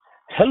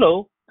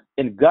Hello,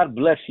 and God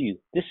bless you.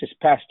 This is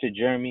Pastor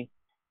Jeremy,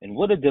 and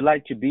what a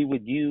delight to be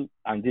with you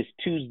on this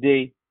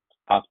Tuesday,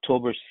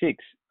 October 6th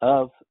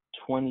of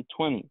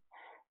 2020.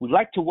 We'd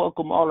like to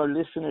welcome all our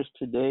listeners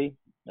today.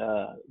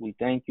 We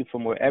thank you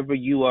from wherever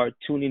you are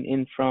tuning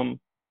in from.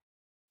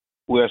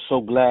 We are so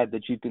glad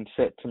that you can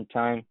set some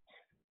time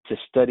to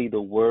study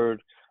the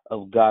Word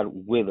of God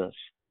with us.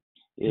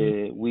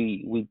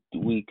 We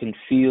can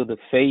feel the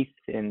faith,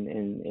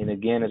 and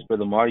again, as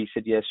Brother Marty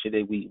said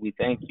yesterday, we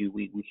thank you.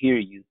 We hear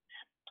you.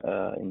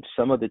 And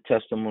some of the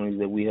testimonies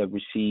that we have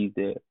received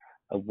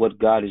of what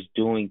God is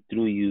doing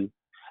through you,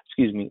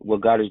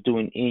 what God is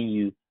doing in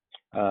you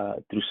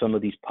through some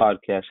of these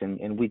podcasts,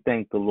 and we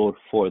thank the Lord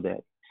for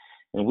that.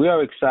 And we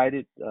are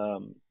excited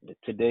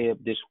today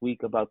of this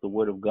week about the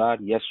Word of God.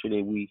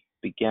 Yesterday we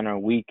began our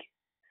week.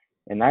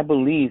 And I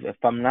believe, if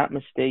I'm not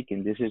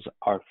mistaken, this is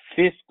our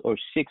fifth or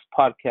sixth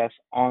podcast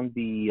on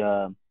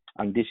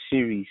this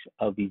series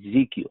of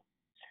Ezekiel.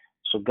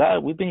 So,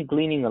 God, we've been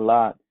gleaning a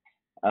lot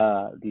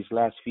these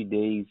last few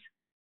days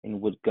in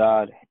what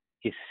God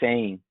is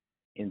saying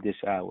in this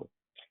hour.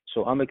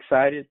 So I'm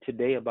excited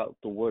today about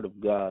the Word of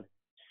God.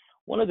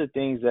 One of the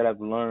things that I've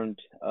learned,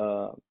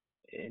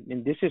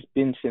 and this has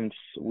been since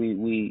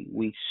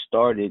we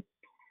started,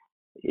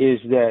 is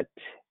that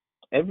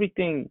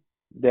everything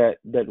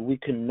that we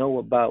can know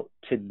about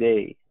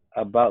today,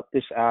 about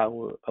this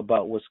hour,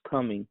 about what's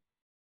coming,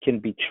 can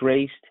be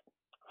traced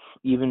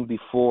even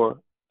before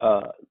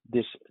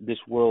this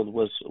world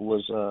was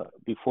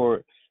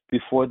before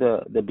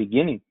the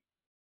beginning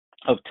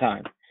of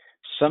time.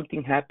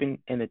 Something happened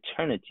in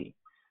eternity,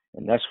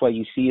 and that's why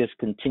you see us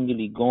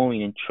continually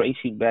going and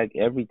tracing back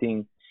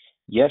everything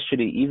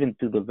yesterday, even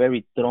to the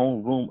very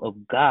throne room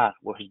of God,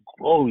 where His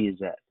glory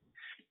is at.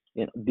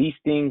 And these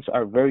things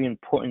are very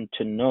important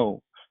to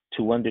know,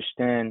 to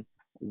understand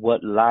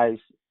what lies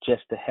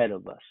just ahead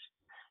of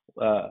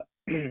us.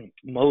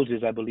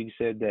 Moses, I believe,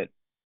 said that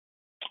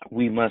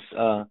we must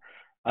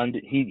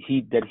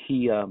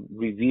he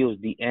reveals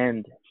the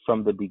end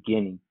from the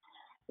beginning.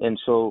 And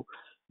so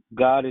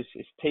God is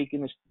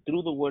taking us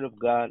through the Word of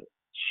God,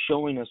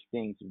 showing us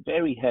things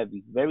very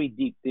heavy, very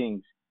deep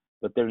things,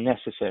 but they're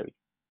necessary.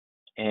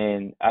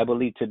 And I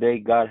believe today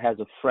God has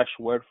a fresh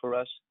word for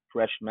us,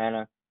 fresh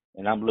manna,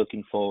 and I'm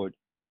looking forward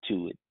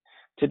to it.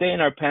 Today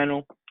in our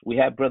panel, we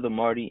have Brother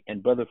Marty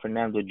and Brother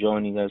Fernando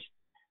joining us.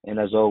 And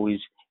as always,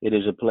 it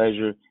is a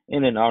pleasure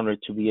and an honor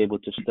to be able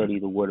to study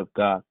the Word of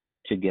God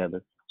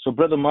together. So,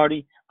 Brother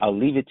Marty, I'll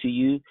leave it to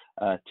you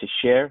to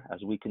share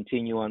as we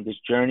continue on this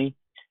journey,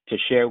 to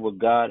share what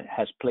God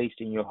has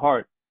placed in your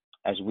heart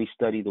as we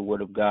study the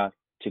Word of God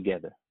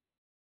together.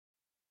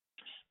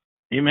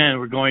 Amen.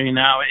 We're going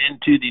now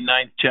into the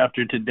 9th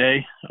chapter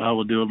today.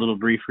 We'll do a little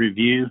brief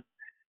review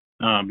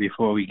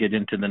before we get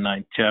into the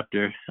 9th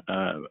chapter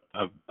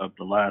of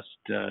the last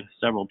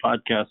several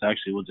podcasts.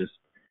 Actually, we'll just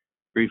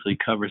briefly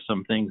cover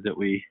some things that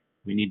we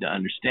need to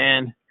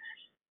understand,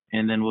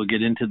 and then we'll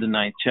get into the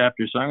 9th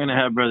chapter. So I'm going to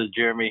have Brother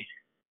Jeremy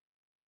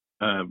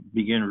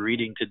begin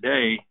reading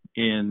today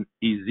in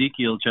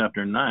Ezekiel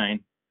chapter 9.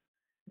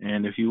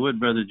 And if you would,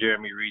 Brother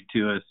Jeremy, read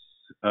to us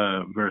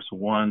verse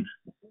 1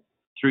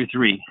 through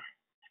 3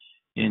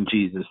 in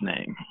Jesus'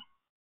 name.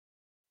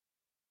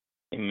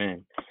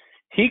 Amen.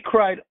 He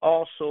cried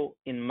also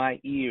in my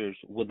ears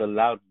with a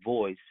loud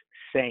voice,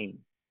 saying,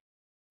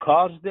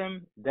 cause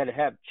them that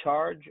have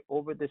charge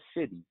over the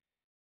city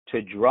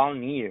to draw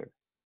near,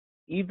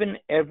 even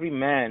every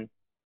man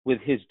with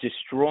his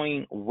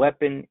destroying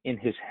weapon in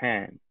his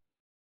hand.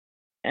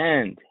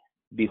 And,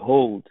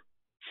 behold,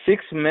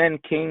 6 men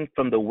came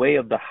from the way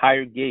of the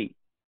higher gate,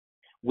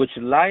 which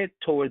lieth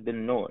toward the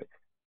north,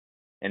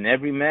 and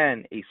every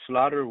man a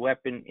slaughter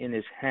weapon in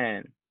his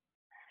hand.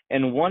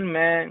 And one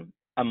man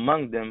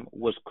among them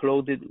was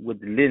clothed with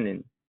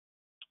linen,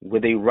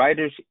 with a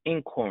writer's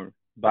inkhorn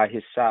by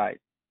his side.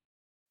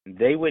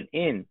 They went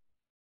in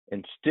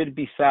and stood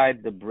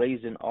beside the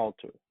brazen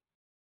altar,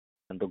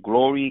 and the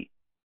glory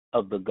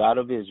of the God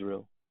of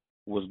Israel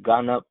was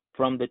gone up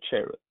from the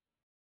cherub,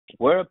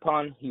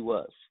 whereupon he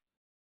was,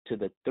 to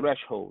the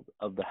threshold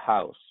of the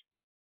house.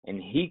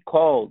 And he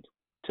called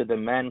to the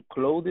man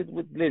clothed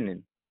with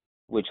linen,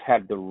 which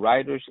had the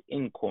writer's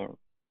inkhorn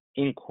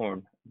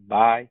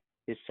by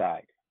his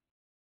side.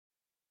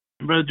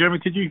 Brother Jeremy,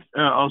 could you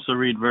also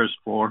read verse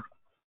 4,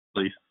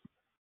 please?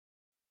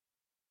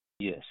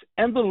 Yes.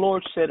 And the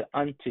Lord said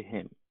unto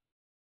him,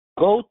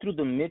 go through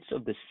the midst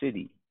of the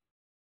city,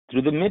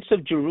 through the midst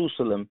of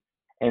Jerusalem,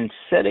 and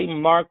set a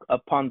mark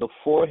upon the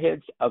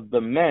foreheads of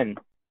the men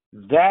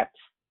that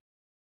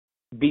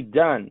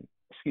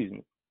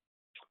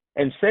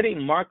and set a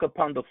mark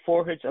upon the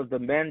foreheads of the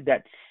men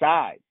that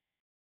sigh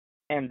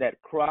and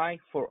that cry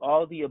for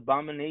all the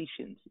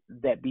abominations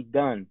that be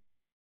done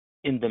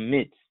in the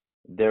midst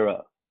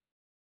thereof.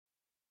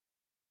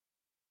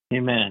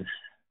 Amen.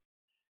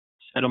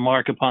 Set a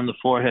mark upon the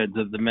foreheads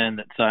of the men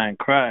that sigh and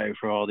cry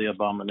for all the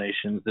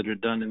abominations that are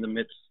done in the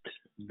midst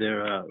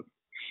thereof.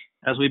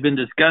 As we've been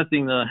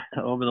discussing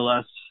over the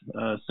last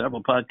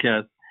several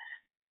podcasts,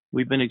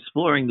 we've been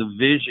exploring the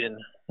vision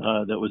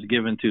that was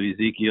given to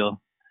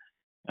Ezekiel,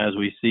 as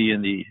we see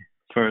in the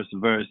first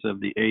verse of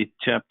the 8th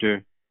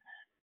chapter.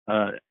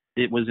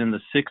 It was in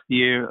the 6th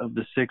year of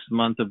the 6th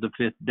month of the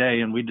 5th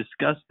day, and we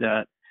discussed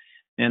that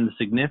and the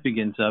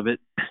significance of it.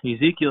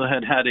 Ezekiel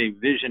had had a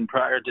vision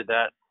prior to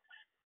that,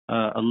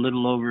 a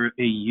little over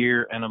a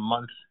year and a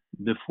month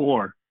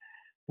before,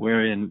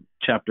 where in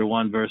chapter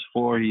 1, verse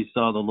 4, he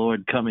saw the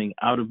Lord coming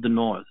out of the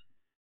north,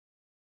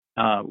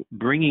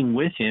 bringing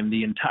with him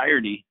the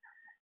entirety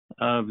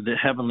of the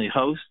heavenly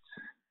hosts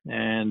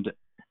and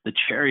the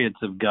chariots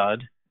of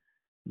God,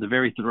 the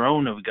very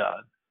throne of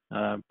God,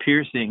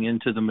 piercing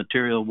into the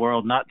material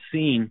world, not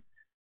seen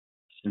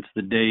since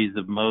the days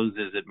of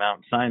Moses at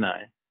Mount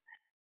Sinai.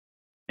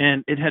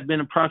 And it had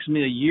been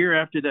approximately a year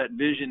after that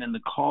vision and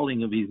the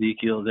calling of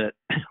Ezekiel that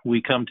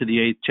we come to the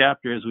 8th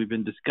chapter, as we've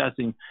been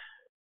discussing,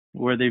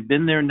 where they've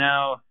been there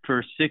now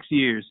for 6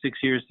 years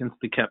since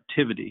the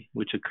captivity,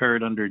 which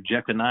occurred under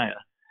Jeconiah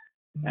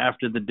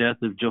after the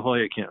death of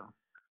Jehoiakim,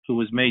 who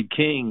was made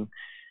king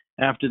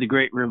after the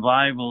great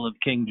revival of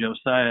King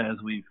Josiah, as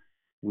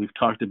we've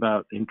talked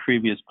about in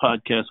previous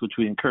podcasts, which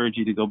we encourage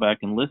you to go back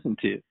and listen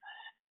to.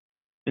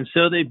 And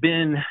so they've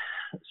been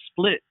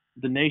split,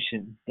 the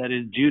nation, that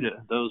is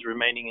Judah, those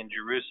remaining in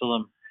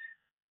Jerusalem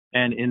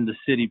and in the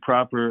city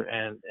proper,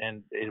 and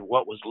in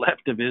what was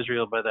left of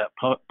Israel by that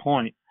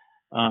point,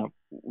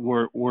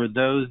 were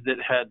those that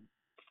had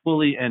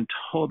fully and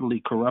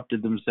totally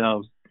corrupted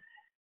themselves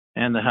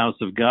and the house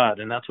of God.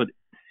 And that's what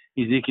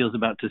Ezekiel's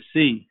about to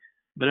see.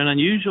 But an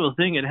unusual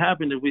thing had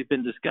happened that we've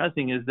been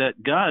discussing is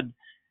that God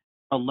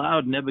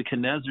allowed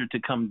Nebuchadnezzar to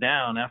come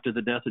down after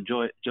the death of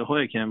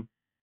Jehoiakim,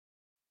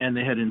 and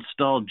they had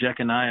installed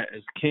Jeconiah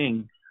as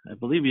king. I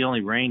believe he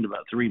only reigned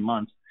about 3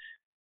 months.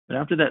 But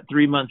after that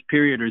 3-month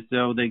period or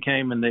so, they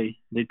came and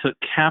they took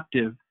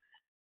captive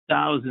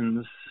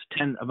thousands,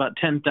 about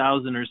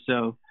 10,000 or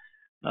so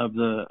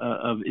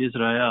of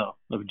Israel,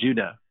 of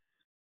Judah.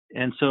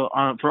 And so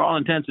for all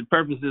intents and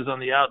purposes, on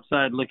the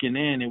outside looking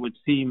in, it would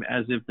seem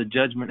as if the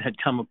judgment had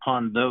come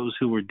upon those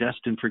who were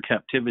destined for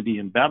captivity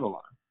in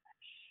Babylon.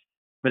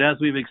 But as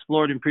we've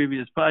explored in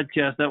previous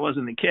podcasts, that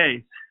wasn't the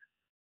case.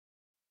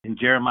 In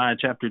Jeremiah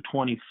chapter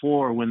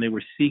 24, when they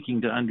were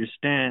seeking to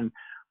understand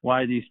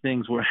why these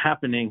things were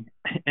happening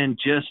and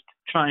just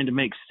trying to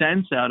make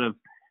sense out of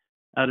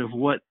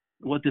what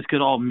this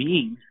could all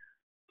mean,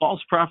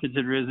 false prophets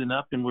had risen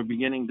up and were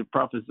beginning to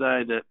prophesy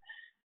that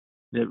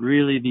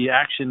really the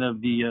action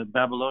of the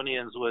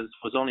Babylonians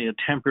was only a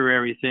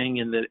temporary thing,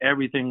 and that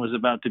everything was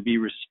about to be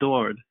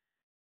restored.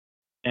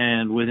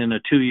 And within a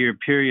 2-year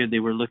period, they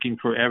were looking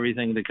for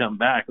everything to come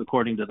back,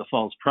 according to the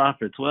false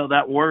prophets. Well,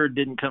 that word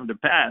didn't come to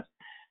pass.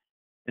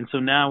 And so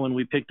now when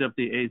we picked up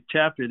the 8th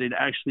chapter, they'd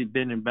actually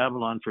been in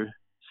Babylon for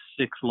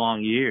 6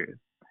 long years.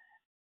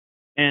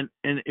 And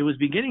it was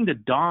beginning to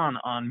dawn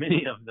on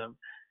many of them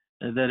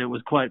that it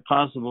was quite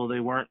possible they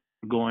weren't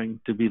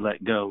going to be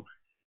let go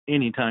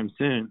anytime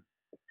soon.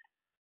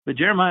 But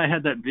Jeremiah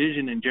had that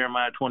vision in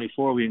Jeremiah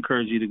 24. We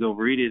encourage you to go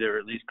read it, or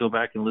at least go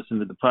back and listen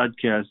to the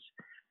podcast,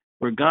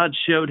 where God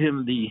showed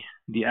him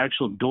the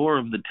actual door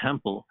of the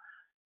temple.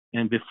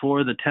 And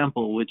before the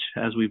temple, which,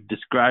 as we've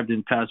described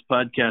in past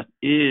podcasts,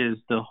 is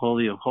the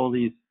Holy of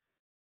Holies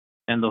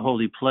and the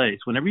holy place.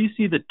 Whenever you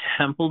see the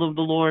temple of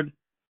the Lord,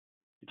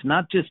 it's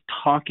not just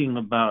talking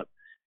about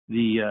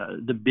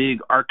the big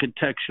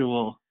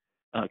architectural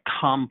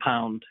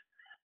compound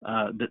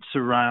that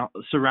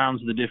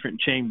surrounds the different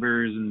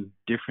chambers and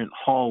different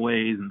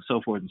hallways and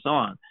so forth and so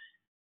on.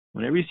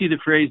 Whenever you see the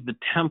phrase the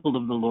temple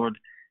of the Lord,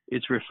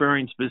 it's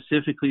referring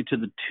specifically to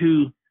the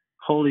 2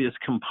 holiest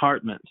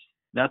compartments.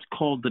 That's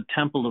called the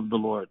temple of the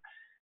Lord.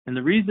 And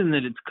the reason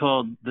that it's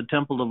called the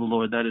temple of the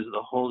Lord, that is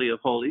the Holy of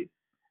Holies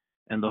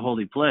and the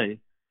holy place,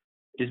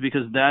 is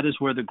because that is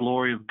where the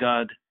glory of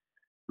God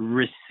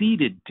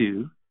receded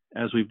to,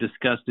 as we've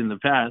discussed in the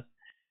past,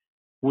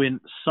 when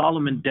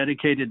Solomon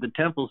dedicated the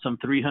temple some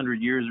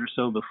 300 years or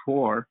so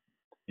before.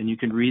 And you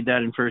can read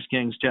that in 1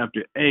 Kings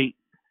chapter 8.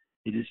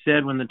 It is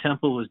said when the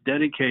temple was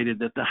dedicated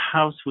that the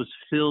house was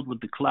filled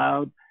with the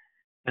cloud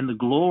and the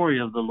glory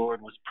of the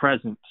Lord was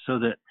present, so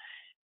that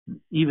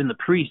even the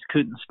priest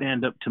couldn't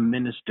stand up to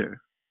minister.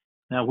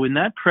 Now, when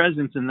that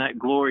presence and that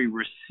glory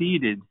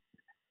receded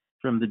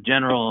from the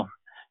general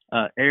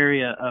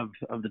area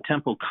of the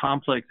temple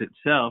complex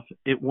itself,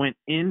 it went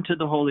into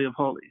the Holy of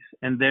Holies,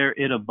 and there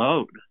it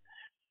abode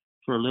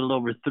for a little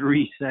over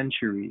 3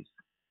 centuries.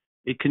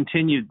 It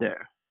continued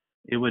there.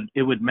 It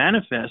would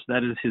manifest,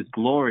 that is his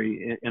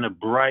glory, in a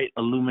bright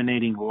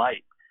illuminating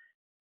light,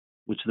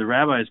 which the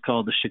rabbis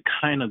call the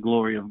Shekinah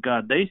glory of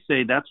God. They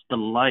say that's the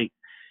light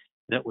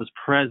that was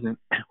present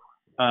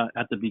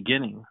at the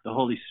beginning, the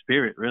Holy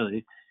Spirit,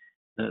 really,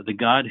 the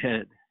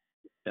Godhead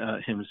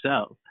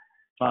himself,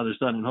 Father,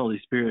 Son, and Holy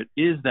Spirit,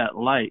 is that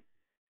light.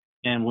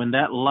 And when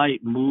that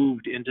light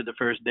moved into the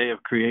first day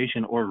of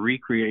creation, or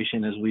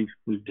recreation, as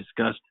we've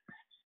discussed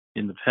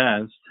in the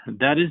past,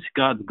 that is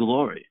God's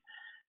glory.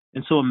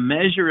 And so a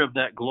measure of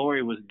that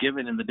glory was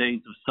given in the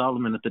days of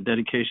Solomon at the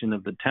dedication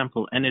of the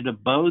temple, and it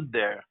abode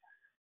there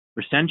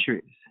for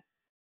centuries.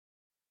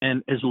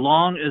 And as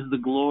long as the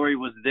glory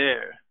was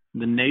there,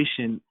 the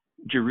nation,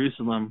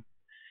 Jerusalem,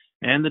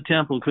 and the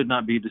temple could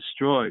not be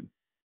destroyed.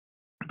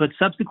 But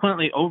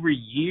subsequently, over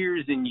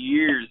years and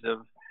years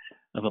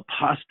of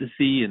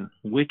apostasy and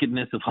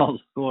wickedness of all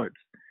sorts,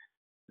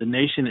 the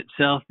nation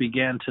itself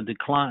began to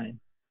decline.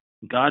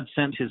 God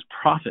sent his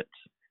prophets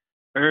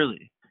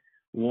early,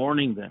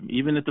 warning them,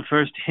 even at the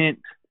first hint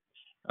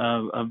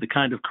of the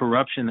kind of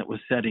corruption that was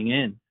setting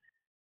in,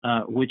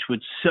 which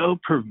would so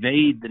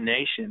pervade the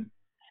nation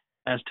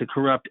as to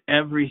corrupt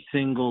every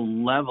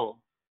single level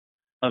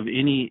of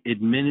any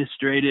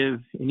administrative,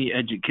 any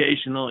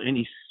educational,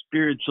 any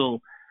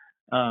spiritual,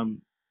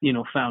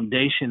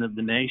 foundation of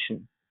the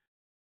nation,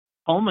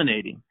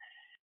 culminating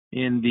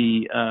in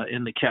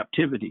the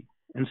captivity.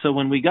 And so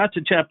when we got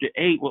to chapter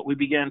 8, what we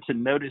began to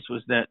notice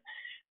was that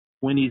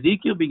when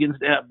Ezekiel begins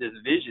to have this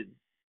vision,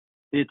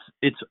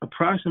 it's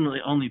approximately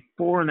only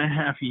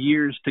 4.5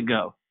 years to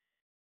go.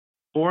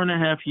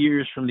 4.5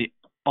 years from the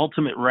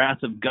ultimate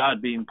wrath of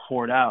God being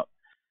poured out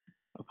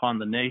upon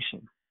the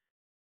nation.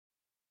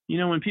 You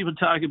know, when people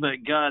talk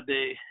about God,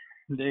 they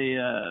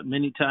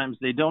many times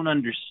they don't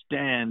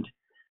understand,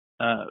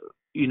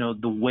 the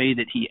way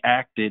that he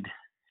acted,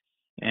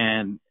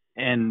 and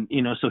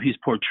so he's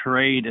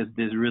portrayed as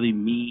this really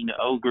mean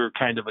ogre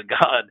kind of a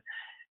God,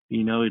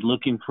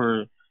 looking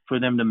for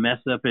them to mess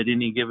up at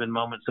any given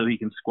moment so he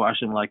can squash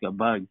them like a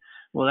bug.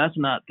 Well, that's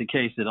not the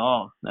case at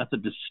all. That's a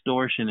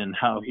distortion in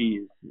how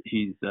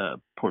he's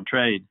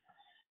portrayed.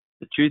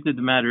 The truth of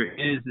the matter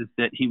is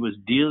that he was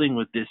dealing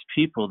with this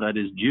people, that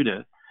is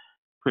Judah,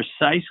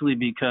 precisely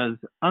because,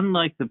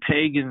 unlike the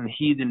pagan and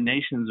heathen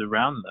nations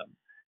around them,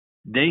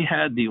 they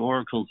had the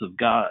oracles of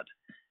God.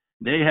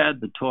 They had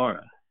the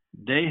Torah.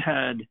 They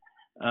had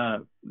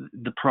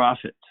the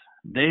prophets.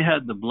 They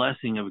had the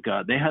blessing of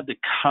God. They had the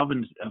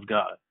covenant of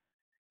God.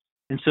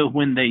 And so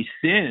when they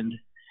sinned,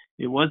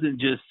 it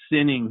wasn't just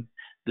sinning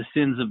the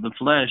sins of the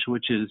flesh,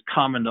 which is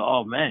common to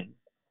all men.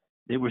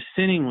 They were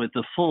sinning with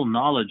the full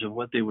knowledge of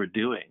what they were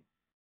doing.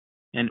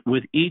 And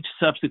with each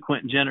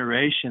subsequent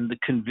generation, the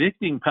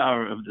convicting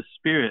power of the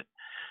Spirit,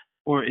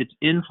 or its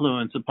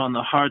influence upon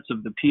the hearts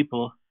of the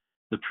people,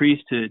 the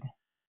priesthood,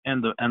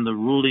 and the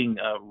ruling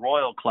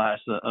royal class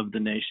of the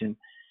nation,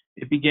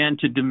 it began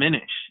to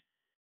diminish.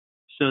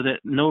 So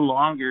that no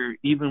longer,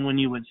 even when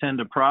you would send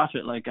a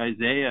prophet like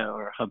Isaiah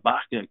or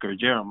Habakkuk or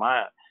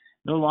Jeremiah,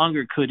 no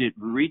longer could it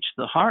reach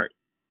the heart.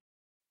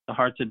 The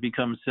hearts had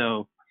become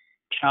so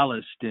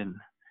calloused and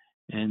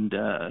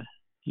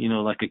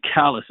like a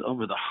callus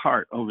over the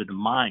heart, over the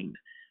mind.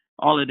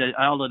 All it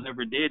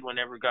ever did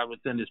whenever God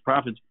would send his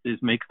prophets is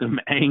make them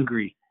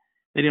angry.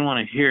 They didn't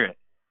want to hear it.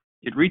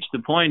 It reached the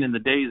point in the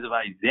days of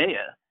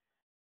Isaiah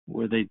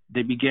where they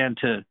began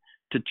to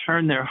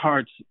turn their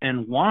hearts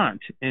and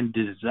want and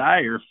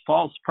desire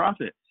false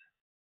prophets.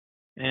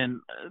 And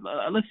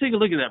let's take a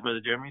look at that,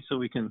 Brother Jeremy, so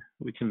we can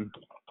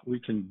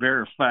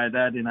verify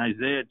that in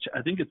Isaiah.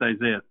 I think it's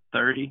Isaiah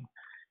 30.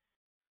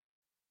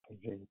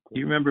 Do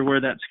you remember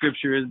where that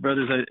scripture is,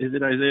 brothers? Is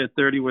it Isaiah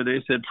 30 where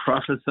they said,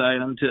 "Prophesy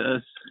unto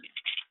us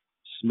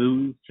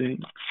smooth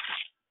things"?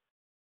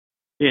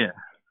 Yeah,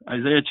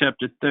 Isaiah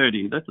chapter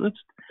 30.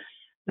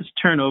 Let's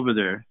turn over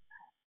there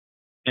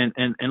and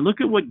look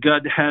at what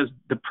God has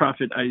the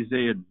prophet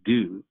Isaiah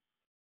do,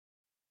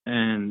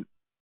 and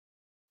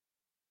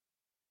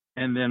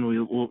then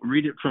we'll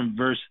read it from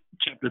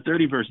chapter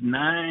 30, verse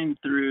 9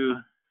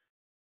 through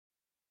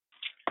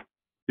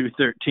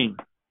 13.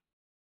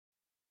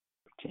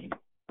 Okay.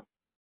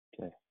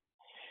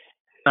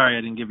 Sorry,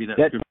 I didn't give you that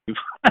scripture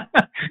before.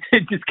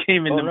 It just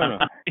came into my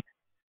mind.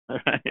 All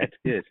right.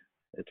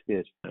 That's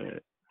good. All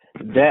right.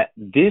 That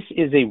this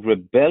is a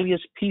rebellious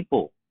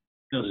people,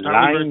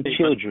 lying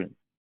children.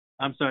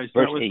 I'm sorry,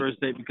 start with verse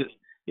 8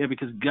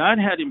 because God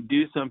had him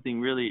do something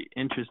really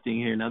interesting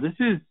here. Now this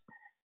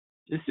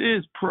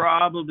is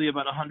probably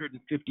about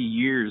 150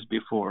 years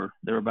before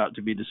they're about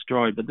to be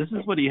destroyed, but this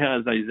is what he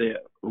has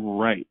Isaiah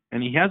write,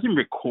 and he has him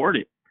record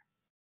it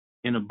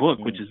in a book,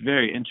 which is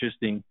very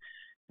interesting.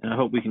 And I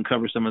hope we can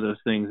cover some of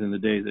those things in the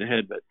days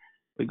ahead. But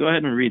go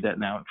ahead and read that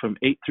now from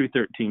 8 through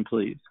 13,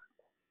 please.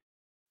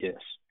 Yes.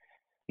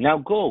 Now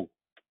go,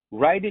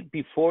 write it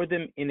before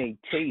them in a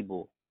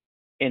table,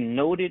 and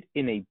note it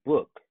in a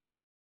book,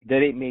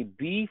 that it may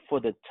be for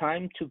the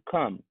time to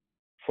come,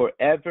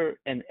 forever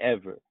and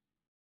ever,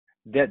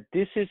 that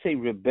this is a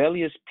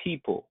rebellious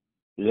people,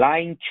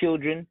 lying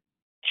children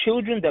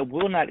that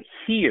will not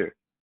hear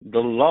the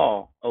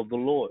law of the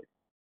Lord,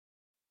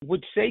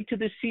 would say to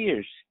the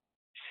seers,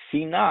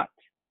 see not,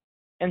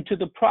 and to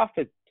the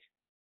prophets,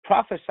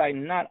 prophesy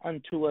not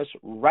unto us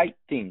right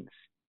things,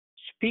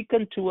 speak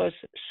unto us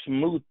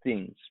smooth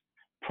things,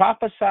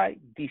 prophesy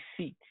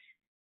deceit,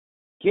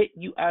 get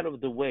you out of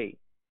the way,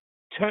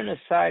 turn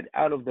aside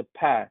out of the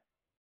path,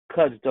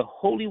 cause the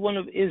Holy One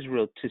of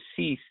Israel to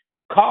cease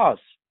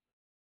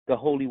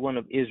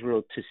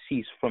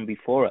from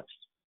before us.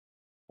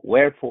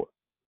 Wherefore,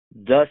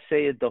 thus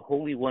saith the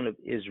Holy One of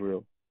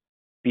Israel,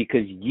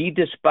 because ye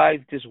despise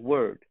this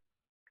word,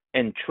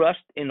 and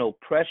trust in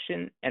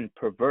oppression and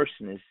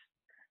perverseness,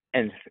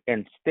 and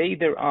stay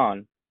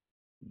thereon.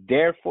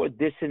 Therefore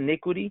this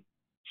iniquity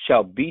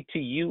shall be to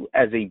you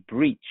as a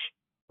breach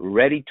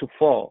ready to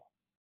fall,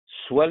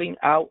 swelling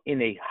out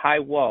in a high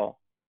wall,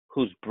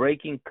 whose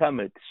breaking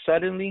cometh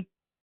suddenly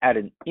at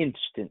an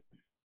instant.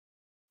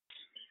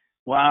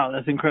 Wow,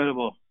 that's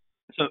incredible.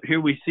 So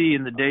here we see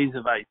in the days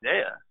of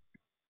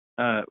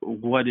Isaiah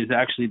what is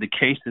actually the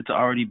case that's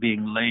already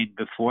being laid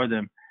before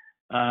them.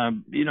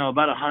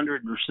 About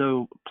 100 or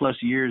so plus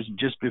years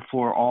just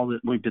before all that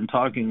we've been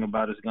talking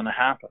about is going to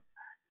happen.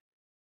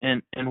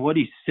 And what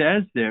he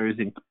says there is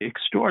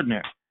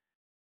extraordinary.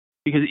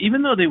 Because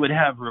even though they would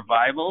have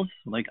revivals,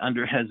 like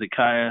under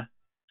Hezekiah,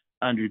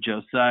 under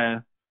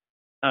Josiah,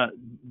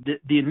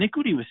 the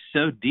iniquity was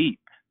so deep.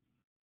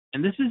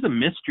 And this is a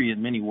mystery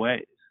in many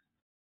ways.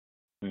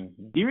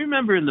 Mm-hmm. Do you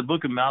remember in the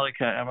book of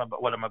Malachi,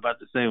 what I'm about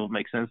to say will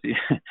make sense to you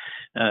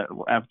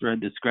after I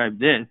describe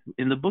this.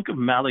 In the book of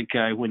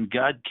Malachi, when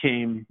God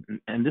came,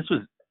 and this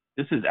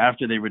is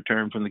after they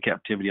returned from the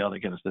captivity, all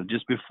that kind of stuff,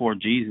 just before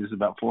Jesus,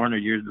 about 400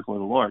 years before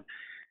the Lord.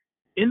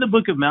 In the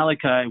book of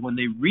Malachi, when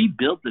they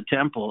rebuilt the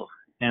temple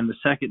and the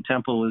second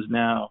temple is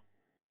now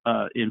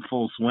in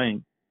full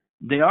swing,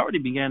 they already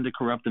began to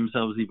corrupt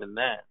themselves even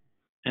then.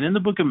 And in the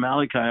book of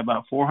Malachi,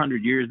 about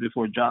 400 years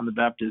before John the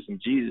Baptist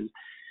and Jesus,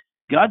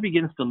 God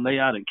begins to lay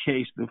out a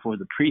case before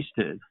the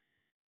priesthood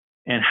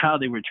and how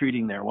they were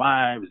treating their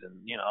wives and,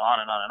 on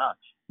and on and on.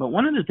 But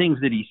one of the things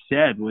that he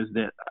said was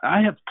that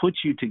I have put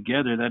you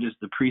together, that is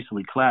the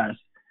priestly class,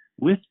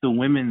 with the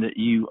women that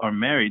you are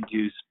married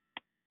to,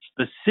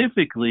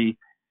 specifically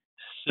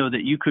so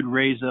that you could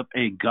raise up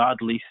a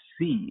godly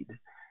seed,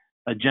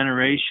 a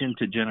generation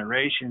to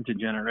generation to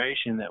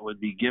generation that would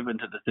be given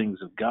to the things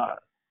of God.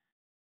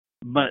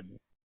 But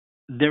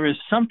there is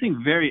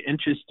something very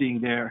interesting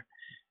there,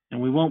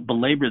 and we won't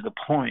belabor the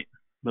point,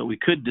 but we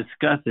could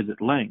discuss it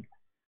at length.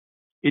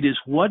 It is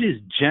what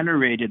is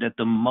generated at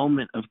the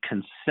moment of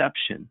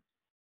conception.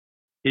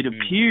 It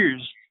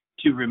appears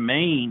to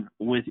remain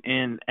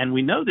within, and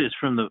we know this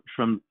from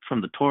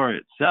the Torah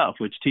itself,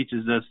 which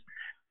teaches us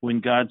when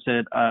God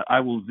said,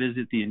 I will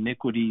visit the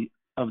iniquity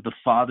of the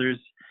fathers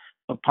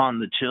upon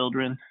the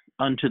children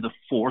unto the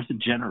fourth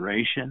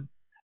generation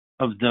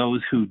of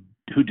those who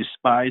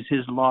despise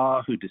his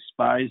law, who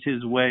despise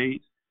his ways.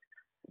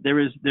 There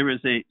is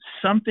a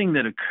something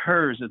that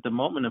occurs at the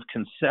moment of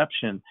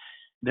conception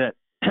that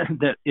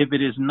that if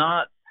it is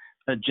not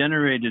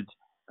generated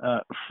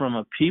from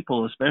a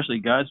people, especially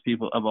God's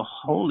people, of a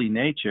holy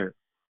nature,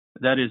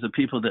 that is a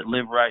people that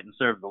live right and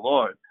serve the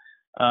Lord,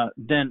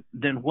 then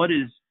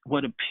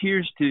what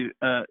appears to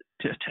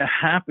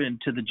happen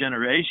to the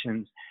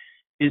generations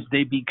is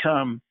they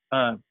become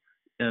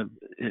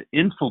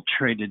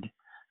infiltrated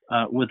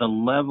with a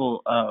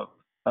level of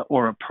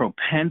or a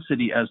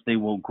propensity as they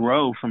will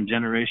grow from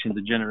generation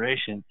to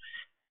generation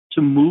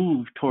to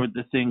move toward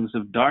the things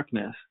of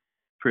darkness,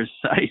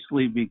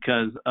 precisely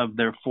because of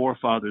their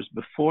forefathers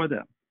before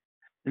them.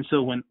 And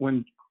so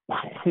when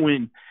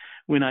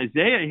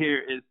Isaiah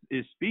here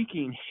is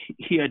speaking,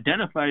 he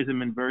identifies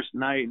them in verse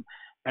 9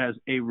 as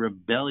a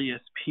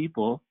rebellious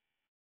people.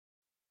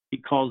 He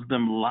calls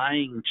them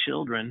lying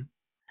children.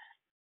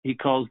 He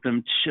calls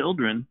them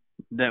children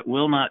that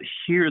will not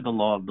hear the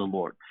law of the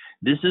Lord.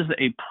 This is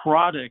a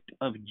product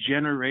of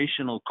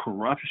generational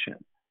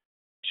corruption,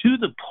 to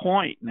the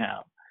point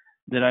now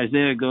that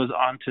Isaiah goes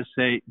on to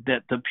say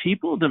that the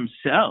people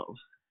themselves,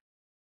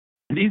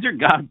 these are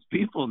God's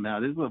people now,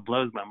 this is what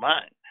blows my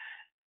mind,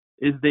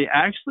 is they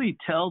actually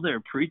tell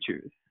their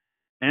preachers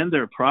and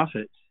their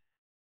prophets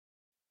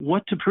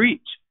what to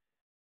preach.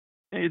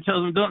 It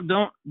tells them,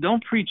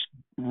 don't preach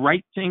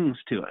right things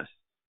to us.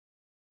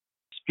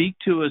 Speak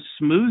to us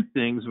smooth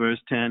things, verse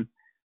 10.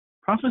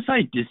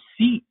 Prophesy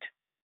deceit.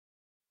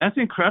 That's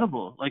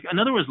incredible. Like, in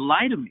other words,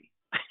 lie to me.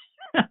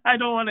 I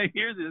don't want to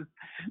hear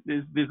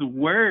this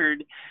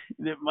word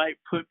that might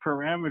put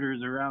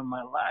parameters around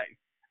my life.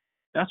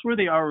 That's where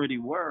they already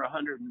were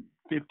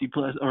 150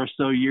 plus or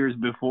so years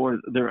before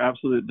their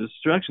absolute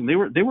destruction.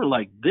 They were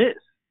like this.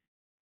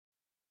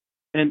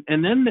 And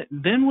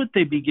then what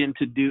they begin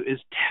to do is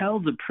tell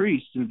the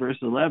priests in verse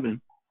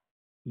 11,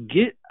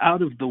 get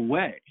out of the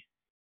way.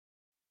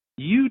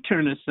 You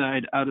turn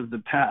aside out of the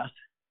path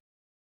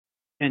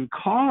and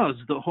cause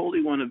the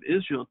Holy One of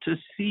Israel to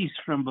cease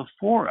from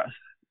before us.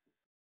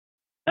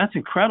 That's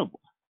incredible.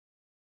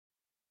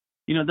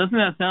 Doesn't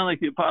that sound like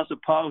the Apostle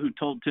Paul, who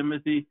told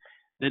Timothy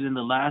that in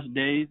the last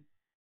days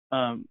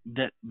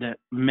that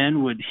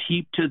men would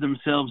heap to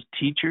themselves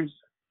teachers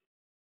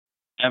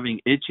having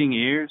itching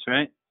ears,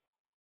 right?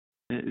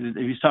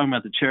 He's talking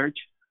about the church,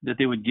 that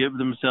they would give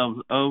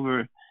themselves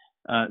over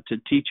to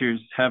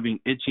teachers having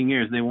itching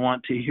ears. They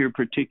want to hear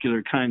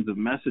particular kinds of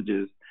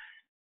messages,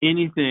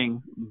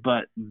 anything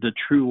but the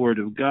true word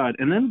of God.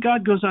 And then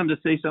God goes on to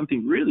say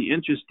something really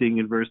interesting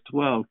in verse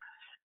 12,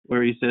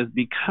 where he says,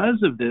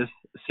 because of this,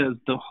 says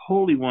the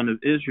Holy One of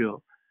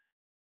Israel,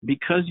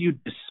 because you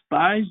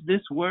despise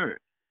this word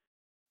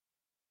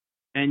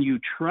and you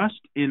trust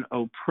in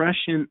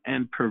oppression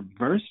and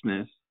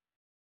perverseness,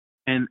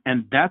 and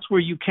that's where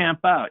you camp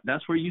out.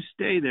 That's where you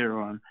stay there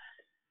on.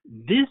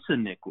 this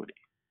iniquity,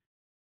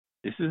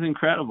 this is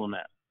incredible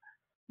now,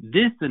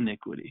 this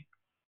iniquity,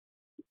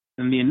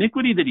 and the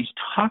iniquity that he's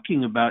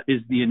talking about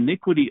is the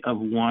iniquity of,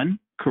 one,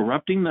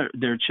 corrupting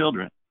their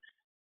children,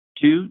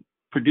 two,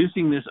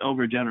 producing this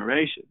over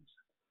generations,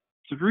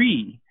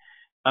 three,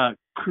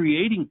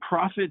 creating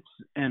prophets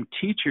and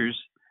teachers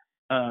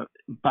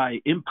by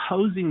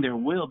imposing their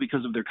will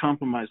because of their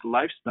compromised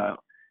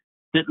lifestyle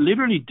that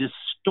literally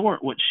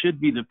distort what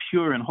should be the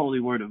pure and holy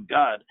word of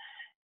God,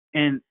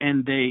 and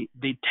they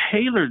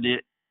tailored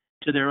it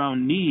to their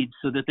own needs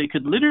so that they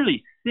could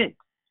literally sit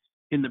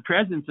in the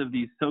presence of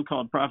these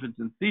so-called prophets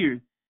and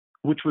seers,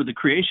 which were the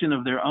creation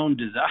of their own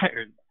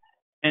desires,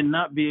 and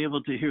not be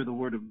able to hear the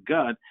word of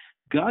God.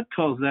 God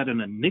calls that an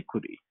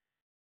iniquity,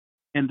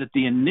 and that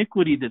the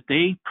iniquity that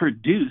they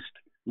produced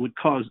would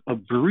cause a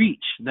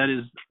breach, that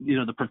is,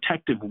 the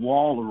protective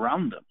wall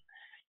around them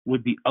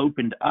would be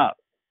opened up.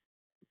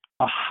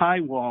 A high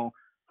wall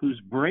whose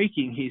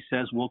breaking, he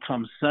says, will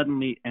come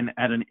suddenly and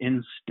at an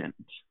instant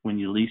when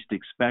you least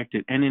expect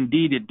it. And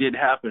indeed, it did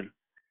happen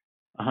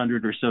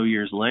 100 or so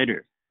years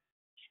later.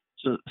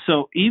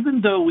 So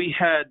even though we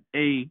had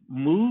a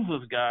move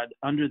of God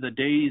under the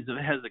days of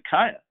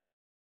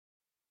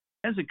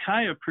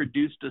Hezekiah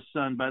produced a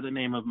son by the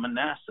name of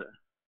Manasseh.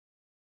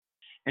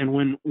 And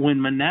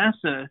when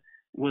Manasseh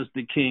was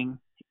the king,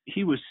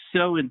 he was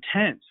so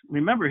intense.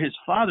 Remember, his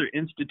father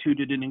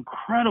instituted an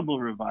incredible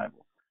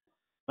revival.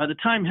 By the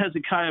time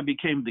Hezekiah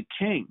became the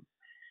king,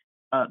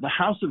 the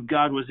house of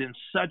God was in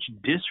such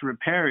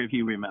disrepair, if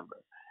you remember.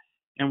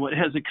 And what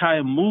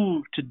Hezekiah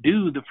moved to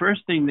do, the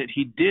first thing that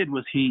he did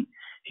was he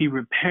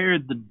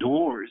repaired the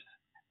doors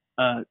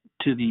to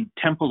the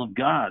temple of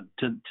God,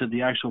 to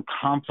the actual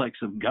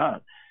complex of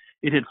God.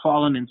 It had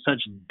fallen in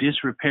such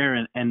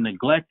disrepair and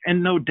neglect,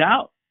 and no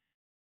doubt,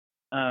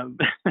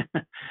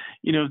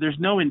 there's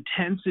no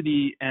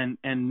intensity and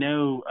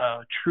no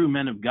true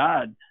men of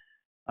God,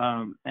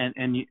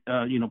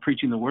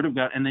 preaching the word of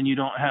God, and then you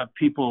don't have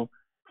people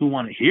who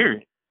want to hear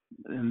it,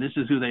 and this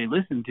is who they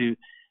listen to.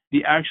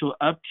 The actual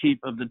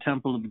upkeep of the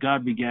temple of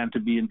God began to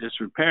be in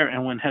disrepair,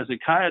 and when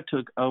Hezekiah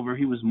took over,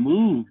 he was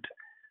moved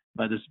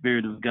by the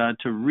Spirit of God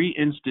to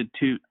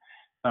reinstitute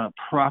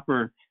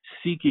proper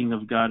seeking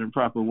of God and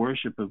proper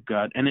worship of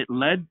God. And it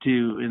led to,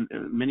 in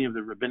many of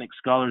the rabbinic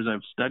scholars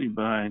I've studied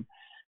behind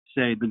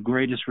say, the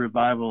greatest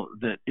revival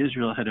that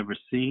Israel had ever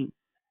seen.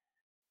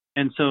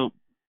 And so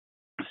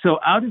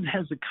out of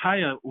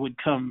Hezekiah would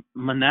come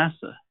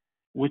Manasseh,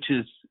 which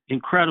is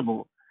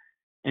incredible.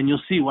 And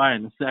you'll see why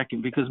in a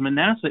second, because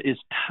Manasseh is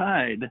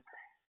tied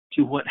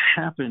to what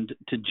happened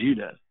to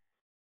Judah.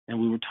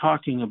 And we were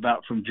talking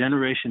about from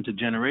generation to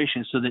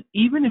generation, so that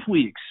even if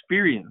we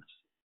experience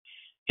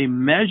a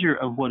measure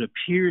of what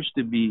appears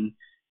to be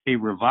a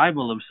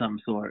revival of some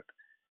sort,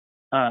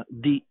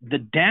 the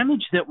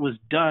damage that was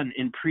done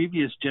in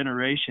previous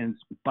generations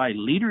by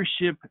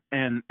leadership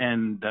and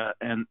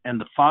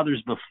the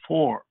fathers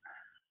before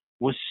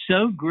was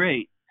so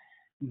great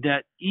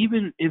that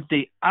even if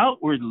they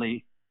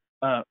outwardly,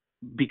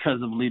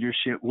 because of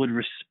leadership, would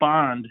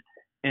respond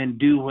and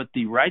do what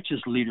the righteous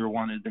leader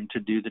wanted them to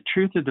do, the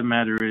truth of the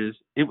matter is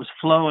it was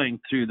flowing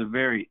through the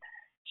very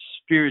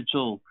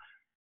spiritual,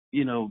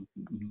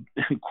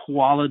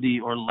 quality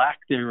or lack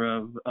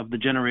thereof of the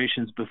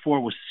generations before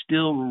was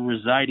still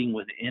residing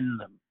within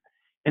them.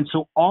 And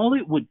so all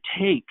it would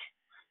take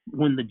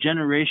when the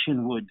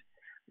generation would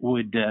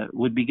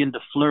begin to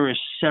flourish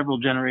several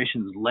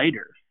generations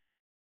later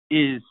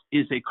is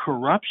a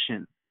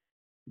corruption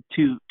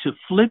to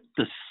flip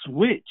the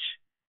switch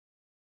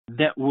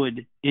that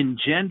would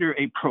engender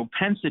a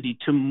propensity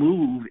to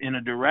move in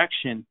a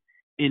direction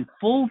in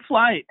full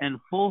flight and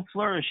full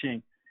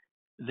flourishing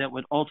that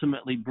would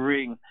ultimately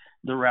bring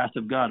the wrath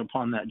of God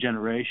upon that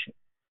generation.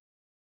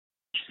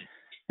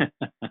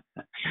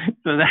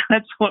 So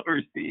that's what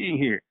we're seeing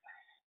here.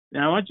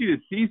 Now, I want you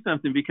to see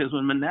something, because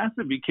when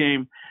Manasseh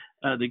became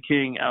the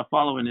king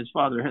following his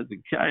father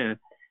Hezekiah,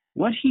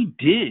 what he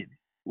did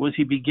was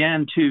he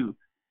began to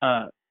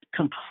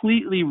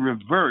completely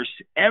reverse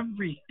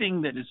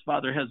everything that his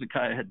father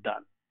Hezekiah had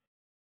done,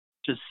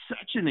 to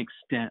such an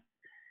extent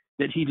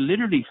that he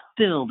literally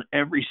filled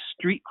every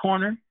street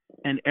corner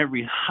and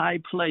every high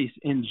place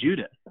in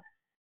Judah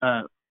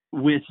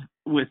with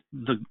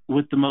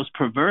the most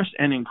perverse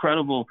and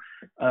incredible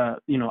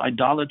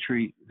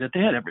idolatry that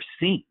they had ever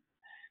seen.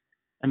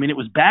 I mean, it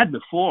was bad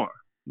before,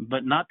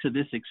 but not to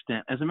this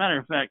extent. As a matter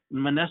of fact,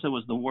 Manasseh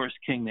was the worst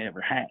king they ever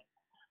had.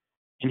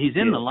 And he's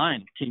in the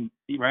line of King,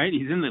 right?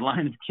 He's in the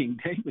line of King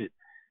David.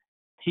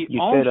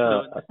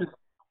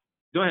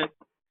 Go ahead.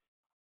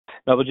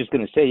 I was just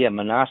going to say,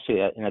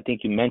 Manasseh, and I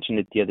think you mentioned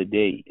it the other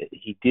day,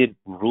 he did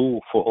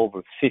rule for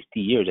over 50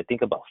 years. I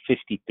think about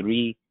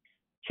 53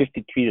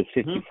 to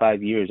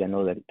 55 years. I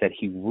know that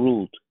he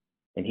ruled,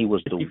 and he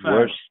was the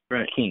worst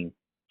king.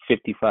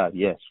 55,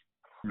 yes.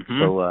 Mm-hmm.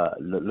 So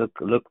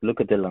look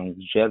at the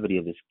longevity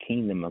of his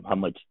kingdom, of how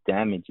much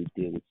damage it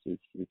did.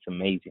 It's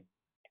amazing.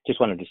 Just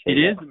wanted to say it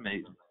is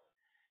amazing.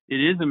 It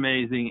is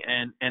amazing,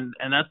 and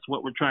that's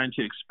what we're trying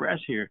to express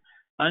here.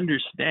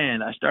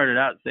 understand, I started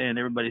out saying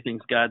everybody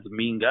thinks God's a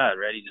mean God,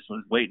 right? He just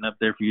was waiting up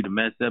there for you to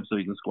mess up so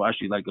he can squash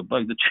you like a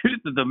bug. The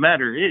truth of the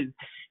matter is,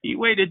 he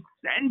waited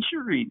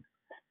centuries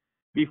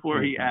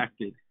before he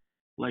acted,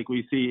 like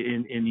we see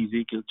in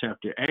Ezekiel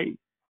chapter 8.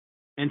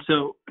 And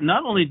so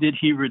not only did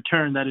he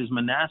return, that is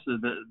Manasseh,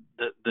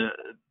 the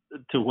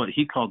to what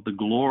he called the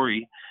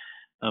glory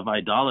of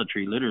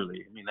idolatry,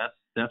 literally. I mean,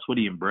 that's what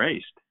he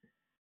embraced.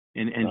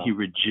 And he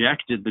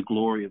rejected the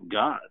glory of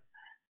God.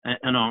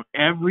 And on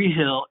every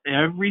hill,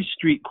 every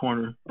street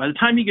corner, by the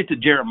time you get to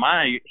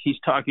Jeremiah, he's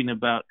talking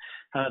about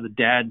how the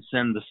dads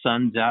send the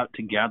sons out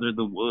to gather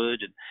the wood,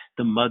 and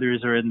the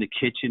mothers are in the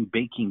kitchen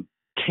baking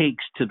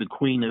cakes to the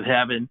Queen of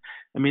Heaven.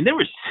 I mean, they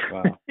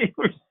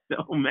were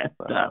so messed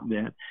up,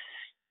 man.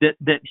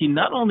 That he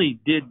not only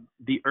did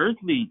the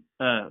earthly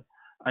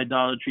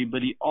idolatry,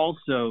 but he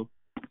also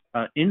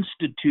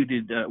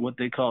instituted what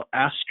they call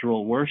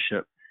astral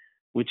worship,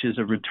 which is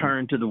a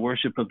return to the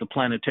worship of the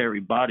planetary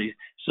body,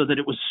 so that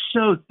it was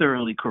so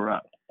thoroughly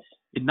corrupt.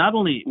 It not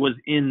only was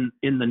in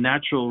the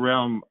natural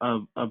realm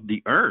of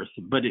the earth,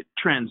 but it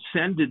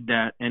transcended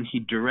that, and he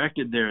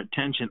directed their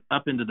attention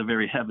up into the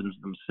very heavens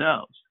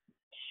themselves.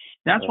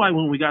 That's why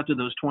when we got to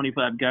those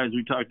 25 guys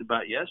we talked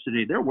about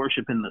yesterday, they're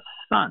worshiping the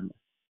sun.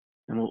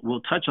 And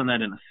we'll touch on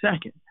that in a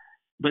second.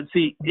 But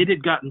see, it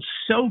had gotten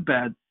so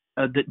bad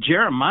that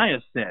Jeremiah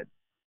said,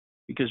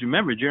 because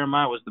remember,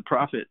 Jeremiah was the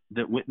prophet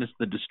that witnessed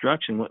the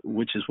destruction,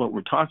 which is what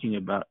we're talking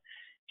about.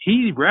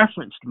 He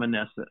referenced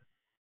Manasseh.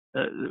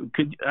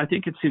 I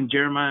think it's in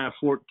Jeremiah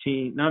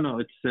 14. No,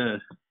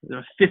 it's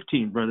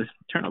 15, brother.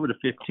 Turn over to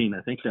 15.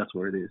 I think that's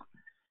where it is.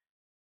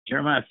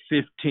 Jeremiah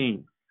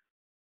 15.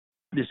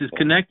 This is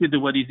connected to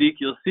what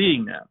Ezekiel's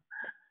seeing now.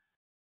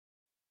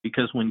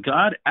 Because when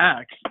God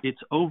acts, it's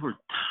over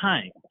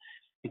time.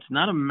 It's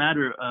not a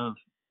matter of,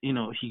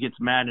 he gets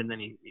mad and then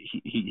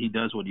he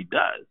does what he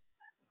does.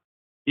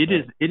 It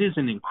is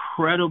an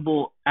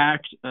incredible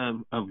act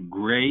of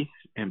grace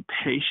and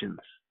patience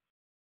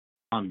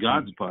on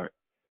God's part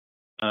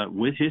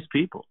with his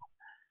people.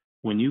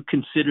 When you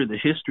consider the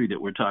history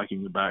that we're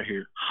talking about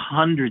here,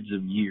 hundreds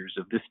of years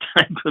of this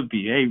type of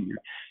behavior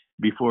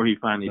before he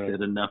finally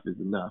said enough is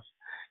enough.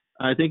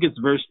 I think it's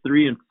verse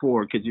 3 and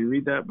 4. Could you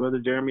read that, Brother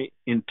Jeremy?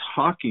 In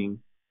talking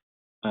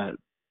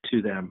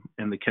to them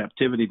and the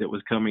captivity that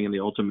was coming and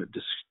the ultimate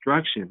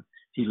destruction,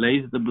 he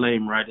lays the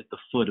blame right at the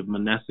foot of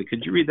Manasseh.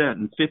 Could you read that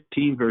in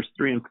 15, verse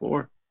 3 and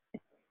 4?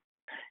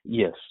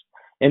 Yes.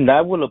 And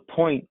I will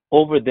appoint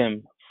over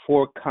them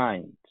 4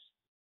 kinds,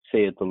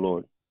 saith the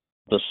Lord: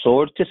 the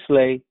sword to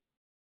slay,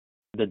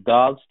 the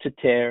dogs to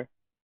tear,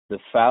 the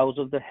fowls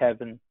of the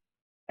heaven,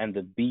 and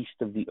the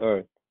beasts of the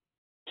earth,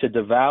 to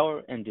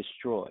devour and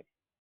destroy.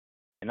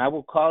 And I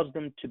will cause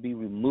them to be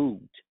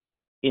removed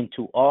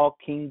into all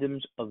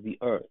kingdoms of the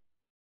earth,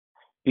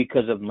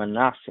 because of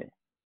Manasseh,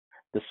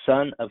 the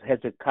son of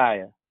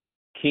Hezekiah,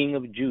 king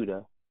of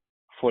Judah,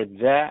 for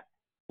that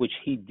which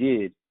he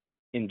did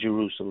in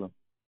Jerusalem.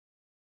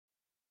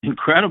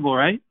 Incredible,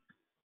 right?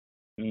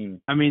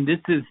 I mean, this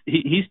is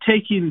he's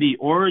taking the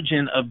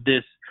origin of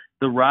this,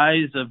 the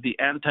rise of the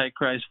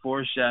Antichrist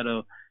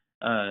foreshadow,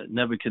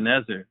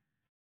 Nebuchadnezzar,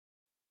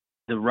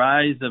 the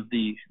rise of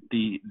the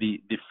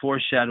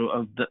foreshadow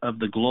of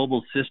the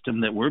global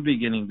system that we're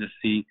beginning to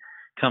see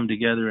come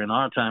together in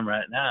our time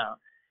right now.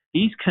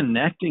 He's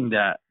connecting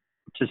that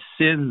to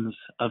sins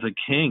of a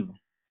king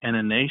and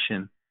a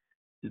nation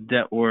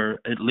that were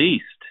at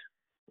least,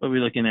 what are we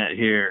looking at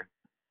here?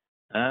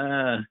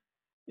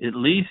 At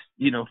least,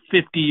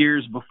 50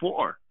 years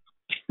before.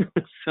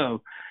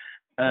 So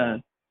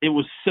it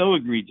was so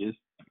egregious.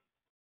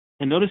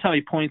 And notice how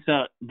he points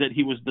out that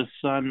he was the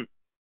son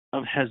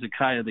of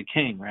Hezekiah the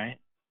king, right?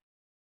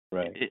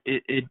 Right.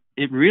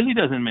 It really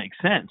doesn't make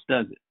sense,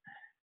 does it?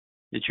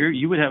 That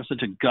you would have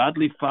such a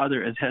godly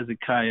father as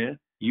Hezekiah,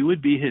 you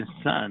would be his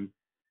son,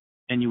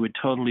 and you would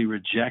totally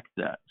reject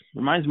that.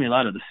 Reminds me a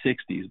lot of the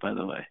 60s, by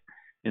the way,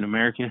 in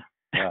America.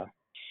 Yeah,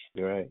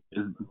 you're right.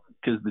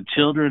 Because the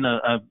children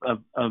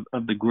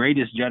of the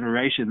greatest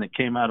generation that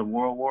came out of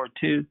World War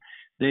II,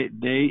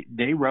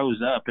 they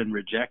rose up and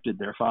rejected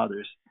their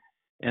fathers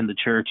and the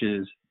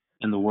churches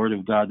and the word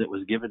of God that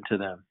was given to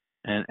them,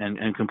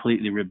 and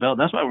completely rebelled.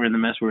 That's why we're in the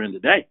mess we're in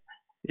today.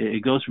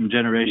 It goes from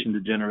generation to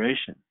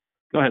generation.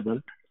 Go ahead,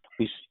 brother.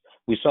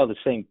 We saw the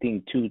same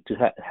thing too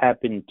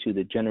happen to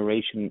the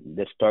generation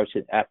that starts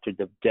after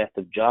the death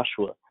of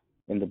Joshua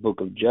in the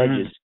book of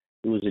Judges.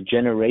 It was a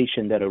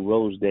generation that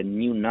arose that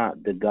knew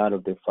not the God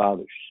of their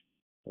fathers,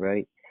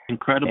 right?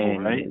 Incredible,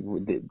 and right?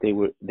 They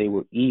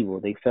were evil.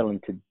 They fell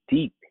into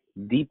deep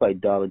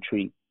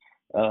idolatry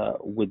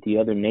with the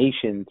other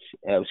nations.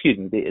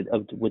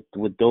 With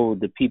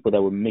the people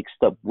that were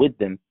mixed up with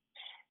them,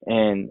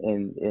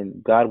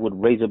 and God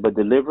would raise up a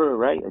deliverer,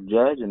 right, a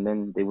judge, and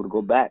then they would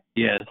go back.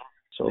 Yes.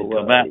 So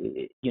go back.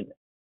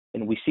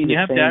 And we see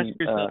the same.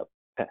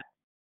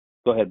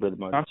 Go ahead, Brother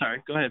Marty. I'm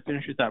sorry. Go ahead.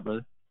 Finish your thought,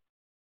 brother.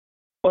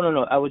 Oh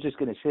no! I was just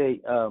going to say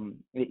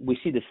we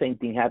see the same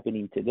thing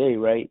happening today,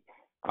 right?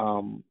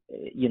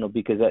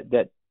 Because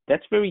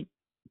that's very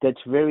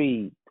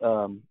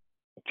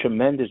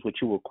tremendous what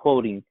you were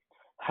quoting,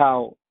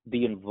 how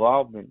the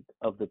involvement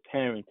of the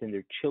parents and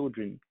their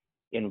children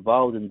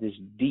involved in this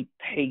deep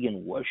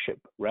pagan worship,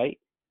 right?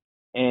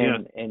 Yeah.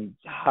 And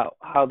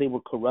how they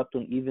were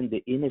corrupting even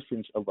the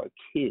innocence of our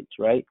kids,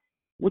 right?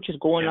 Which is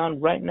going Yeah.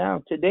 on right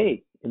now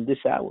today in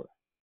this hour.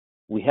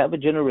 We have a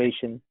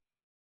generation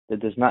that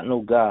does not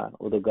know God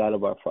or the God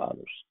of our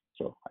fathers.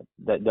 So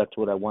that's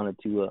what I wanted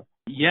to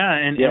Yeah,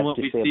 and what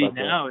to we say see about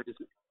that. now is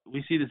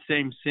we see the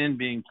same sin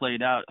being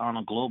played out on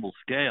a global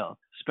scale,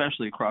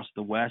 especially across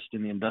the West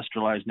and the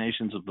industrialized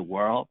nations of the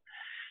world.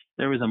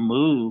 There is a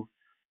move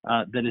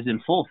that is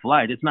in full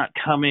flight. It's not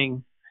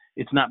coming,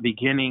 it's not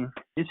beginning,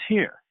 it's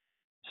here,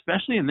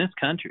 especially in this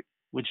country,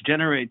 which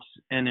generates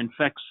and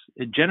infects,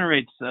 it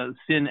generates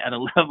sin at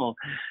a level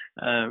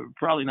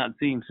probably not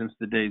seen since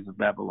the days of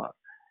Babylon.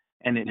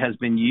 And it has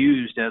been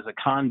used as a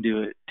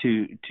conduit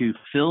to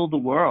fill the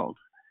world,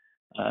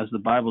 as the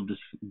Bible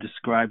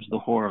describes the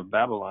whore of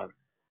Babylon,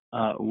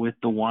 with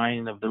the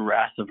wine of the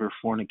wrath of her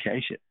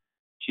fornication.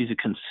 She's a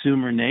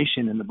consumer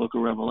nation in the book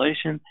of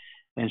Revelation,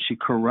 and she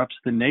corrupts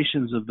the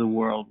nations of the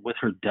world with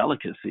her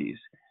delicacies.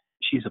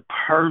 She's a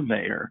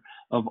purveyor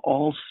of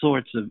all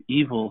sorts of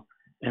evil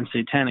and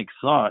satanic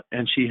thought,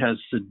 and she has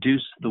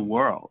seduced the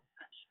world.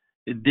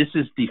 This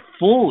is the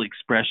full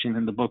expression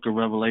in the book of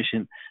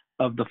Revelation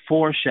of the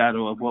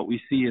foreshadow of what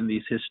we see in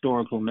these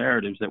historical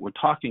narratives that we're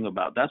talking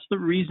about. That's the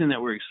reason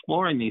that we're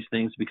exploring these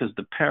things, because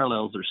the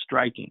parallels are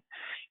striking.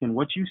 And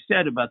what you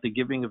said about the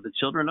giving of the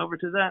children over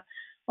to that,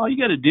 all you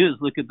got to do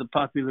is look at the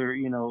popular,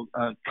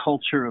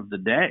 culture of the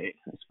day,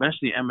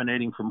 especially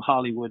emanating from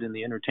Hollywood and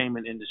the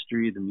entertainment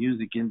industry, the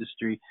music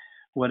industry,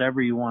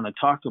 whatever you want to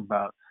talk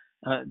about.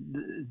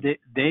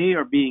 They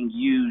are being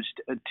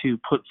used to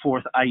put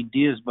forth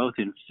ideas both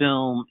in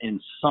film, in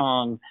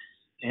song,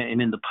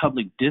 and in the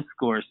public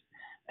discourse,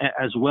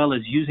 as well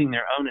as using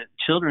their own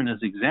children as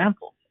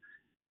examples.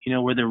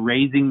 Where they're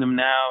raising them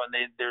now, and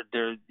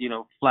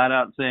they're flat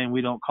out saying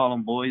we don't call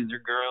them boys or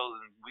girls,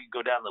 and we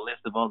go down the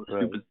list of all the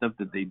stupid stuff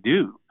that they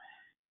do.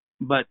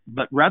 But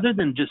rather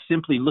than just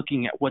simply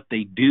looking at what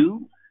they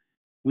do,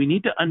 we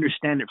need to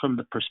understand it from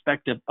the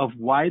perspective of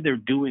why they're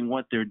doing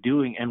what they're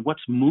doing and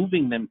what's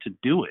moving them to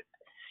do it.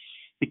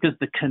 Because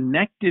the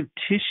connective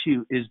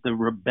tissue is the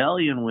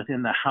rebellion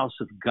within the house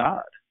of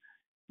God.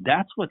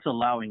 That's what's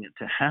allowing it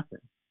to happen.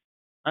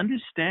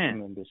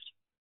 Understand,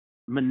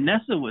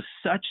 Manasseh was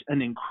such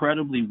an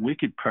incredibly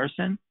wicked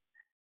person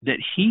that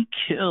he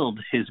killed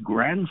his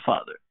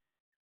grandfather.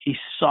 He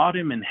sawed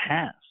him in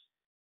half.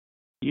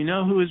 You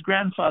know who his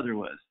grandfather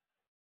was?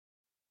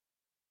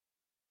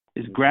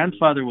 His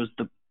grandfather was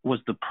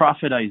the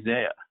prophet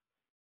Isaiah.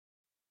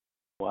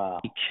 Wow.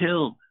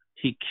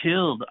 He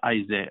killed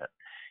Isaiah.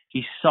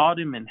 He sawed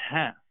him in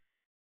half.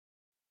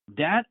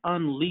 That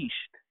unleashed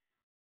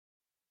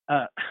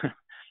a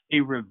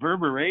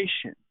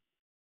reverberation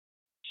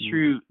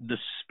through the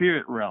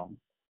spirit realm.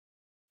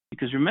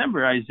 Because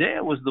remember,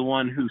 Isaiah was the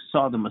one who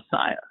saw the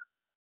Messiah.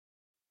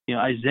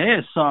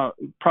 Isaiah saw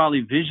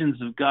probably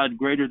visions of God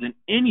greater than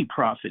any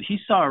prophet. He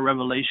saw a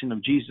revelation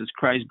of Jesus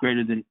Christ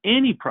greater than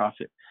any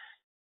prophet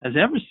has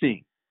ever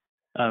seen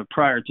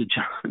prior to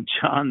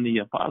John the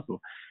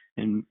Apostle,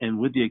 and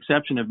with the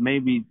exception of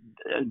maybe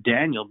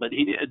Daniel. But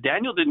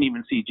Daniel didn't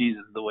even see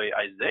Jesus the way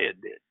Isaiah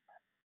did.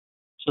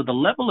 So the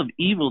level of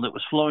evil that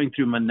was flowing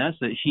through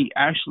Manasseh, he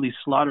actually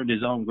slaughtered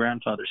his own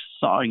grandfather,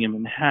 sawing him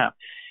in half.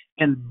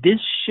 And this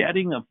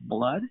shedding of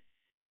blood,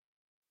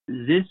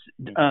 this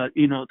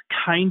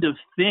kind of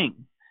thing,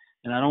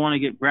 and I don't want to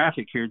get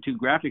too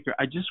graphic here.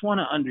 I just want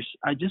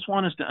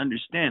us to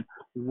understand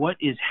what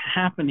is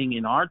happening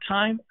in our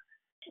time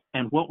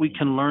and what we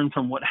can learn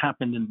from what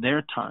happened in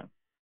their time.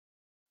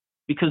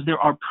 Because there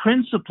are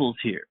principles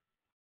here.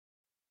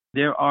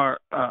 There are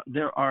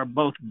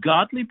both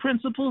godly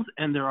principles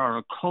and there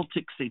are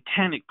occultic,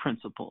 satanic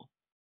principles.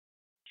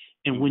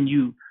 And when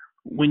you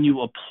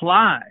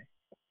apply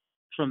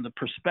from the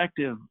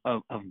perspective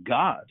of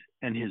God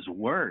and His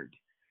Word,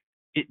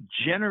 it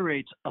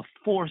generates a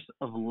force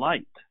of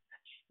light.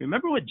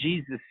 Remember what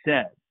Jesus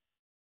said.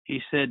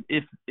 He said,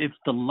 if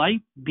the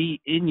light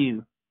be in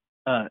you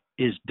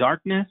is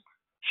darkness,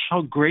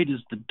 how great is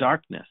the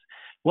darkness?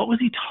 What was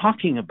he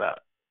talking about?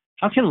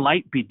 How can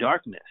light be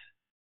darkness?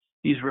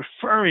 He's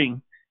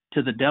referring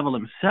to the devil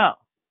himself.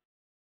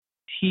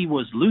 He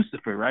was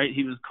Lucifer, right?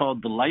 He was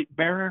called the light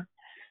bearer.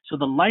 So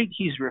the light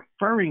he's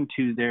referring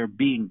to there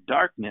being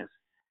darkness,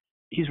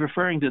 he's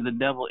referring to the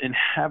devil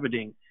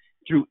inhabiting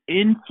through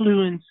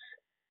influence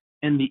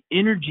and the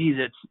energy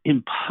that's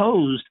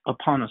imposed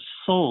upon a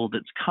soul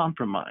that's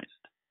compromised.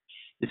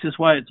 This is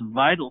why it's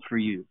vital for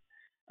you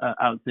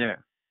out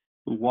there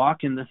who walk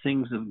in the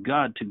things of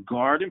God to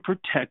guard and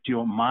protect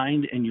your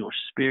mind and your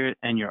spirit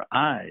and your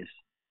eyes.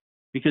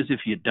 Because if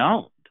you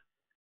don't,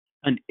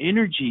 an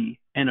energy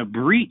and a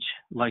breach,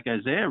 like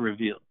Isaiah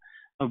revealed,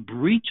 a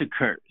breach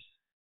occurs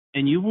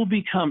and you will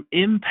become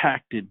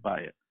impacted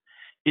by it.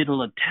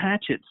 It'll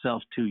attach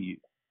itself to you.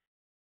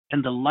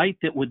 And the light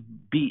that would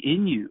be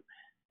in you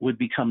would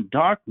become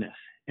darkness.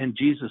 And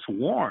Jesus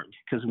warned,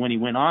 because when he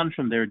went on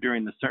from there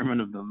during the Sermon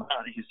of the Mount,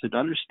 he said,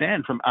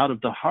 understand, from out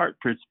of the heart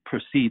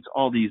proceeds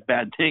all these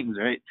bad things,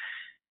 right?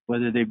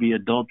 Whether they be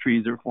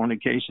adulteries or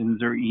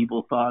fornications or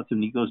evil thoughts,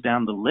 and he goes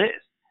down the list.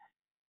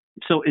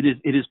 So it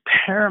is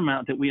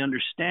paramount that we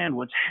understand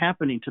what's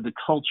happening to the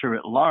culture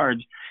at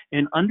large,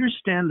 and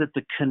understand that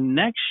the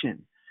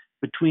connection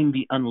between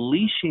the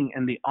unleashing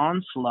and the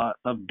onslaught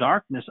of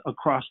darkness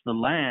across the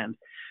land,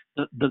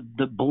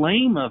 the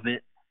blame of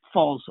it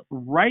falls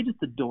right at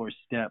the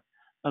doorstep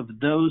of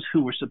those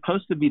who were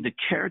supposed to be the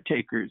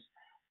caretakers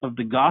of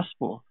the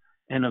gospel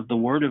and of the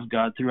word of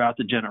God throughout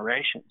the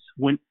generations.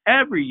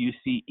 Whenever you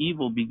see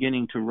evil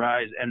beginning to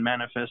rise and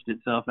manifest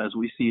itself as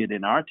we see it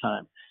in our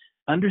time,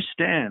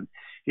 understand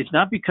it's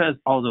not because,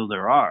 although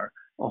there are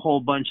a whole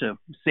bunch of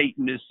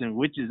Satanists and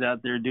witches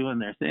out there doing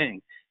their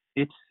thing,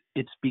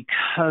 it's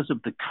because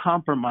of the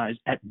compromise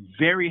at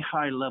very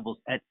high levels,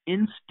 at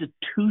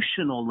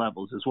institutional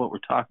levels is what we're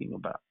talking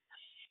about.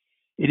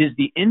 It is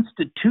the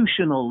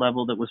institutional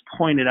level that was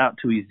pointed out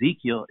to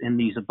Ezekiel in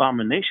these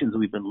abominations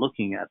we've been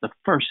looking at. The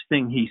first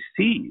thing he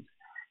sees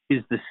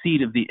is the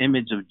seed of the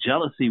image of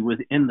jealousy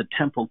within the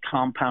temple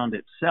compound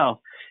itself,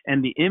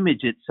 and the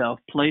image itself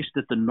placed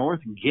at the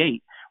north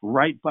gate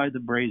right by the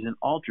brazen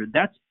altar.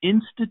 That's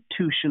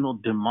institutional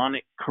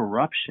demonic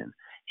corruption,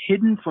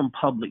 hidden from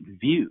public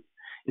view.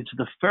 It's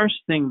the first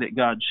thing that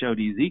God showed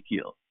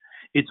Ezekiel.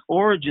 Its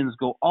origins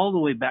go all the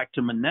way back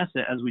to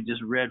Manasseh, as we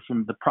just read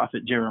from the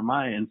prophet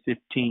Jeremiah in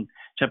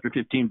chapter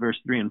 15, verse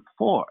 3 and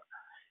 4.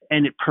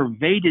 And it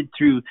pervaded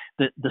through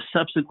the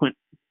subsequent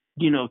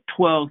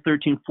 12,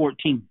 13,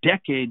 14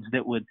 decades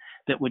that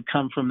would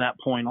come from that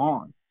point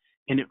on.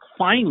 And it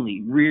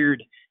finally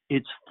reared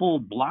its full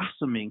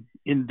blossoming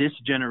in this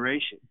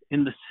generation,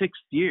 in the 6th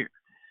year,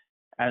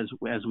 as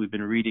we've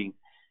been reading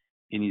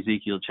in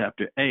Ezekiel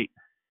chapter 8.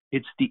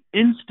 It's the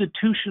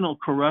institutional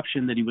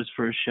corruption that he was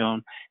first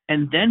shown,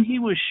 and then he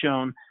was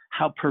shown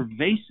how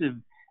pervasive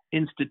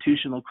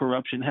institutional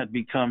corruption had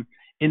become,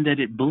 in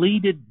that it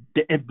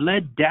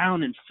bled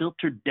down and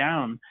filtered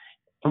down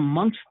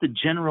amongst the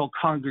general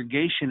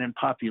congregation and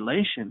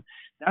population.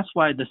 That's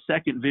why the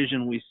second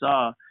vision we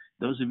saw,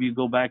 those of you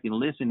go back and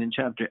listen in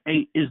chapter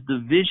 8, is the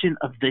vision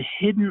of the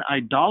hidden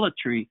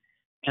idolatry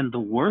and the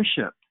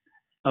worship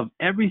of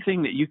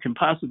everything that you can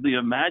possibly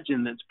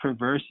imagine that's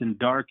perverse and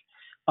dark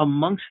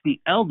amongst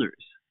the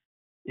elders.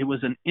 It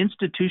was an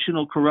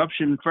institutional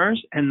corruption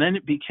first, and then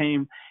it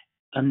became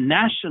a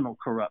national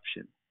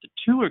corruption. The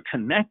two are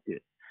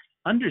connected.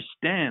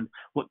 Understand,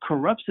 what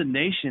corrupts a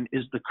nation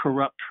is the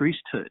corrupt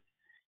priesthood.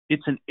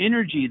 It's an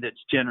energy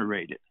that's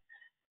generated.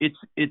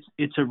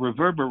 It's a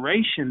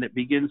reverberation that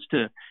begins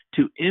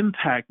to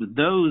impact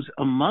those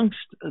amongst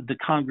the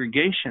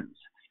congregations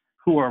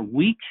who are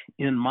weak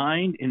in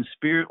mind, in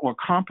spirit, or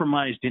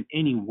compromised in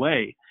any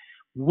way.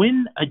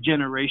 When a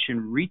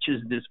generation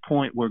reaches this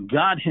point where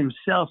God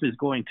himself is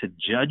going to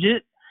judge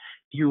it,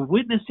 you're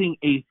witnessing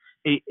a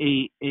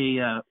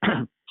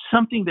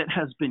something that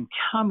has been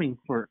coming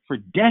for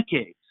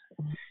decades.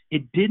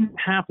 It didn't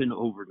happen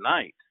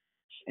overnight.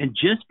 And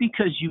just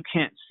because you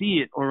can't see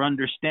it or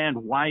understand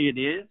why it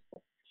is,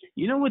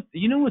 you know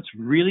what's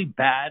really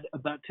bad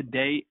about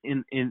today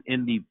in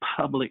the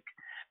public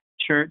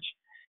church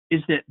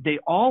is that they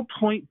all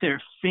point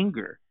their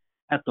finger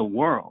at the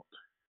world.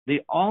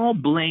 They all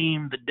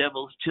blame the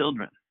devil's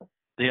children.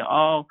 They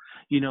all,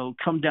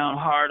 come down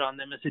hard on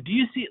them and say, do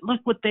you see it?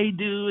 Look what they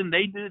do, and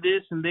they do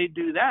this and they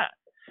do that.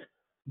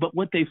 But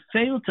what they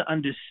fail to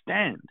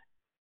understand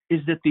is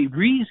that the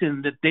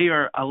reason that they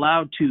are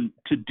allowed to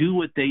do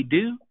what they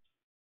do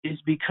is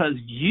because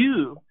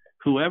you,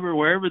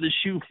 wherever the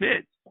shoe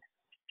fits,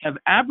 have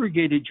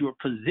abrogated your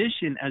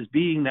position as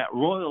being that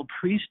royal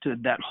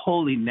priesthood, that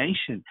holy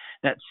nation,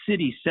 that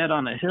city set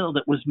on a hill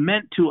that was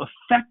meant to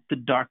affect the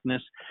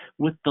darkness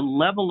with the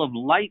level of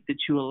light that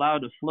you allow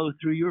to flow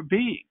through your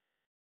being.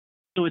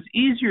 So it's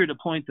easier to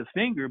point the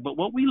finger, but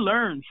what we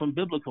learn from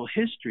biblical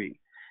history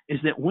is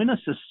that when a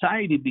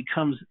society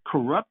becomes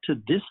corrupt to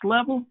this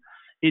level,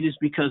 it is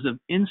because of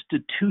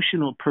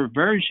institutional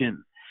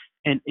perversion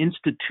and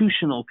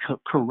institutional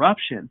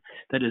corruption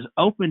that has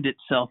opened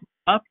itself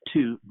up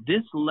to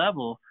this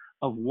level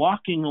of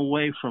walking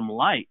away from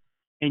light,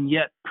 and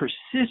yet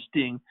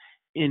persisting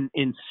in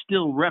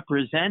still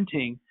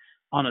representing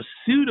on a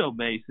pseudo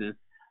basis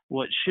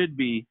what should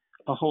be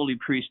a holy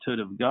priesthood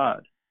of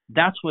God.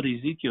 That's what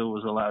Ezekiel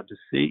was allowed to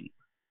see.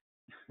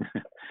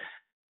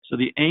 So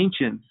the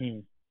ancients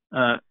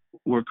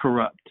were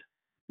corrupt.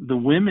 The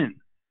women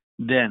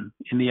then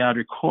in the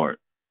outer court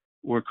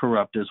were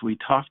corrupt, as we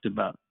talked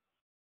about.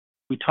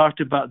 We talked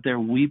about their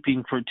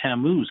weeping for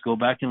Tammuz. Go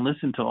back and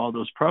listen to all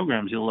those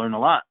programs. You'll learn a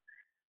lot.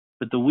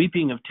 But the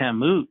weeping of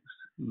Tammuz,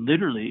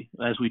 literally,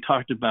 as we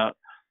talked about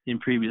in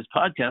previous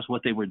podcasts,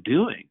 what they were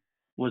doing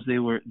was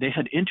they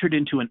had entered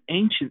into an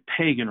ancient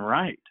pagan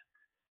rite.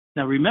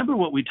 Now, remember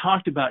what we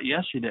talked about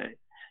yesterday.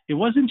 It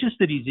wasn't just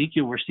that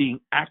Ezekiel were seeing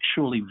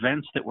actual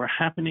events that were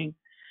happening.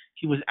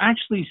 He was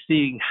actually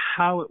seeing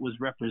how it was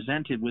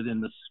represented within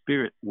the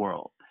spirit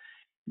world.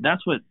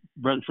 That's what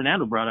Brother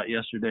Fernando brought out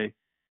yesterday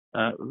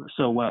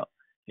so well.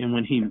 And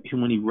when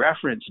he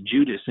referenced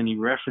Judas and he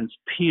referenced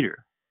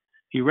Peter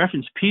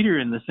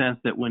in the sense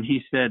that when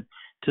he said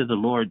to the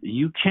Lord,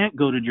 "You can't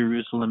go to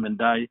Jerusalem and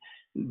die,"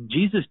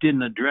 Jesus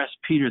didn't address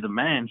Peter the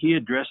man. He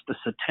addressed the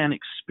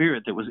satanic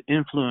spirit that was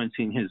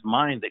influencing his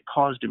mind that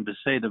caused him to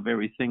say the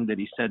very thing that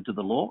he said to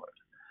the Lord.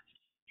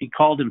 He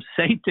called him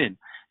Satan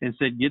and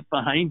said, "Get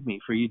behind me,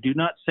 for you do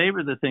not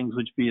savor the things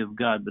which be of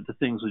God, but the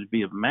things which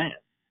be of man."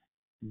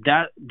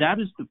 That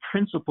is the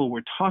principle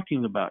we're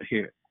talking about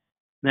here.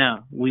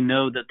 Now, we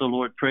know that the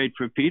Lord prayed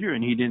for Peter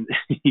and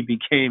he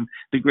became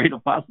the great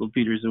apostle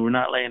Peter, so we're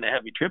not laying a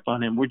heavy trip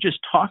on him. We're just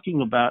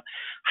talking about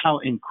how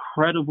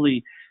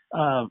incredibly,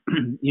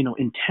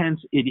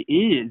 intense it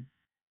is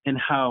and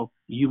how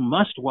you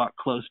must walk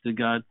close to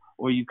God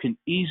or you can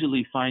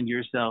easily find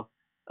yourself,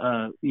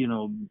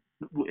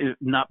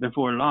 not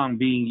before long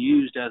being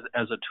used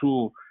as a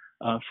tool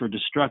for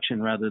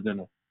destruction rather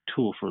than a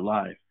tool for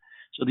life.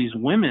 So these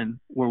women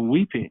were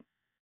weeping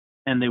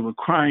and they were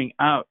crying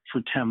out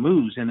for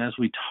Tammuz. And as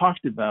we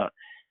talked about,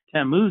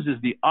 Tammuz is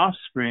the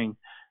offspring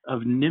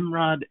of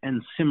Nimrod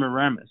and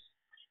Semiramis.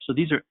 So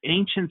these are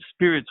ancient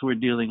spirits we're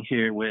dealing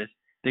here with.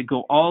 They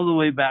go all the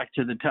way back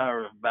to the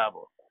Tower of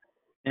Babel.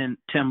 And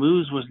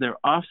Tammuz was their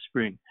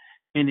offspring.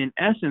 And in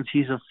essence,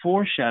 he's a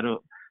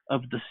foreshadow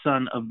of the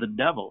son of the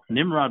devil.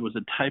 Nimrod was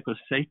a type of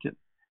Satan.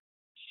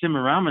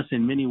 Semiramis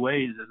in many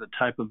ways is a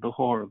type of the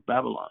whore of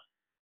Babylon.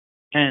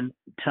 And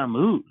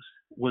Tammuz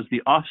was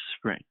the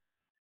offspring.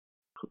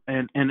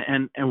 And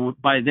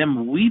by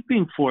them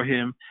weeping for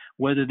him,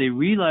 whether they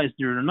realized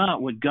it or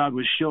not, what God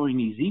was showing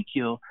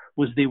Ezekiel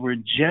was they were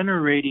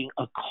generating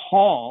a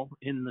call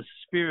in the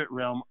spirit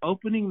realm,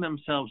 opening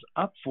themselves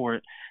up for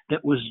it,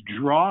 that was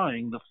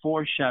drawing the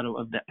foreshadow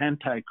of the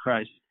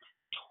Antichrist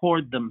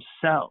toward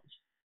themselves.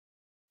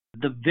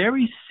 The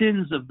very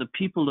sins of the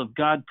people of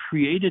God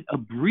created a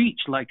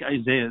breach, like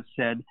Isaiah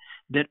said,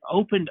 that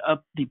opened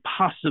up the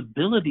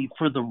possibility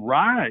for the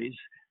rise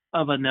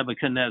of a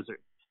Nebuchadnezzar,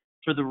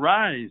 for the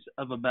rise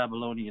of a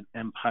Babylonian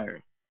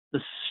empire.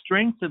 The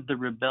strength of the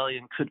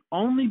rebellion could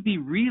only be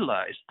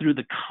realized through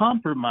the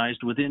compromise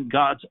within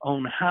God's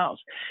own house.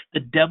 The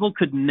devil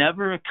could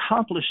never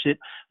accomplish it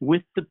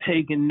with the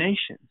pagan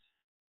nations.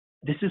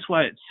 This is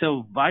why it's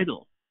so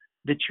vital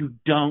that you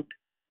don't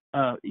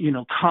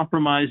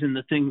compromise in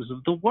the things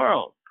of the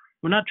world.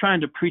 We're not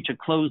trying to preach a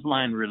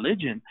clothesline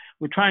religion.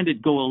 We're trying to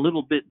go a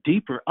little bit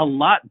deeper, a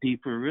lot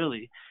deeper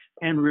really,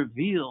 and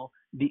reveal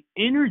the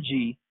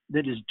energy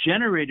that is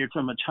generated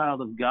from a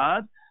child of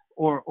God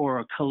or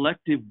a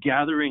collective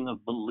gathering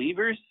of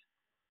believers.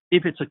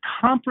 If it's a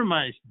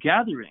compromised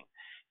gathering,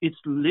 it's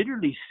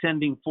literally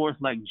sending forth,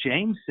 like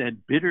James said,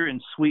 bitter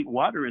and sweet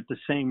water at the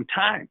same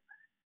time.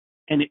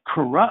 And it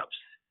corrupts.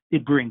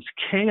 It brings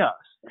chaos.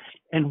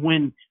 And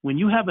when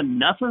you have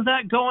enough of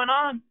that going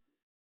on,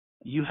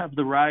 you have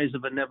the rise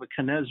of a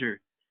Nebuchadnezzar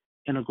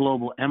in a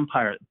global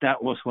empire.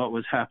 That was what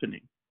was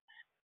happening.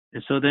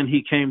 And so then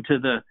he came to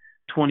the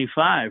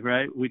 25,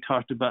 right? We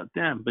talked about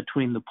them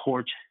between the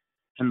porch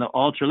and the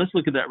altar. Let's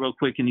look at that real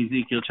quick in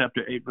Ezekiel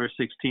chapter 8, verse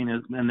 16,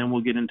 and then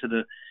we'll get into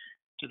the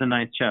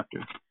 9th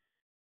chapter.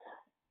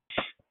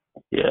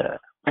 Yeah.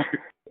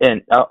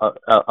 And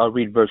I'll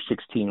read verse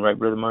 16, right,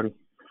 Brother Marty?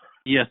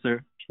 Yes,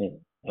 sir.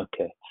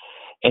 Okay.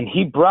 And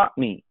he brought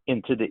me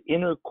into the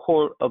inner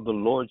court of the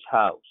Lord's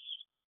house.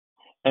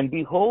 And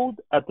behold,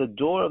 at the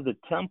door of the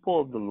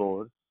temple of the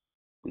Lord,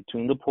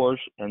 between the porch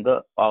and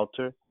the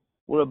altar,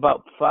 were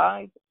about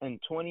 25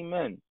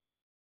 men,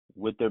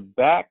 with their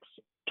backs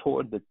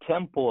toward the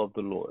temple of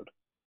the Lord,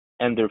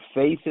 and their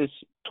faces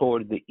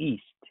toward the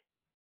east.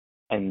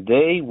 And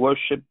they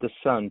worshiped the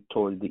sun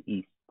toward the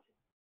east.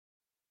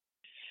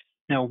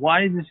 Now,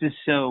 why this is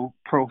so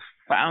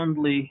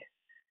profoundly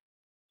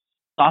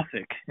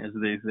Sophic, as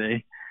they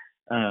say,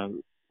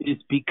 is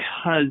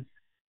because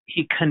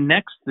he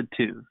connects the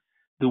two,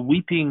 the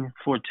weeping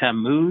for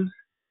Tammuz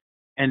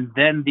and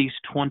then these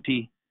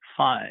 25.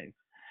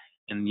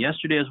 And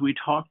yesterday, as we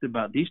talked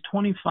about, these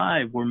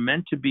 25 were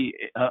meant to be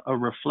a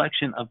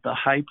reflection of the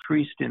high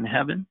priest in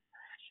heaven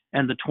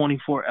and the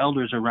 24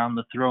 elders around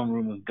the throne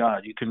room of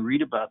God. You can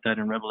read about that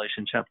in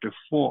Revelation chapter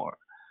 4,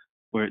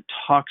 where it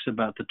talks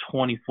about the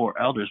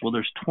 24 elders. Well,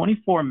 there's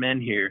 24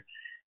 men here,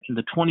 and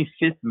the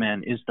 25th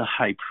man is the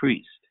high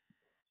priest.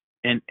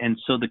 And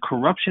so the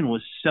corruption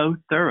was so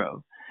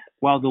thorough.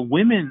 While the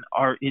women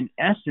are in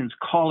essence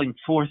calling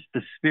forth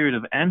the spirit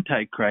of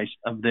Antichrist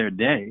of their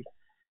day,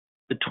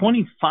 the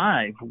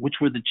 25, which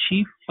were the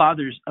chief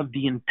fathers of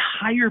the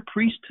entire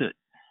priesthood,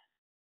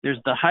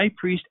 there's the high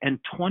priest and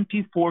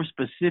 24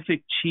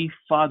 specific chief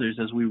fathers,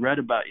 as we read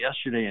about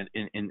yesterday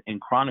in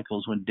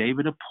Chronicles, when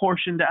David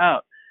apportioned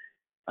out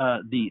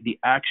the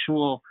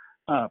actual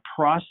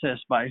process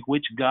by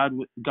which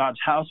God's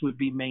house would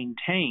be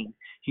maintained.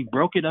 He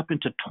broke it up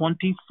into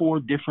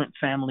 24 different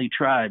family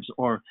tribes,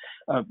 or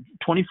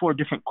 24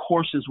 different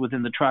courses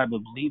within the tribe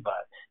of Levi,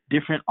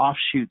 different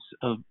offshoots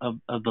of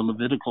the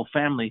Levitical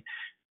family,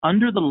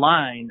 under the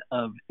line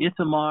of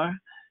Ithamar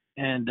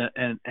and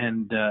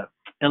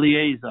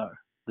Eleazar,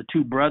 the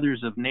two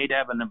brothers of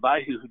Nadab and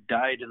Abihu who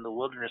died in the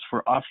wilderness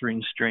for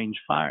offering strange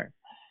fire.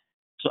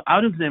 So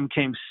out of them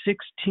came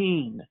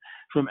 16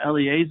 from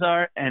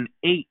Eleazar and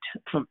 8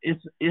 from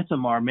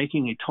Ithamar,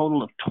 making a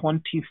total of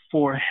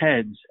 24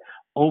 heads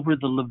over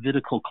the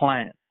Levitical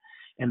clan.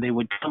 And they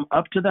would come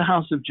up to the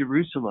house of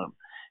Jerusalem,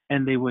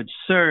 and they would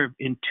serve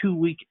in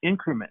 2-week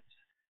increments,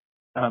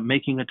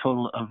 making a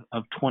total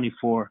of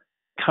 24,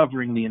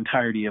 covering the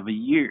entirety of a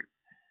year.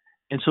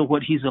 And so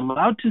what he's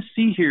allowed to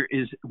see here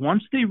is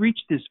once they reach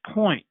this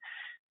point,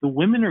 the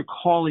women are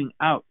calling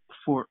out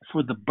for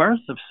the birth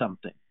of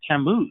something,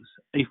 Tammuz,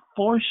 a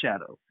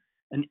foreshadow,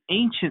 an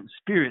ancient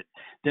spirit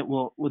that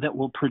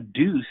will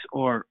produce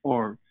or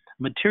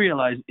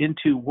materialize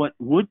into what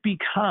would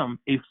become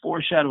a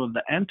foreshadow of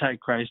the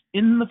Antichrist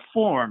in the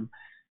form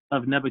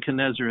of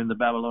Nebuchadnezzar in the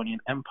Babylonian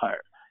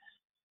Empire.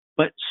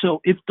 But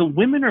so if the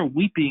women are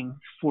weeping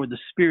for the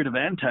spirit of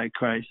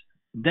Antichrist,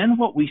 then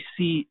what we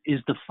see is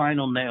the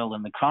final nail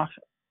in the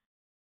coffin.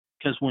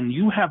 Because when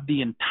you have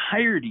the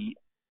entirety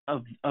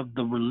of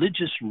the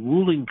religious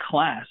ruling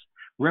class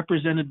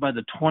represented by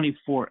the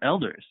 24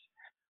 elders,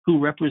 who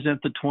represent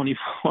the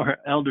 24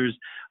 elders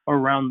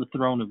around the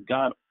throne of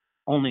God,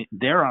 only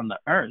they're on the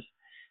earth,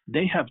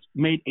 they have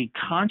made a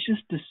conscious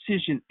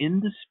decision in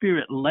the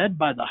spirit led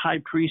by the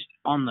high priest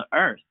on the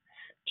earth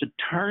to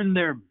turn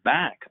their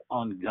back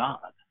on God.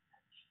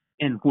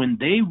 And when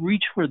they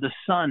reach for the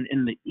sun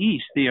in the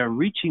east, they are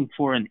reaching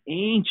for an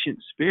ancient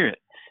spirit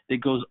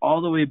that goes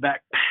all the way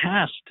back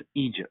past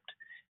Egypt.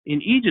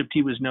 In Egypt,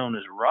 he was known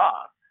as Ra,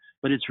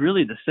 but it's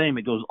really the same.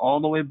 It goes all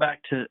the way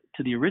back to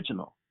the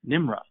original,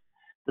 Nimrod.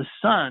 The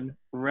sun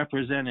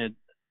represented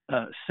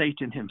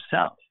Satan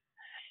himself.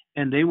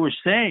 And they were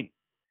saying,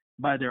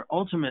 by their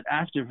ultimate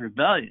act of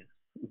rebellion,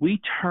 we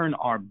turn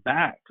our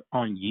back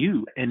on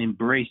you and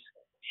embrace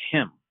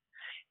him.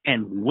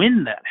 And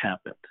when that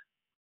happened,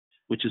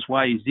 which is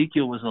why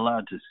Ezekiel was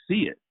allowed to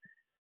see it,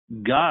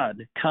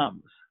 God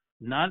comes.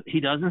 He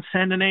doesn't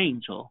send an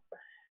angel.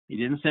 He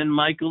didn't send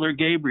Michael or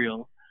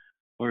Gabriel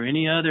or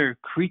any other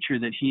creature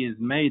that he has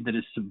made that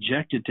is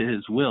subjected to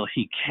his will.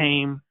 He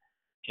came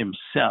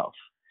himself.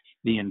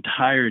 The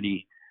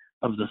entirety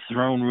of the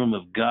throne room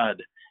of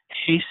God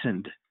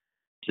hastened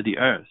to the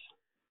earth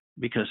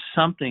because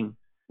something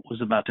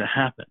was about to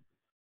happen.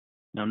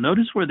 Now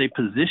notice where they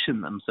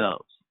position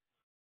themselves.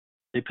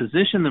 They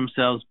position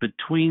themselves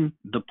between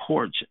the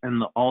porch and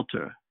the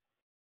altar.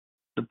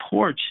 The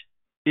porch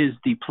is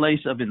the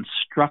place of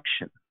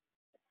instruction.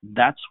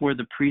 That's where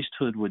the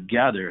priesthood would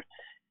gather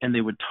and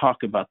they would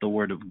talk about the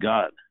word of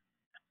God.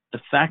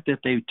 The fact that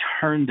they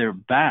turned their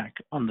back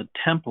on the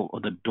temple or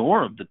the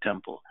door of the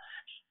temple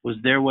was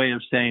their way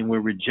of saying we're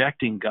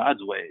rejecting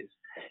God's ways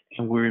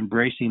and we're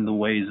embracing the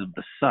ways of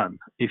the sun,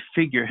 a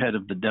figurehead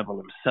of the devil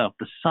himself,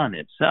 the sun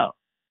itself.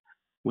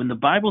 When the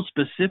Bible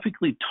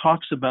specifically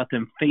talks about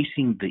them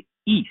facing the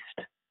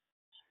east,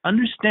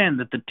 understand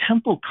that the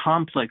temple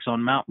complex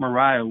on Mount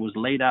Moriah was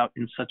laid out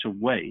in such a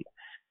way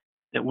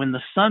that when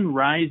the sun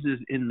rises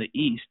in the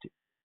east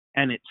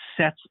and it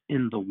sets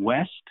in the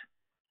west,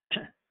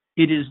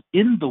 it is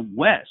in the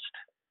west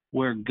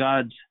where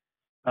God's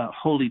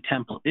holy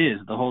temple is,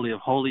 the Holy of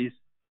Holies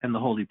and the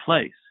holy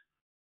place.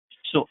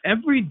 So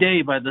every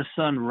day by the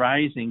sun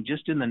rising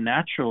just in the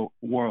natural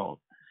world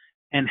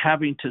and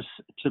having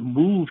to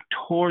move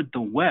toward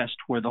the west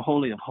where the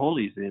Holy of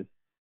Holies is,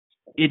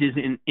 it is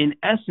in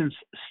essence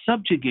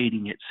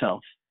subjugating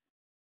itself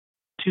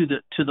to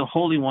the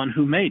Holy One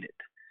who made it.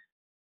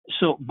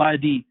 So by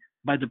the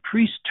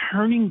priests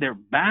turning their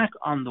back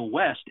on the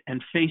west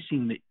and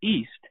facing the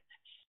east,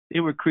 they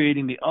were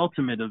creating the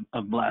ultimate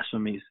of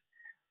blasphemies,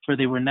 for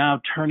they were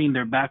now turning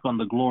their back on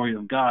the glory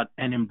of God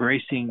and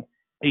embracing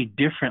a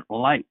different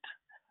light,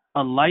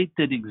 a light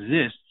that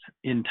exists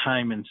in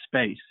time and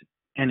space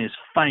and is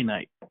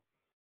finite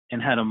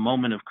and had a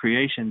moment of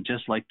creation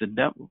just like the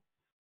devil.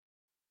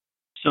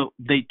 So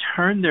they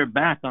turn their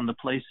back on the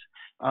place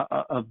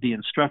of the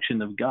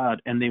instruction of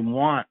God, and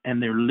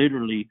they're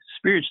literally,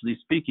 spiritually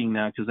speaking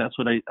now, because that's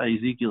what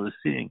Ezekiel is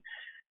seeing,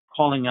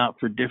 calling out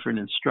for different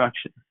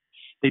instruction.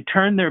 They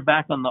turn their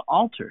back on the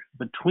altar,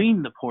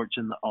 between the porch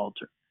and the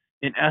altar.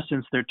 In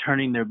essence, they're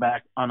turning their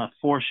back on a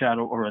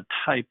foreshadow or a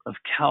type of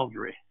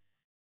Calvary.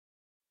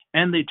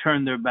 And they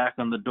turn their back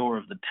on the door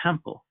of the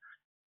temple,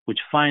 which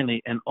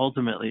finally and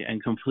ultimately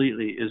and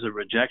completely is a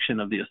rejection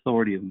of the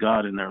authority of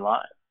God in their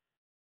lives.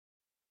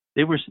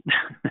 They were,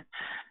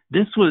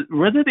 this was,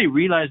 whether they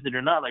realized it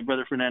or not, like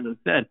Brother Fernando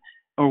said,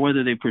 or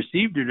whether they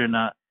perceived it or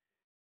not,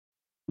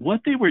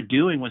 what they were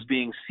doing was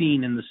being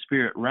seen in the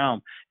spirit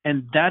realm.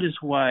 And that is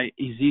why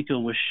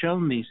Ezekiel was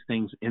shown these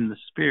things in the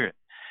spirit.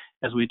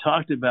 As we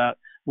talked about,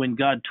 when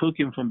God took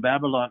him from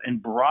Babylon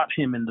and brought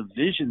him in the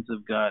visions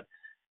of God,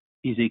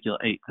 Ezekiel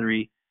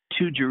 8:3,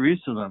 to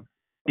Jerusalem,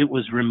 it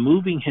was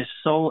removing his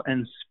soul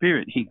and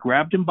spirit. He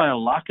grabbed him by a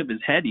lock of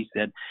his head, he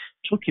said,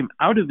 took him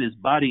out of his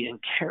body and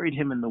carried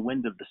him in the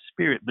wind of the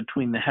spirit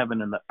between the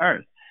heaven and the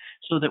earth,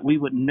 so that we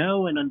would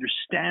know and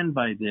understand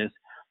by this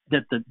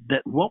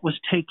that what was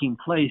taking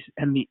place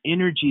and the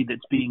energy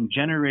that's being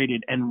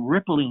generated and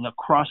rippling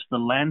across the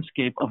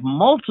landscape of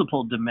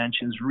multiple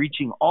dimensions,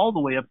 reaching all the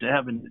way up to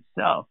heaven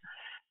itself,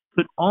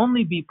 could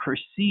only be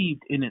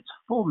perceived in its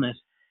fullness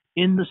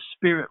in the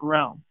spirit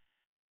realm.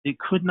 It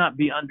could not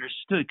be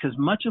understood, because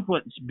much of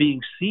what's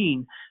being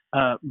seen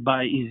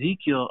by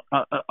Ezekiel,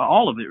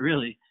 all of it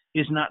really,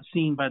 is not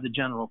seen by the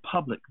general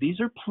public. These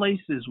are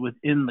places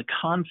within the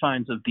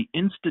confines of the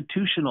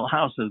institutional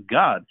house of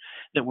God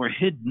that were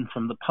hidden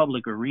from the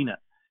public arena.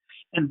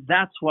 And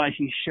that's why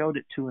he showed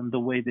it to him the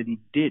way that he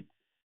did.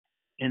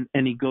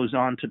 And he goes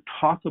on to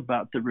talk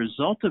about the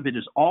result of it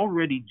is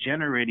already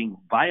generating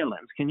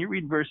violence. Can you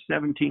read verse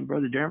 17,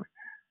 Brother Jeremy?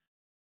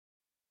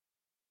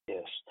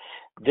 Yes.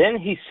 Then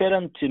he said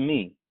unto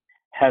me,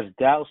 Hast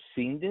thou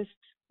seen this,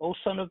 O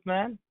son of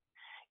man?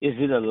 Is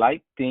it a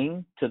light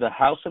thing to the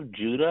house of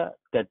Judah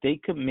that they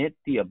commit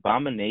the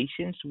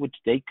abominations which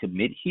they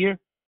commit here?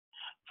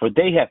 For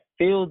they have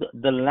filled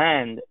the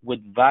land with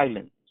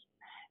violence,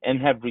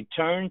 and have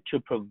returned to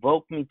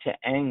provoke me to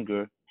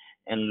anger,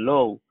 and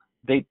lo,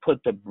 they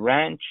put the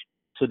branch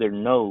to their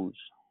nose.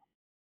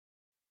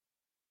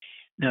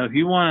 Now, if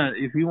you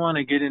want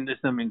to get into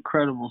some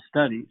incredible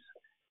studies,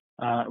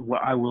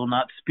 I will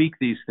not speak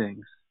these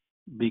things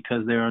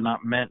because they are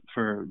not meant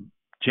for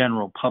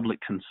general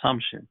public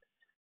consumption.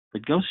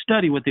 But go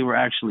study what they were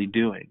actually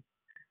doing,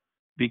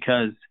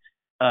 because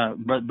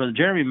Brother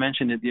Jeremy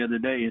mentioned it the other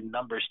day in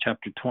Numbers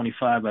chapter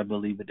 25, I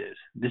believe it is.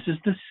 This is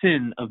the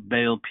sin of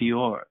Baal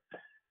Peor.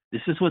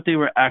 This is what they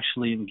were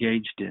actually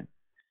engaged in.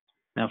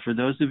 Now, for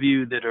those of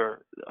you that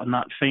are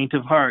not faint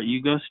of heart,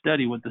 you go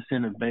study what the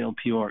sin of Baal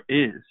Peor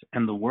is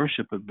and the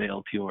worship of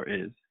Baal Peor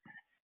is.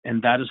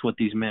 And that is what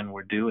these men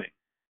were doing.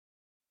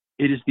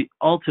 It is the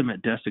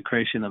ultimate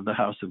desecration of the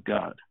house of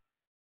God.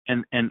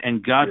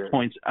 And God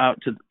points out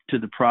to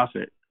the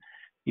prophet,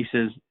 he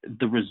says,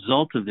 the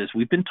result of this,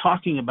 we've been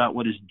talking about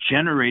what is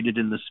generated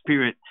in the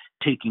spirit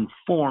taking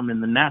form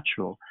in the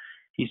natural.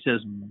 He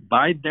says,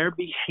 by their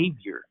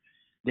behavior,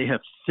 they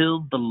have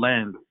filled the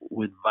land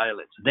with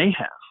violence. They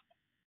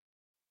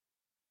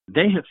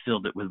have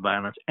filled it with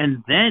violence.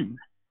 And then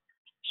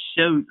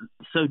so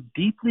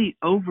deeply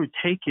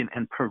overtaken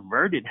and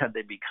perverted have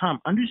they become.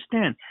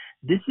 Understand,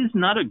 this is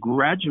not a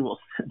gradual,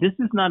 this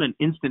is not an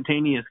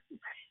instantaneous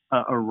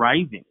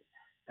arriving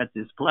at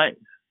this place.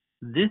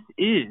 This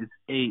is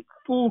a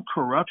full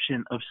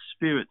corruption of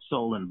spirit,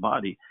 soul, and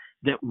body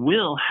that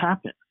will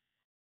happen.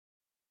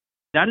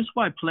 That is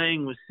why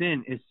playing with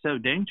sin is so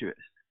dangerous.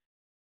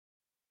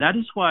 That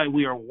is why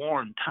we are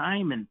warned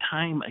time and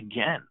time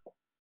again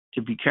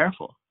to be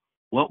careful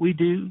what we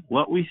do,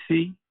 what we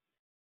see,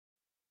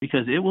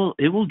 because it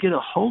will get a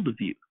hold of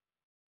you,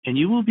 and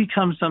you will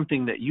become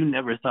something that you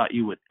never thought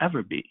you would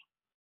ever be.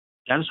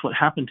 That is what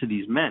happened to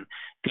these men.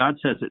 God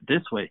says it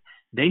this way: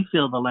 they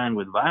fill the land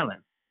with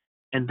violence,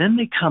 and then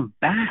they come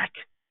back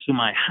to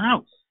my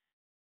house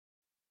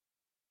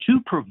to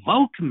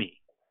provoke me.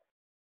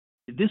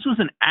 This was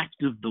an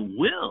act of the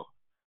will.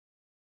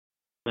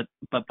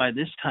 But by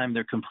this time,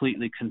 they're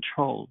completely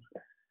controlled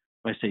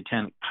by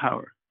satanic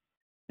power.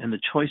 And the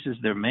choices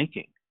they're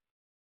making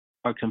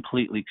are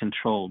completely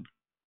controlled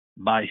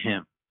by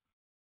him.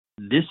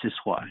 This is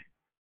why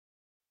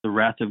the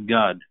wrath of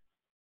God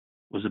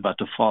was about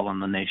to fall on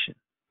the nation.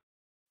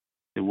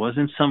 It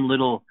wasn't some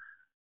little,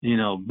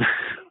 some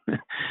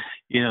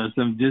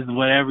just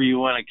whatever you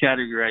want to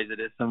categorize it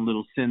as, some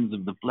little sins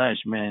of the flesh,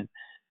 man.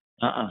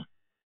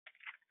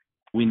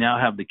 We now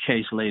have the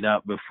case laid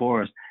out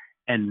before us.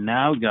 And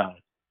now God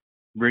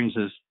brings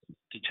us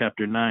to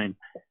chapter 9,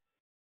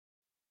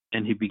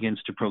 and he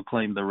begins to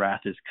proclaim the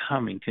wrath is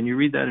coming. Can you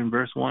read that in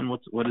verse 1?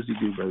 What does he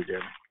do, Brother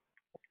Jeremy?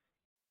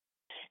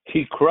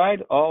 He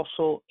cried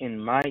also in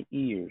my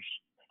ears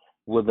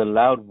with a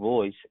loud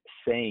voice,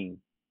 saying,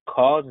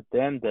 Cause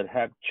them that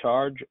have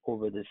charge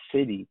over the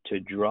city to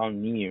draw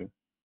near,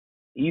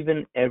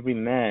 even every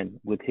man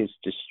with his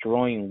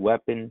destroying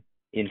weapon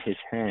in his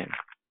hand.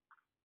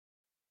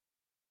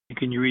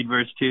 Can you read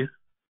verse 2?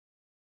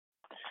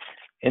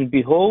 And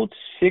behold,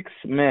 6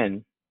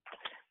 men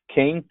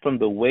came from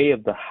the way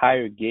of the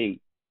higher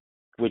gate,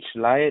 which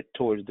lieth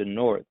towards the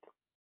north,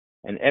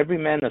 and every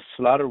man a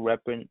slaughter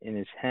weapon in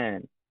his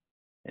hand.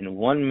 And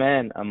one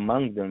man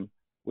among them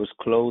was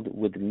clothed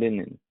with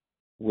linen,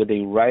 with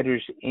a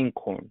writer's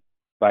inkhorn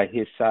by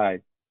his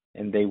side.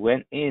 And they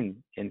went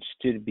in and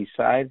stood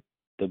beside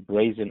the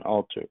brazen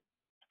altar.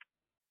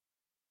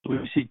 We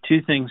see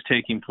two things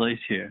taking place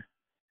here.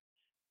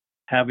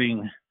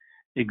 We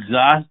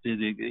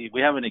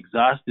haven't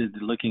exhausted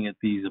looking at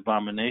these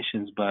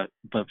abominations, but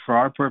for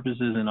our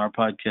purposes in our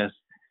podcast,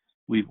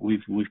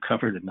 we've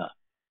covered enough,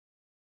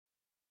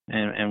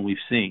 and we've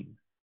seen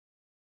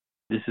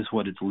this is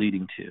what it's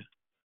leading to.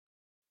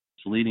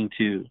 It's leading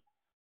to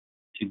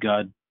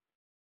God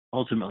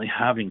ultimately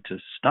having to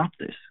stop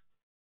this.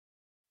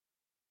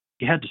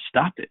 He had to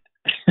stop it.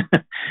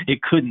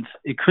 It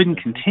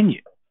couldn't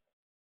continue.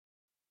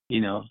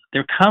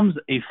 There comes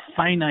a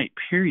finite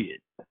period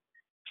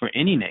for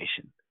any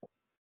nation,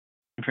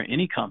 for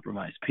any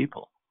compromised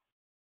people.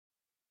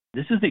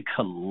 This is a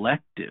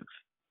collective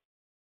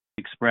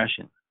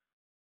expression.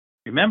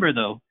 Remember,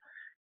 though,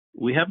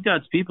 we have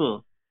God's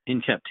people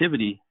in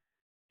captivity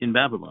in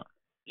Babylon.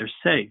 They're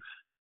safe.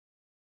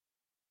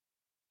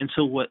 And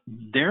so what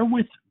their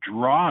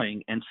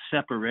withdrawing and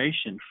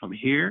separation from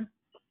here,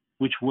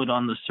 which would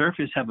on the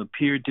surface have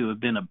appeared to have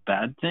been a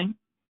bad thing,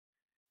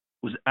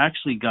 was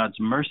actually God's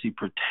mercy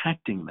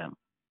protecting them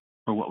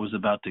for what was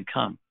about to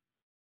come.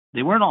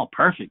 They weren't all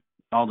perfect,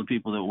 all the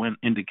people that went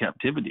into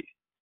captivity,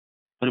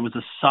 but it was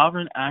a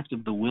sovereign act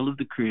of the will of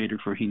the Creator,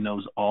 for he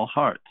knows all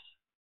hearts.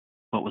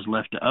 What was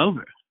left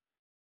over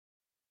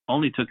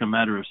only took a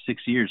matter of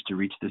 6 years to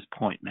reach this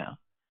point now.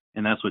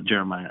 And that's what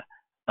Jeremiah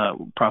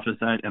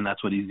prophesied, and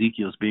that's what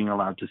Ezekiel is being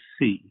allowed to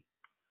see.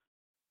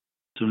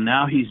 So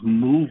now he's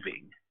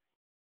moving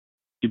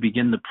to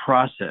begin the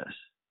process.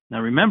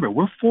 Now remember,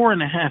 we're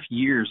 4.5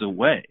 years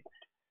away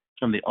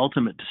from the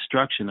ultimate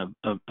destruction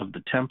of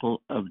the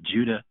temple of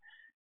Judah,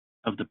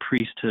 of the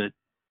priesthood,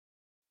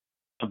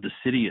 of the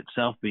city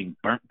itself being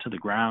burnt to the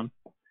ground,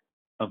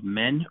 of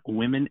men,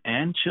 women,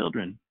 and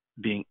children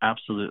being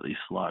absolutely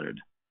slaughtered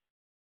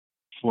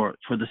for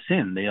the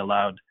sin they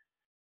allowed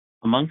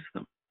amongst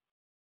them.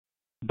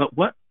 But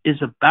what is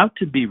about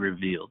to be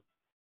revealed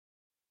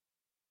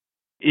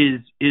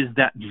is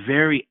that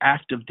very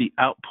act of the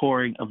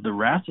outpouring of the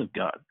wrath of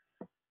God.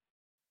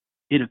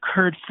 It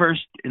occurred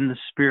first in the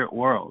spirit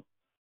world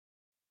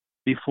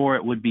before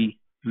it would be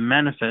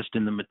manifest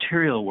in the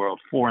material world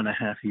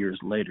 4.5 years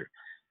later.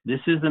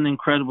 This is an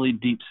incredibly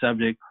deep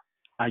subject.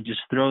 I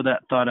just throw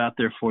that thought out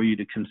there for you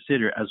to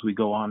consider as we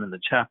go on in the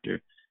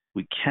chapter.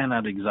 We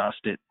cannot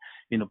exhaust it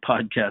in a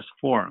podcast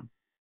forum,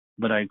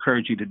 but I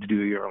encourage you to do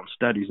your own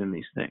studies in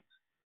these things.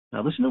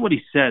 Now listen to what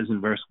he says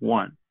in verse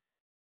 1.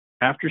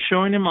 After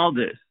showing him all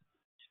this,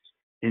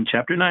 in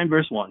chapter 9,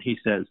 verse 1, he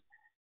says,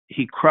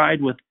 he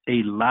cried with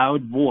a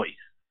loud voice.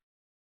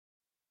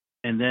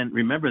 And then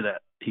remember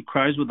that. He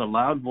cries with a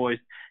loud voice,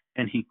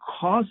 and he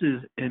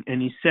causes,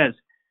 and he says,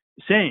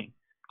 saying,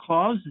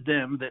 cause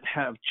them that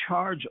have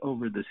charge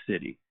over the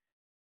city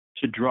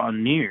to draw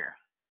near,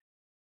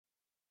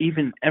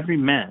 even every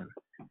man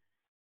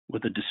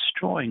with a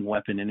destroying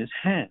weapon in his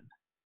hand.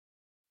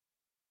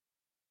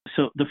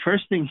 So the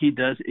first thing he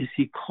does is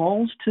he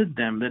calls to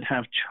them that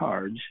have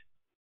charge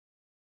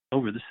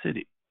over the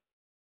city.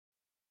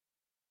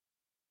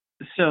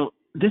 So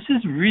this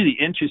is really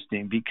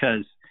interesting,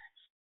 because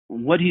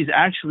what he's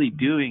actually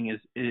doing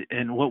is,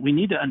 and what we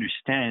need to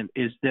understand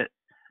is that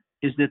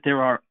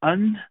there are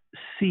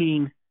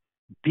unseen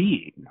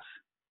beings,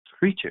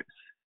 creatures,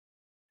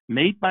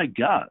 made by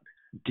God,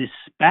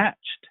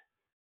 dispatched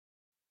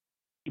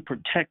to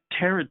protect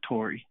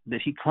territory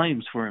that he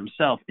claims for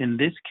himself, in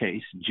this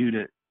case,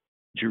 Judah,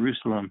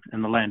 Jerusalem,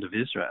 and the land of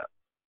Israel.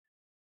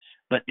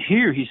 But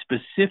here he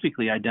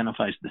specifically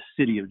identifies the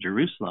city of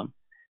Jerusalem,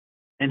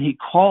 and he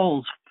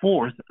calls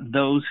forth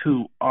those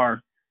who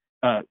are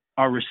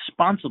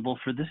responsible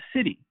for the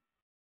city.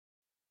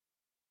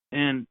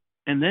 And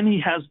then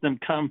he has them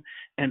come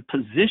and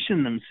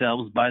position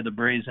themselves by the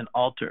brazen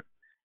altar.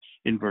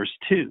 In verse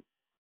 2,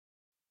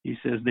 he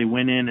says they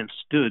went in and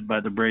stood by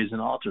the brazen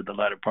altar, the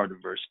latter part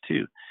of verse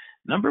 2.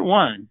 Number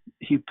one,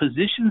 he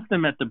positions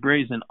them at the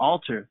brazen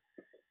altar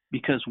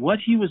because what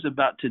he was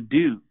about to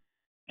do,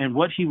 and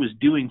what he was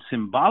doing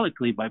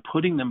symbolically by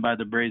putting them by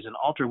the brazen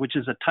altar, which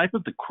is a type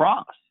of the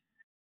cross,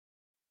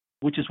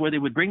 which is where they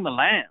would bring the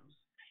lambs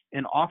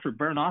and offer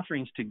burnt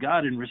offerings to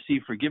God and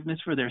receive forgiveness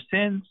for their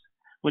sins.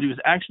 What he was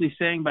actually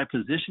saying by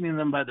positioning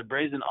them by the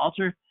brazen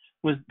altar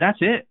was, that's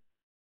it.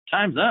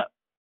 Time's up.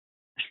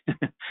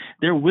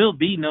 There will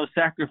be no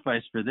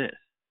sacrifice for this.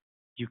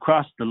 You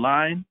crossed the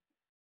line.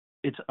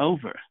 It's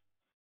over.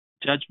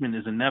 Judgment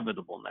is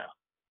inevitable now.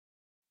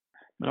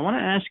 But I want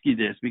to ask you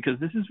this, because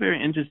this is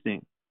very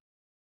interesting.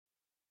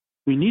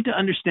 We need to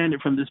understand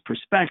it from this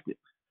perspective.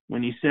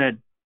 When he said,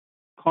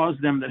 cause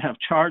them that have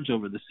charge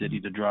over the city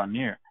to draw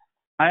near.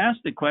 I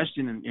asked the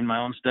question in my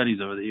own studies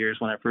over the years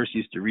when I first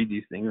used to read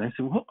these things. And I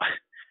said,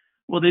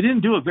 well, they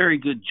didn't do a very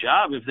good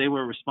job if they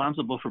were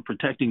responsible for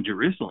protecting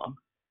Jerusalem.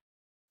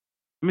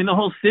 I mean, the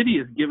whole city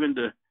is given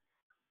to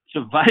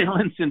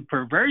violence and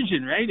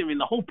perversion, right? I mean,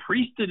 the whole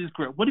priesthood is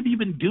corrupt. What have you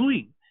been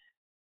doing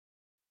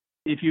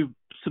if you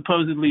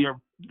supposedly are,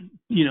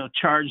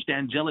 charged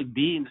angelic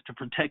beings to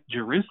protect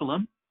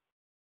Jerusalem?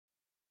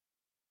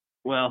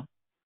 Well,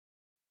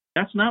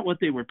 that's not what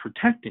they were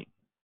protecting.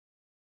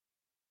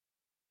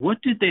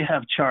 What did they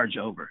have charge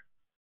over?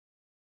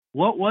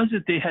 What was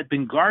it they had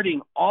been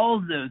guarding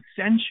all those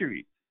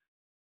centuries?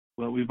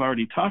 Well, we've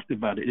already talked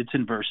about it. It's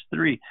in verse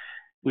 3.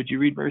 Would you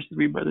read verse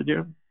 3, Brother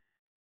Jeremy?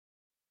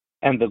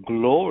 And the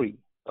glory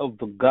of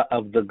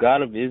the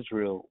God of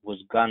Israel was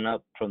gone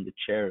up from the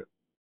cherub,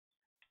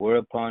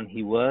 whereupon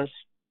he was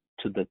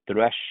to the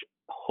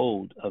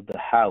threshold of the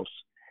house,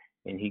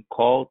 and he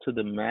called to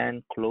the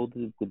man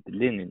clothed with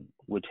linen,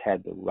 which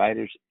had the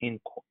writer's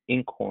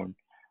inkhorn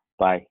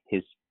by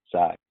his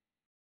side.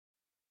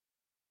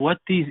 What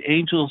these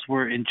angels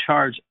were in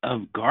charge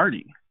of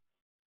guarding,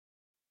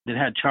 that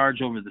had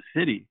charge over the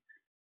city,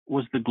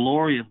 was the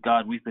glory of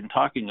God we've been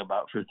talking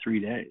about for 3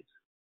 days.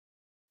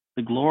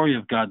 The glory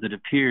of God that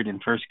appeared in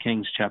 1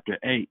 Kings chapter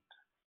 8,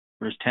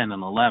 verse 10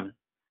 and 11.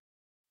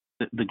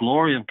 The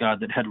glory of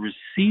God that had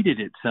receded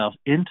itself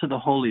into the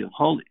Holy of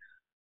Holies.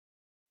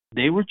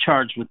 They were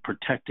charged with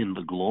protecting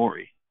the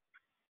glory.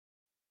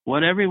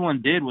 What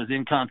everyone did was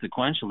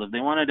inconsequential. If they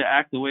wanted to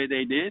act the way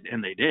they did,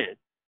 and they did,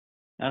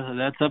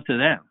 that's up to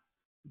them.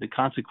 The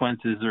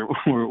consequences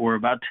were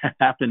about to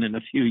happen in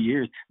a few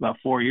years, about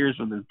 4 years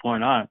from this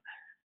point on.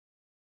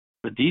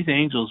 But these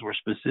angels were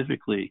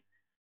specifically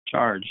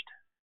charged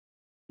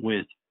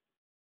with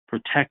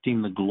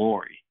protecting the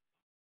glory.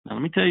 Now,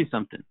 let me tell you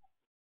something.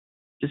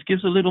 This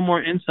gives a little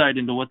more insight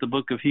into what the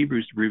book of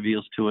Hebrews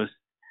reveals to us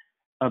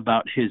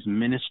about his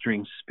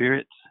ministering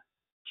spirits,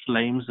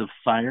 flames of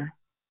fire.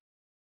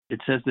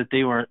 It says that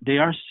they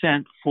are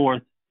sent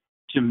forth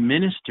to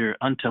minister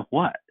unto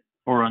what?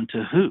 Or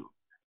unto who?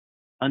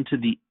 Unto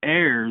the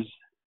heirs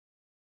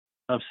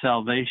of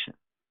salvation.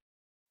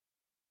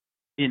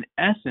 In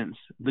essence,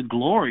 the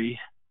glory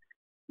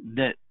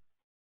that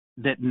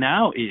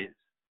now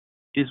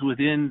is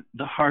within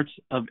the hearts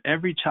of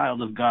every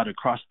child of God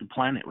across the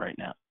planet right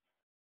now.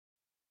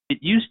 It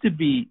used to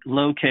be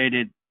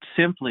located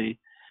simply,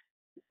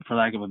 for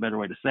lack of a better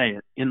way to say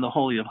it, in the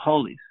Holy of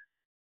Holies.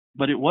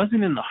 But it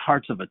wasn't in the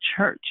hearts of a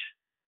church.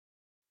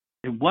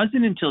 It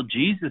wasn't until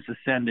Jesus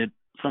ascended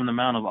from the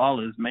Mount of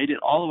Olives, made it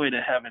all the way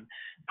to heaven,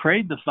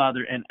 prayed the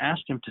Father, and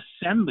asked him to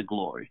send the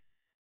glory,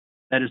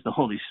 that is the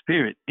Holy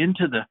Spirit,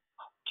 into the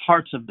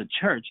hearts of the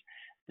church,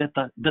 that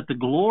the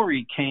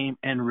glory came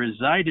and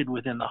resided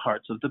within the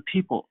hearts of the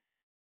people.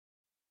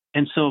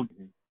 And so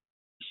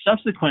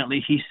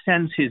subsequently, he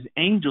sends his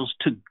angels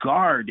to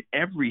guard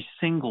every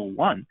single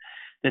one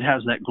that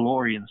has that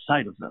glory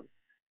inside of them.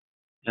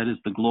 That is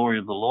the glory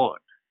of the Lord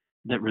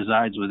that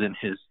resides within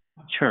his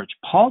church.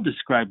 Paul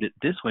described it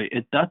this way: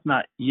 it doth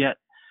not yet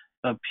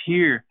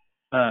appear,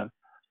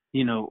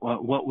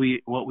 what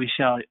we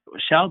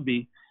shall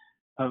be.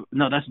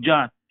 No, that's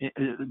John,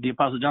 the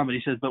Apostle John. But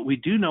he says, but we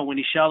do know when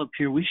he shall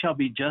appear, we shall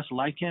be just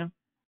like him.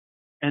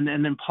 And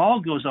then Paul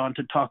goes on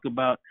to talk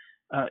about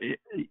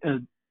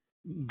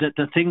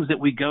the things that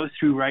we go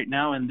through right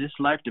now in this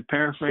life. To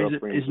paraphrase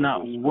it, is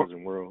not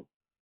world.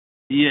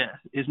 Yes,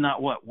 is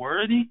not what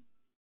worthy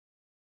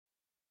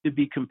to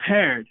be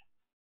compared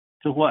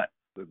to what?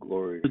 The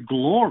glory. The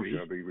glory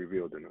shall be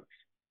revealed in us.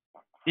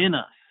 In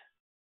us.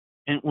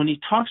 And when he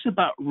talks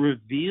about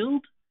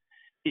revealed,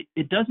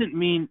 it doesn't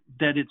mean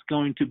that it's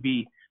going to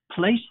be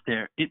placed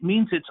there. It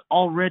means it's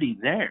already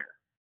there.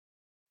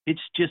 It's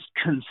just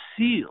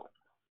concealed,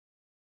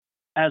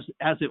 as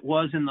it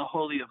was in the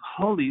Holy of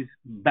Holies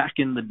back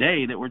in the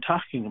day that we're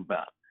talking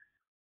about.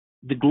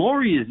 The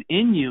glory is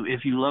in you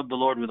if you love the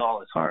Lord with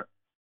all his heart.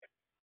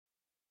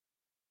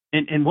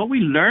 And what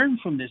we learn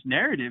from this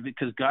narrative,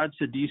 because God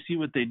said, do you see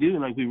what they do?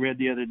 Like we read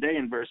the other day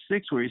in verse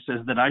 6, where he says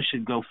that I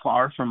should go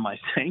far from my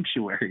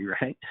sanctuary,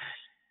 right?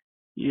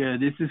 Yeah,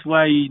 this is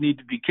why you need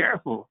to be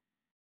careful,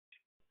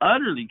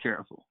 utterly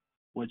careful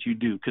what you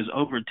do, because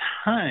over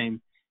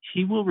time,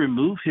 he will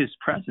remove his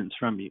presence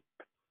from you.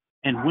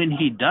 And when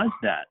he does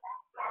that,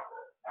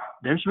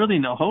 there's really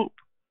no hope,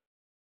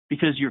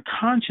 because your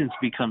conscience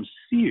becomes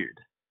seared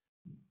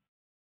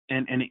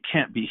and it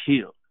can't be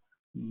healed.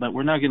 But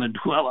we're not going to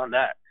dwell on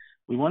that.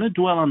 We want to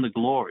dwell on the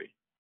glory,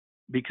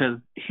 because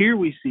here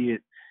we see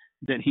it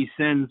that he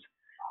sends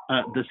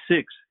the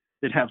 6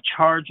 that have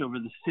charge over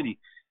the city.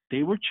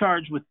 They were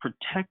charged with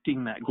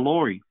protecting that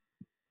glory.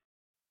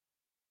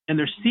 And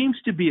there seems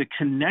to be a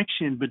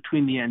connection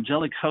between the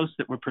angelic hosts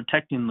that were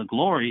protecting the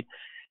glory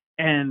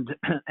and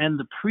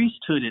the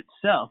priesthood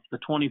itself, the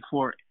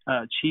 24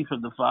 chief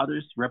of the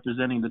fathers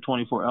representing the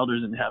 24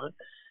 elders in heaven,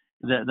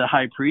 the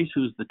high priest,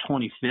 who's the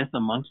 25th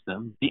amongst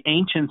them, the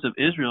ancients of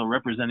Israel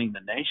representing the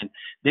nation.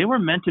 They were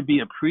meant to be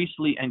a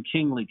priestly and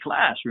kingly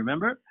class,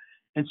 remember?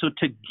 And so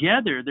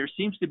together there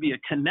seems to be a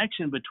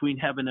connection between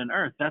heaven and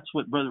earth. That's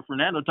what Brother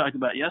Fernando talked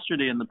about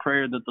yesterday in the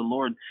prayer that the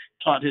Lord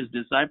taught his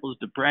disciples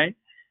to pray.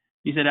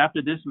 He said,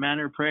 after this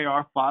manner, pray,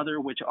 our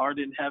Father, which art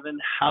in heaven,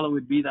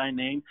 hallowed be thy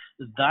name.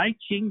 Thy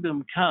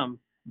kingdom come,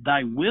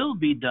 thy will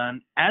be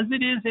done, as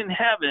it is in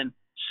heaven,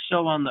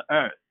 so on the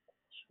earth.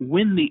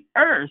 When the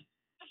earth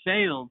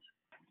failed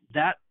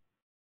that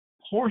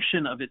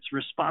portion of its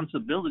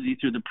responsibility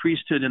through the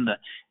priesthood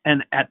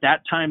and at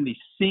that time the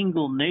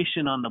single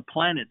nation on the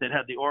planet that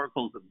had the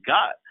oracles of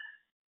God,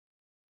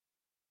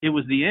 it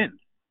was the end.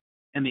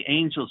 And the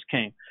angels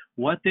came.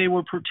 What they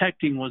were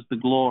protecting was the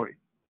glory.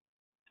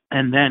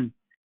 And then,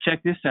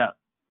 check this out.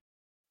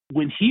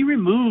 When he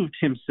removed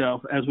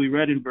himself, as we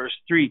read in verse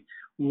 3,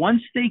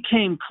 once they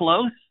came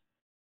close,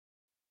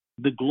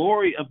 the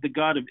glory of the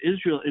God of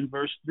Israel in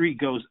verse 3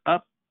 goes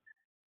up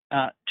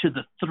to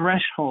the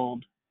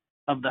threshold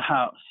of the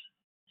house.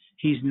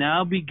 He's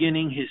now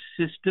beginning his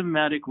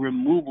systematic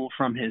removal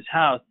from his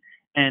house,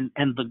 and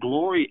the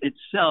glory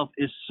itself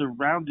is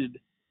surrounded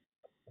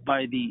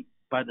by the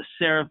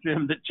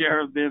seraphim, the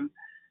cherubim,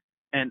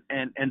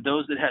 and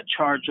those that had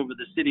charge over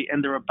the city,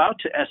 and they're about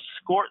to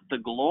escort the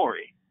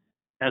glory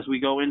as we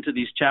go into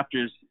these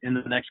chapters in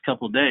the next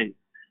couple of days,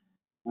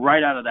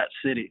 right out of that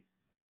city,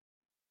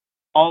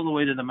 all the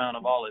way to the Mount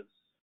of Olives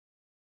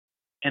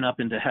and up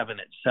into heaven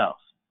itself.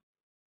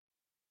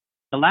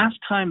 The last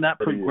time that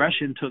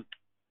progression took,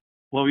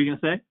 what were you going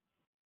to say?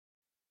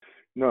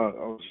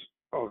 No,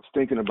 I was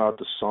thinking about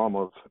the Psalm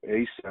of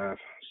Asaph,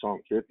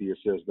 Psalm 50. It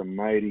says, the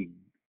mighty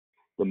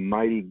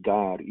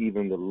God,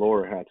 even the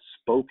Lord, hath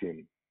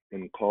spoken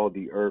and called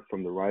the earth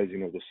from the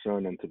rising of the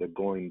sun unto the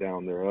going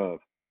down thereof.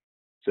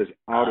 It says,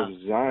 out of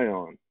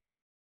Zion,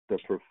 the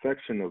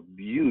perfection of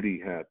beauty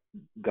hath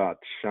God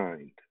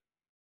shined.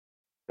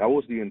 That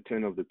was the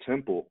intent of the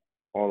temple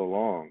all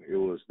along. It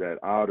was that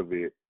out of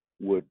it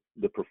would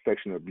the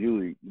perfection of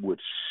beauty would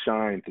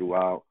shine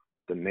throughout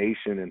the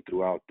nation and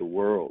throughout the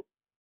world.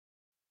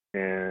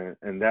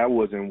 And that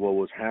wasn't what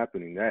was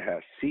happening. That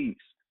has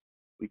ceased,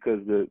 because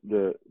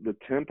the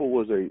temple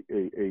was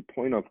a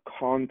point of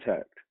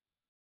contact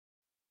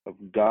of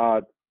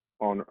God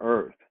on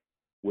earth,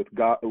 with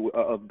God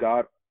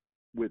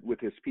with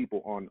his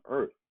people on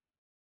earth.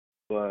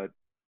 But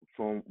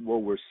from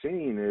what we're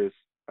seeing is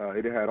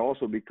it had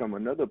also become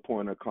another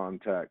point of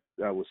contact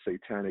that was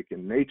satanic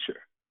in nature,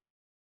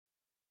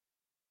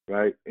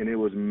 right? And it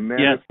was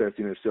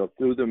manifesting itself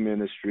through the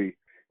ministry,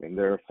 and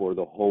therefore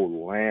the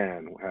whole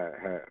land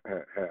had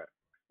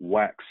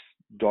waxed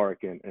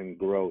dark and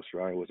gross,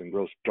 right? It was in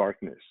gross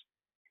darkness.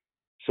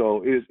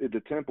 So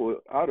the temple,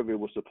 out of it,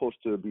 was supposed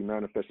to be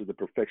manifested the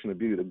perfection of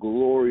beauty, the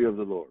glory of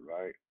the Lord,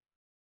 right?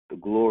 The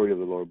glory of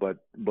the Lord.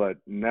 But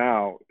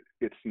now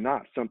it's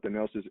not. Something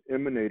else is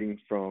emanating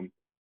from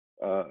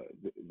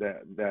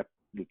that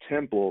the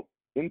temple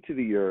into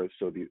the earth.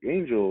 So the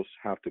angels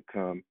have to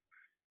come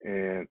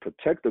and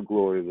protect the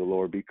glory of the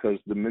Lord, because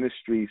the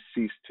ministry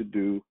ceased to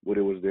do what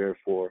it was there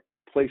for,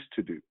 placed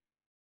to do,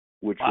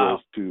 which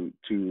was to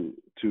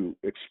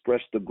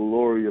express the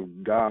glory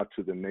of God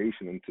to the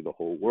nation and to the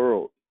whole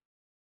world,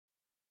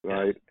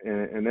 right?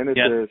 And then it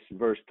says,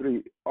 verse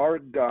 3, our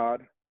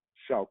God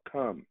shall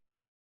come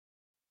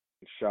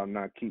and shall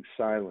not keep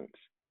silence.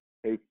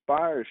 A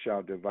fire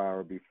shall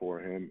devour before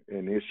him,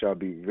 and it shall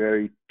be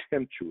very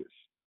tempestuous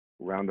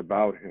round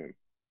about him.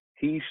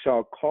 He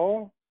shall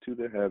call to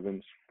the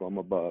heavens from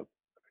above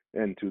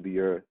and to the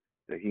earth,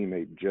 that he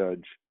may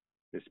judge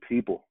his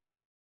people.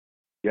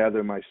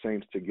 Gather my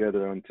saints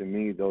together unto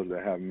me, those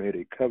that have made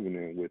a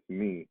covenant with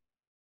me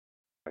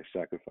by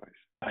sacrifice.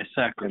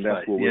 And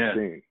that's what we're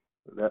seeing.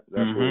 That's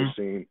what we're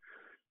seeing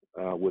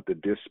with the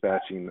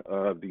dispatching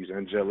of these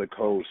angelic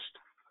hosts,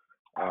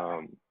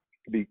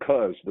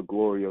 because the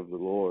glory of the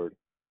Lord,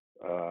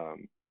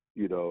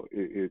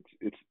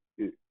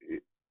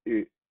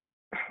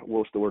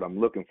 what's the word I'm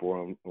looking for?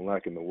 I'm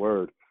lacking the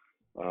word.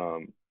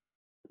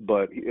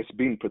 But it's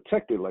being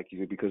protected, like you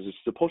said, because it's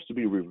supposed to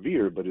be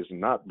revered, but it's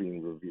not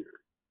being revered.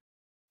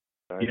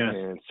 Right? Yes.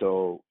 And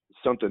so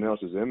something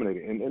else is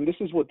emanating. And this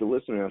is what the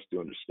listener has to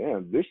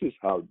understand. This is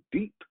how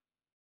deep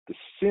the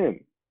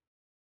sin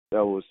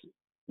that was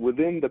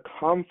within the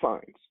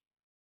confines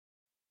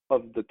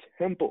of the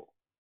temple,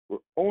 where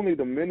only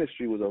the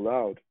ministry was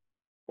allowed,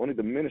 only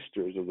the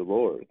ministers of the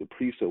Lord, the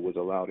priesthood, was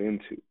allowed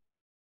into,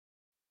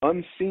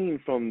 unseen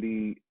from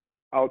the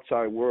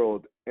outside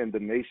world and the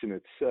nation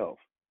itself.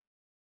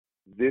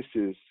 This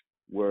is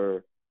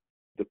where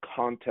the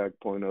contact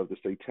point of the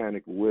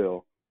satanic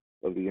will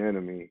of the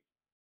enemy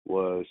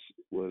was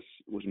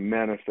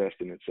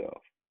manifesting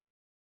itself.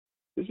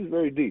 This is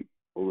very deep,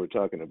 what we're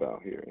talking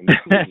about here, and this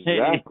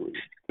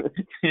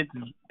is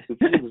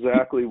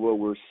exactly what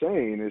we're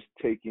saying is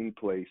taking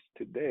place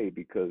today,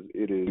 because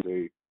it is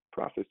a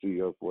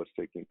prophecy of what's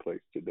taking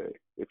place today,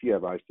 if you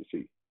have eyes to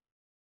see.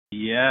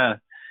 Yeah,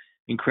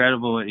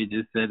 incredible what you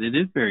just said. It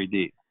is very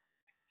deep.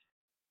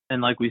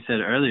 And like we said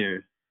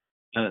earlier,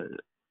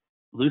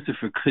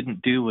 Lucifer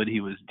couldn't do what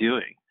he was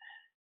doing.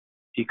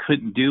 He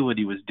couldn't do what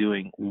he was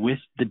doing with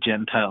the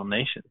Gentile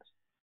nations.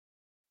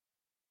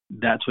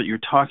 That's what you're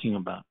talking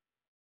about.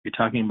 You're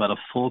talking about a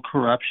full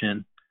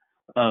corruption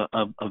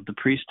of the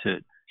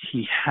priesthood.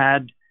 He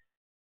had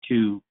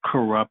to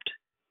corrupt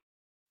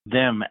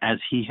them as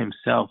he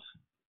himself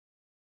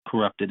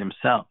corrupted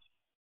himself.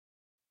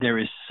 There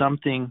is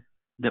something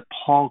that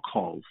Paul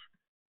calls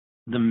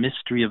the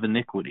mystery of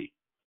iniquity.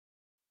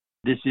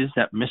 This is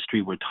that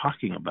mystery we're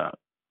talking about.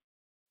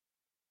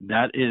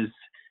 That is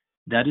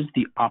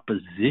the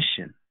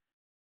opposition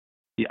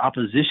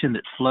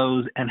that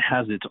flows and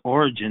has its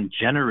origin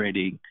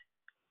generating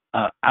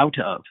out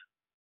of,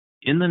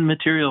 in the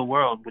material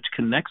world, which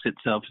connects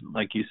itself,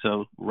 like you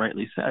so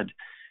rightly said,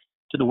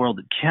 to the world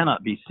that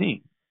cannot be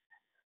seen.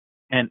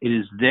 And it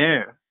is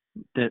there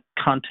that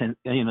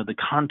the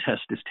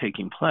contest is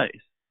taking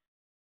place.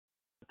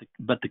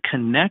 But the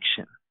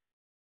connection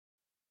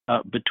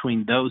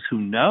between those who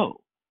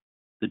know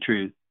the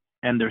truth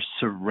and they're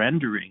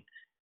surrendering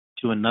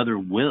to another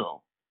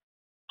will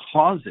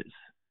causes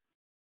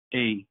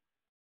a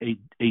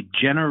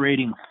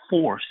generating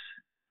force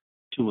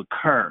to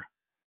occur,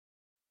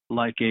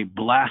 like a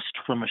blast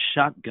from a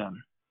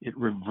shotgun. It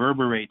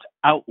reverberates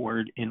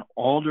outward in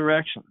all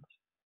directions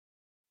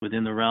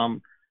within the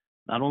realm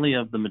not only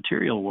of the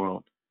material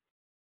world,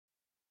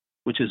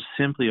 which is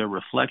simply a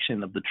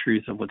reflection of the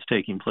truth of what's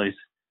taking place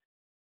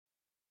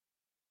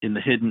in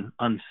the hidden,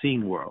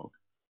 unseen world.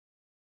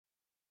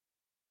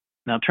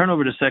 Now turn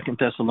over to 2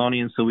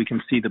 Thessalonians so we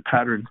can see the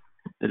pattern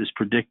that is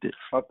predicted.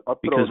 I'll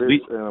throw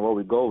this in while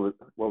we go with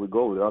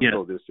it. I'll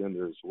throw this in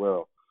there as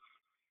well.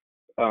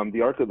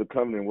 The Ark of the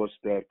Covenant was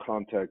that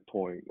contact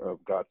point of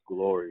God's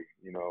glory.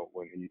 You know,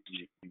 when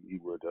he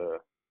would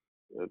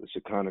the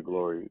Shekinah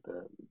glory,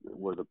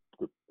 where the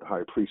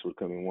high priest would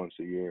come in once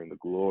a year, and the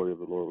glory of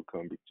the Lord would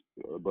come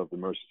above the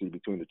mercy seat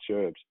between the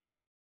cherubs.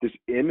 This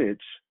image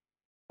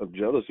of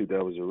jealousy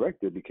that was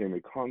erected became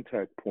a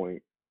contact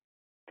point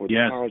for the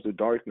powers of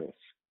darkness.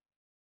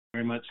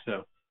 Very much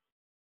so.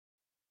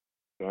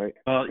 Right.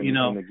 Well,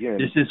 and again,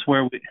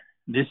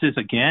 this is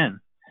again,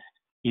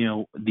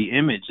 the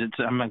image.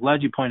 I'm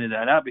glad you pointed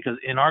that out, because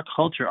in our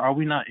culture, are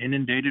we not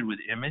inundated with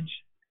image?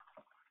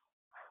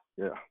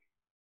 Yeah.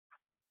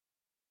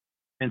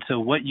 And so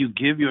what you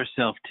give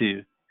yourself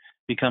to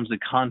becomes a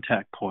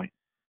contact point.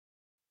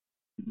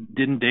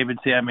 Didn't David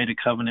say, I made a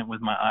covenant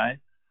with my eyes?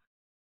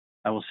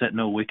 I will set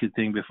no wicked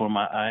thing before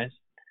my eyes.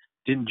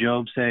 Didn't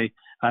Job say,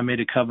 I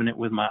made a covenant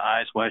with my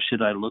eyes. Why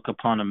should I look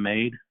upon a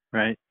maid,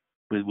 right?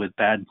 With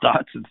bad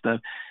thoughts and stuff.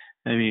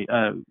 I mean,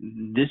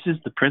 this is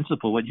the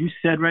principle. What you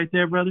said right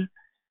there, brother,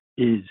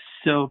 is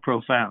so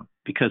profound,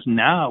 because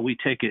now we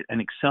take it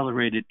and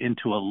accelerate it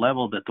into a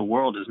level that the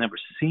world has never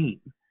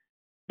seen.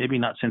 Maybe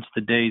not since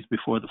the days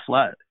before the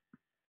flood.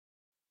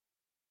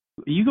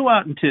 You go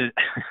out into,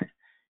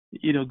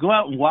 go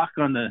out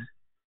and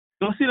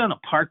go sit on a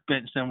park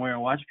bench somewhere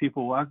and watch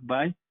people walk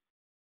by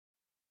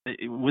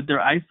with their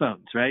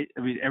iPhones, right?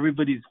 I mean,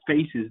 everybody's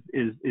face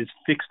is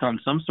fixed on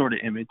some sort of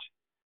image.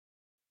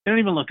 They don't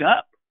even look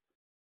up.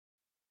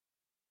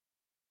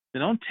 So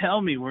don't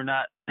tell me we're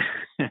not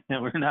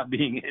we're not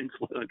being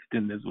influenced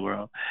in this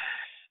world.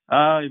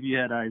 Oh, if you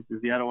had eyes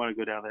to see, I don't want to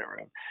go down that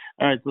road.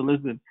 All right, so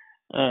listen.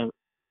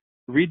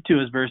 Read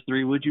to us verse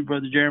 3, would you,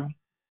 Brother Jeremy?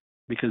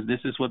 Because this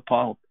is what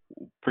Paul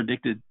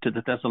predicted to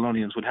the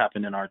Thessalonians would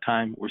happen in our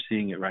time. We're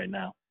seeing it right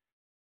now.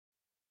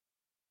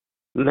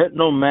 Let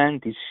no man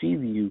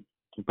deceive you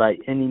by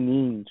any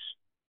means,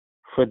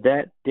 for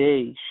that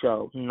day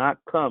shall not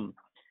come,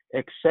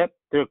 except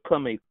there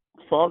come a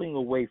falling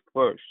away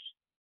first,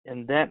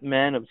 and that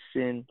man of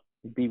sin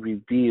be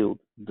revealed,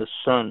 the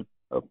son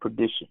of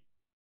perdition.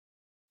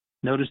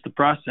 Notice the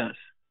process.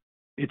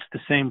 It's the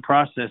same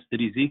process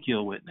that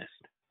Ezekiel witnessed.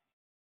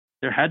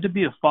 There had to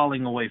be a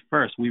falling away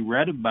first. We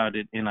read about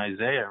it in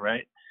Isaiah,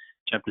 right?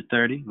 Chapter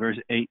 30, verse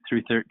 8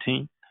 through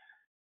 13.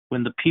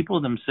 When the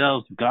people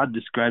themselves, God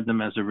described them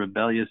as a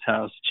rebellious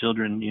house,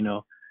 children,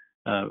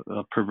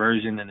 of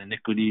perversion and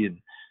iniquity,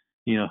 and,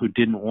 who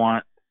didn't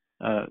want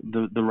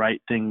the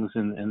right things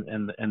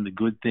and the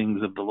good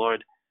things of the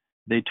Lord.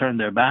 They turned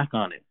their back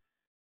on it.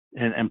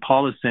 And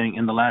Paul is saying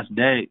in the last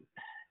day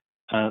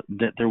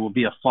that there will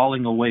be a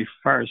falling away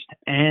first,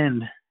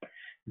 and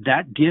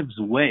that gives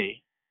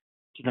way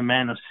to the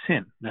man of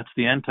sin. That's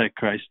the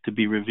Antichrist to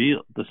be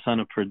revealed, the son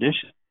of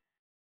perdition.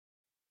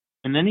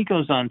 And then he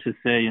goes on to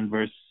say in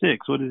verse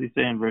 6, what does he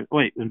say in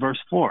verse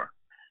 4?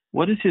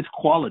 What is his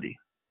quality?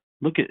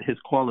 Look at his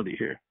quality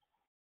here.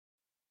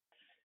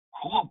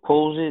 Who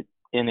opposed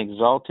and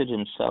exalted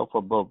himself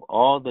above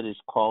all that is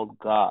called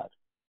God,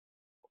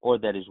 or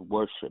that is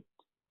worshipped,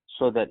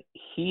 so that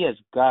he as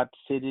God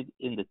sitteth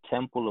in the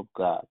temple of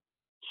God,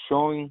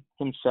 showing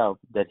himself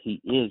that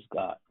he is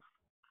God.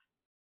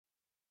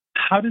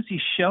 How does he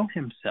show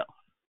himself?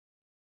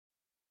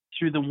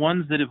 Through the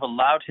ones that have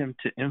allowed him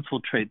to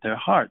infiltrate their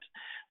hearts.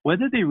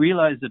 Whether they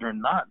realize it or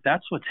not,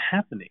 that's what's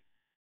happening.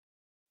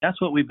 That's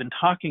what we've been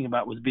talking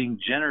about was being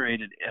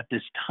generated at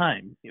this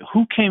time.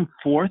 Who came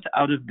forth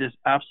out of this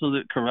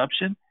absolute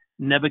corruption?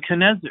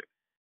 Nebuchadnezzar,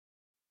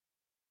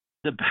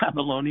 the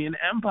Babylonian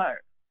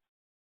Empire.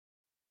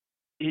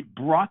 It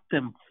brought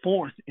them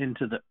forth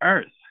into the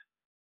earth,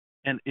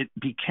 and it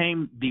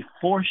became the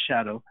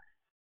foreshadow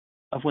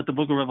of what the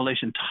book of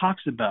Revelation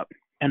talks about.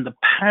 And the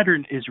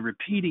pattern is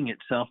repeating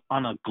itself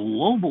on a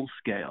global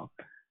scale,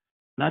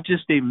 not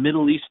just a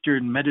Middle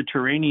Eastern,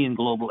 Mediterranean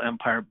global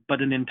empire,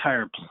 but an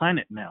entire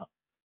planet now.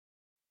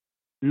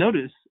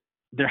 Notice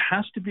there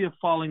has to be a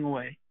falling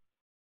away.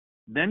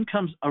 Then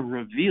comes a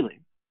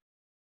revealing.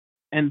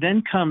 And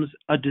then comes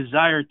a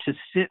desire to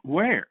sit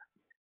where?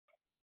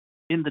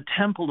 In the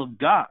temple of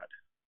God.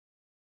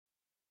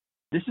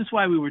 This is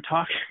why we were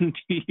talking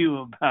to you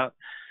about,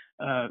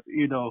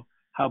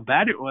 how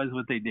bad it was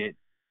what they did.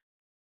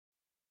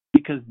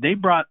 Because they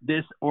brought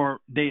this, or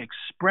they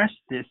expressed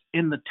this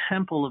in the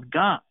temple of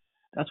God.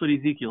 That's what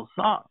Ezekiel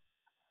saw.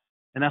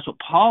 And that's what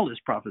Paul is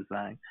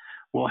prophesying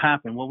will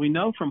happen. Well, we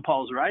know from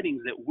Paul's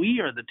writings that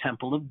we are the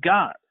temple of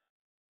God.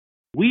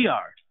 We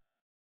are.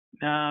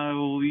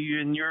 Now,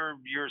 in your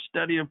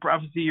study of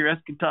prophecy, your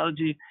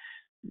eschatology,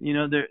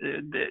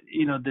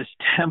 this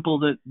temple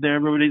that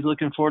everybody's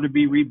looking for to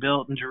be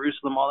rebuilt in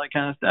Jerusalem, all that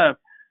kind of stuff,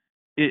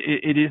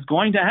 it is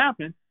going to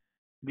happen,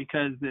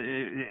 because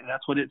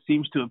that's what it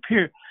seems to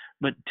appear.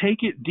 But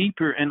take it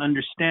deeper and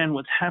understand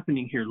what's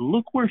happening here.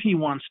 Look where he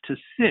wants to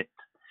sit.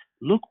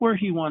 Look where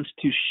he wants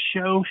to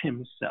show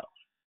himself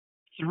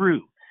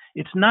through.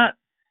 It's not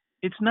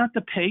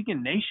the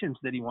pagan nations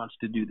that he wants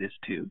to do this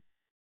to.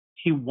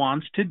 He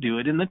wants to do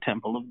it in the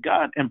temple of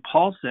God. And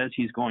Paul says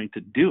he's going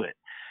to do it.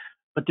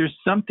 But there's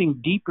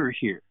something deeper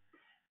here.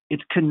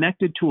 It's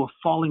connected to a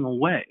falling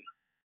away,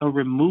 a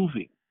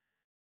removing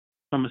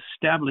from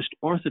established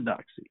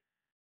orthodoxy.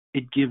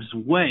 It gives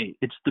way.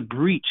 It's the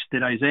breach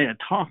that Isaiah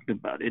talked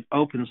about. It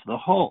opens the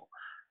hole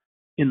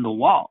in the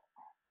wall.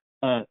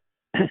 And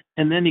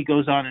then he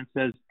goes on and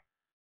says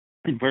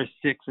in verse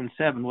 6 and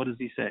 7, what does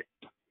he say?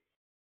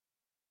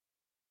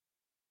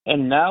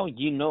 And now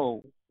ye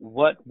know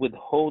what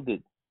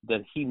withholdeth,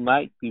 that he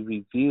might be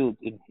revealed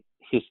in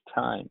his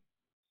time.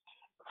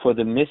 For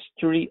the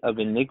mystery of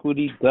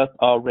iniquity doth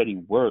already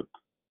work.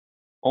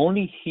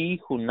 Only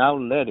he who now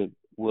letteth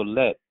will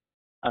let,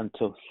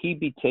 until he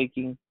be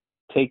taken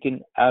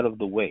out of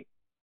the way.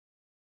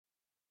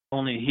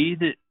 Only he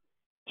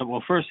that,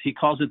 well, first he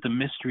calls it the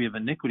mystery of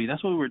iniquity.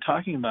 That's what we were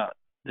talking about,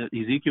 that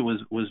Ezekiel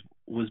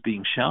was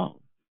being shown.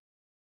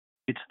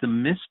 It's the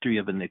mystery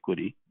of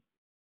iniquity.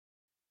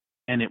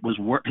 And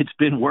it's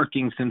been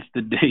working since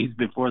the days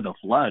before the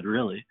flood,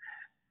 really.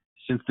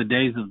 Since the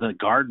days of the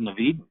Garden of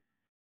Eden.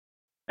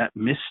 That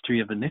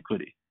mystery of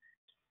iniquity.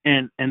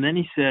 And then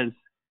he says,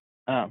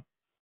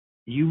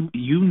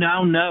 you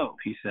now know,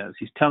 he says,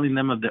 he's telling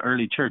them of the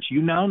early church,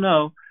 you now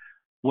know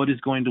what is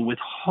going to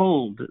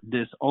withhold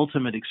this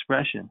ultimate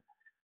expression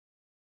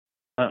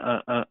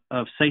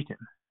of Satan.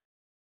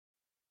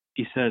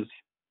 He says,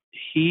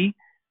 he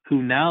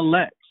who now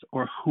lets,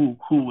 or who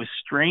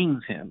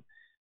restrains him,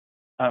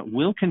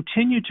 will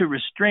continue to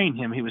restrain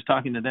him. He was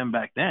talking to them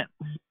back then,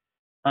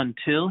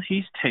 until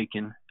he's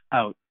taken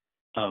out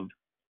of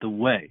the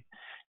way.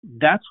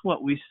 That's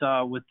what we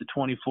saw with the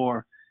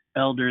 24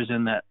 elders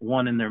and that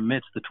one in their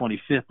midst, the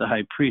 25th, the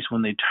high priest,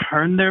 when they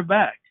turned their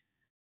back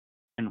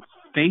and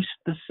faced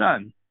the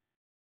Son,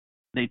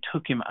 they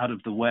took him out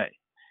of the way.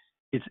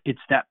 It's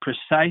that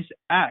precise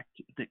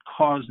act that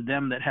caused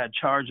them that had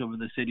charge over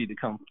the city to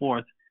come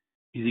forth,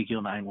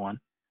 Ezekiel 9:1,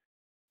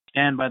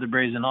 stand by the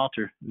brazen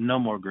altar, no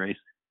more grace,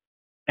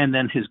 and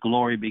then his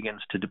glory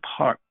begins to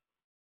depart.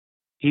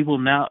 He will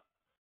now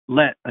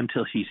let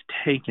until he's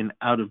taken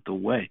out of the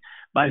way.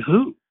 By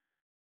who?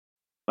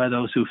 By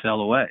those who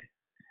fell away,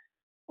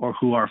 or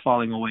who are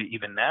falling away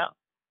even now.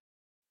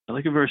 Now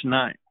look at verse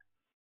 9,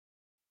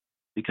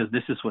 because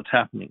this is what's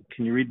happening.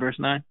 Can you read verse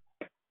 9?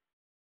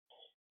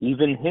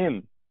 Even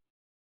him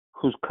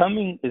whose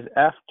coming is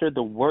after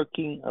the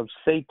working of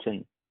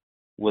Satan,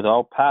 with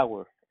all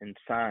power and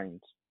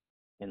signs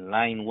and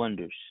lying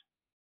wonders.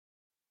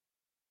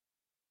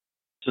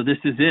 So this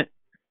is it.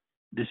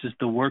 This is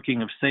the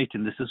working of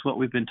Satan. This is what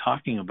we've been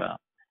talking about.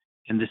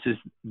 And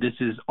this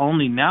is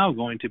only now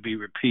going to be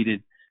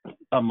repeated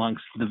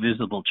amongst the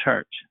visible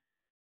church.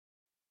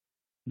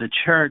 The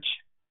church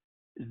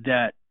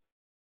that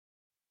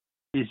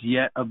is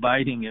yet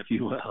abiding, if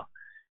you will,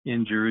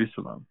 in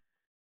Jerusalem.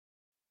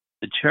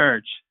 The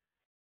church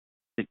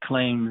that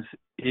claims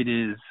it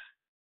is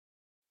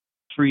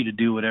free to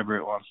do whatever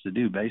it wants to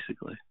do,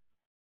 basically.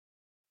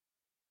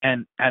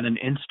 And at an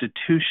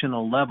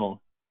institutional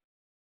level,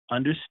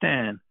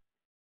 understand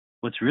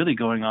what's really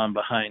going on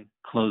behind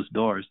closed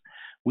doors.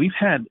 We've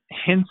had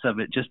hints of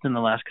it just in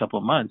the last couple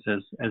of months,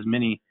 as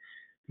many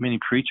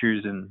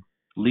preachers and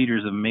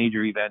leaders of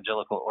major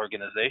evangelical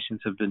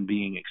organizations have been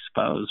being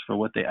exposed for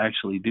what they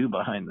actually do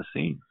behind the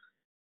scenes.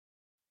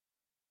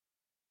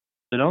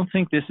 So don't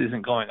think this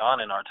isn't going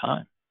on in our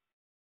time.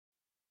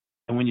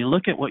 And when you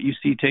look at what you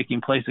see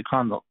taking place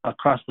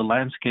across the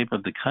landscape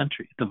of the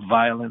country, the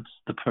violence,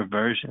 the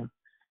perversion,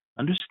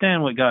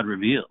 understand what God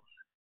reveals.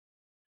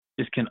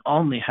 This can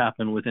only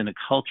happen within a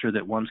culture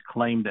that once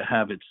claimed to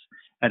have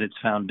at its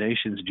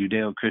foundations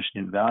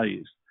Judeo-Christian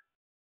values,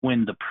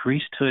 when the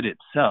priesthood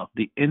itself,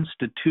 the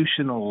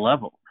institutional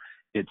level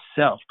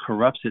itself,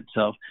 corrupts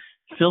itself,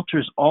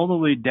 filters all the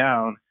way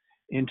down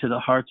into the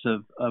hearts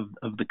of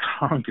the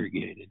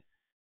congregated,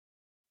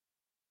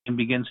 and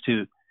begins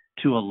to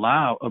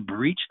allow a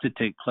breach to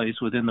take place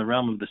within the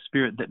realm of the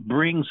Spirit that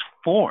brings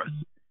forth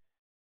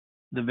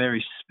the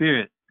very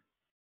spirit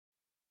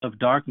of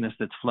darkness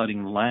that's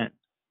flooding the land.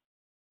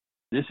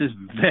 This is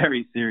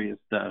very serious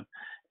stuff.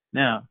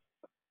 Now,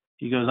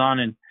 he goes on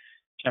in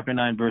chapter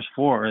 9, verse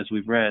 4, as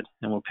we've read,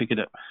 and we'll pick it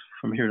up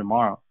from here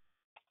tomorrow.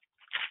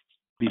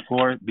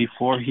 Before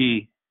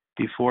he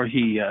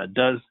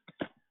does,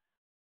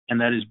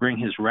 and that is bring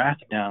his wrath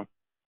down,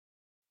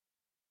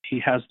 he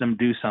has them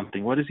do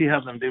something. What does he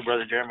have them do,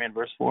 Brother Jeremy, in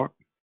verse 4?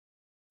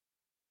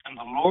 And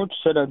the Lord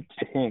said unto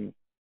him,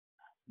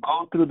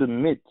 Go through the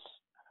midst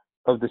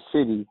of the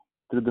city,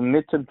 through the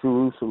midst of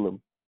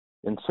Jerusalem,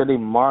 and set a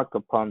mark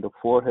upon the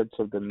foreheads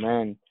of the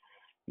men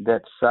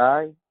that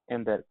sigh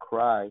and that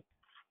cry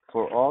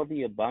for all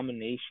the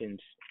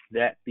abominations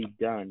that be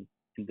done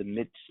in the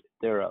midst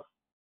thereof.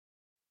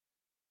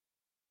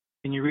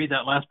 Can you read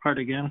that last part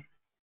again?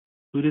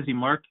 Who does he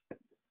mark?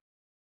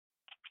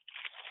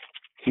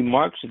 He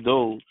marks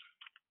those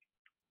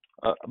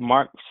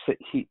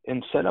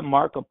and set a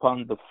mark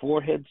upon the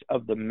foreheads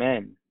of the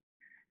men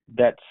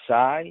that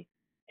sigh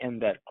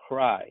and that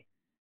cry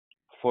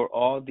for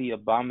all the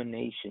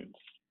abominations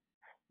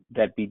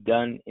that be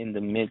done in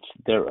the midst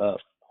thereof.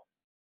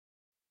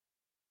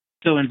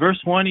 So in verse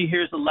 1, he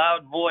hears a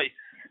loud voice.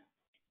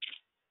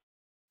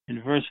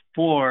 In verse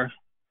 4,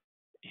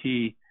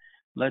 he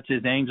lets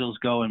his angels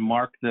go and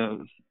mark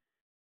those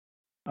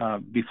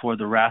before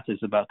the wrath is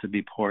about to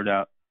be poured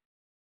out.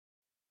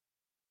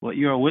 What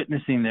you are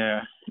witnessing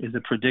there is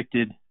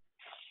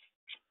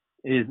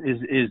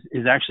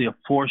is actually a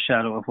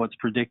foreshadow of what's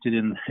predicted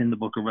in the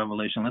book of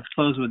Revelation. Let's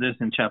close with this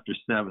in chapter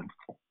 7.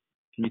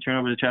 Can you turn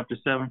over to chapter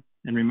 7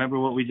 and remember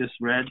what we just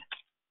read?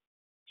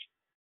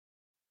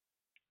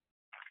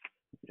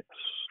 Yes.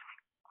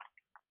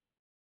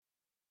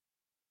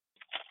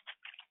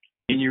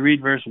 Can you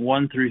read verse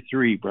 1 through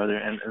 3, brother,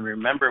 and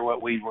remember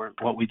what we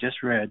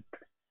just read?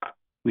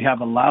 We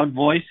have a loud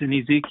voice in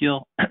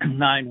Ezekiel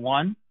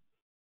 9:1.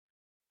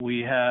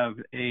 We have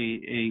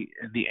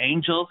the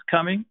angels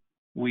coming.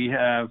 We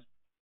have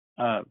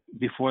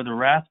before the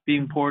wrath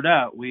being poured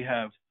out, we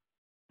have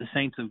the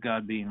saints of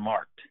God being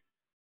marked.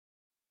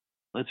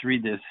 Let's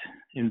read this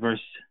in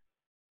verse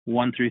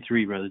 1 through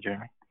 3, Brother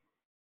Jeremy.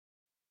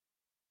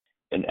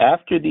 And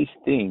after these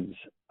things,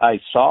 I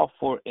saw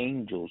 4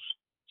 angels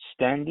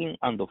standing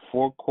on the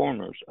 4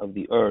 corners of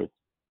the earth,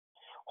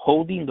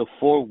 holding the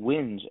 4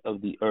 winds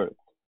of the earth,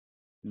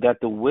 that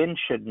the wind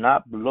should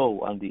not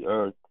blow on the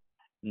earth,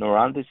 nor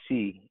on the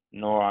sea,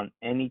 nor on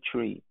any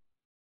tree.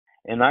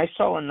 And I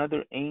saw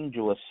another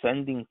angel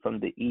ascending from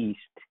the east,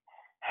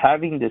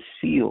 having the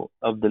seal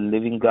of the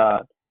living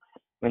God.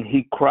 And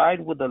he cried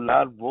with a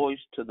loud voice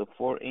to the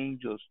 4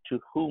 angels to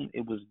whom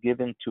it was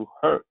given to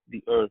hurt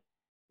the earth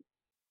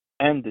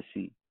and the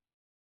sea,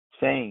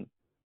 saying,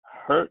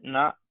 Hurt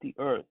not the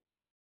earth,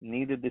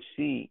 neither the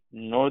sea,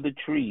 nor the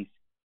trees,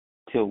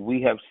 till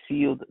we have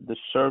sealed the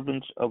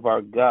servants of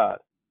our God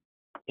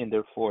in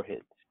their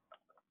foreheads.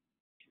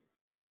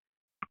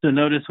 So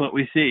notice what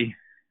we see.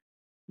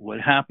 What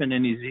happened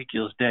in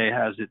Ezekiel's day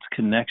has its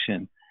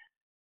connection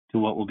to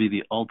what will be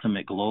the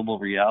ultimate global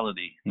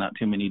reality not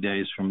too many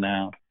days from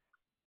now.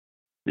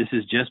 This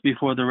is just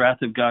before the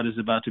wrath of God is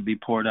about to be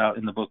poured out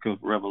in the book of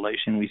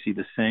Revelation. We see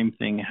the same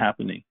thing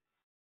happening.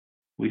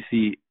 We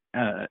see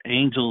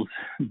angels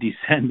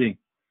descending,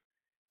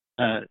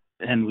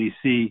 and we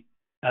see,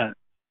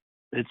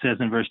 it says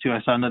in verse 2,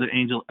 I saw another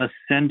angel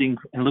ascending,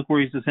 and look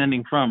where he's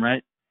ascending from,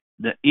 right?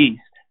 The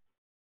east.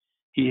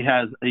 He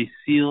has a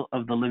seal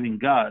of the living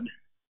God,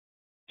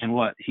 and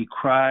what? He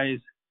cries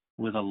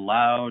with a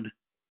loud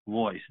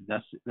voice.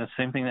 That's the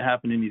same thing that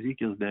happened in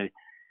Ezekiel's day.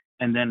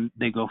 And then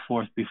they go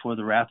forth before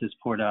the wrath is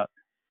poured out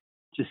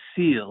to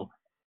seal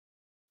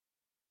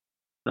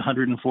the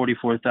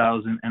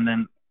 144,000, and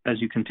then as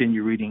you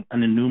continue reading,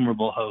 an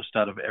innumerable host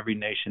out of every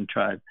nation,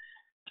 tribe,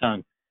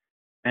 tongue,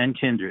 and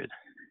kindred.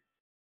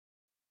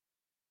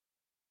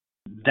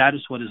 That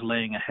is what is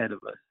laying ahead of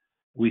us.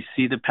 We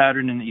see the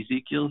pattern in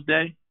Ezekiel's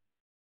day.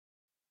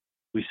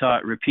 We saw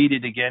it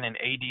repeated again in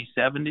AD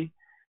 70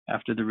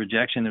 after the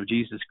rejection of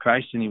Jesus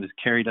Christ, and he was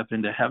carried up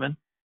into heaven.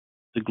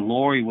 The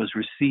glory was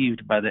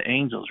received by the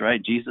angels,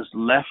 right? Jesus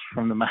left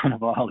from the Mount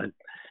of Olives,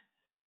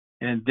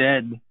 and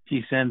then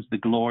he sends the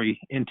glory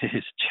into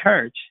his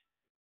church.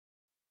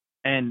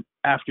 And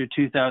after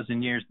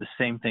 2,000 years, the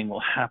same thing will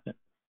happen.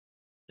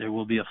 There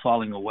will be a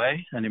falling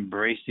away, an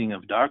embracing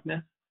of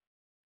darkness,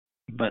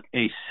 but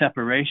a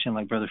separation,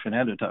 like Brother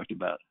Fernando talked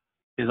about,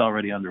 is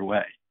already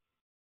underway.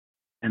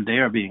 And they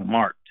are being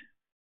marked.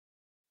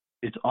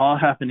 It's all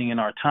happening in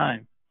our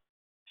time.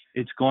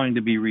 It's going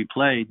to be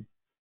replayed,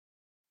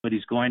 but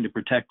he's going to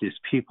protect his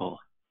people,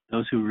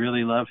 those who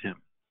really love him.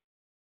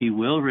 He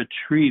will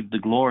retrieve the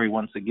glory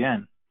once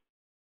again,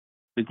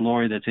 the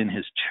glory that's in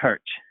his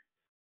church.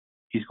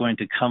 He's going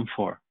to come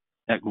for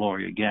that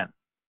glory again,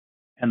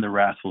 and the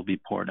wrath will be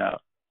poured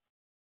out.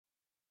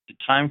 It's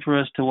time for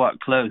us to walk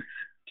close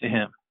to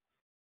him.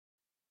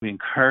 We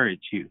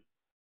encourage you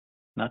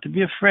not to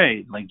be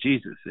afraid, like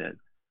Jesus said,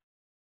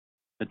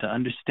 but to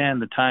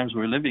understand the times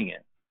we're living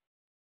in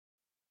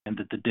and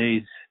that the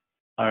days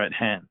are at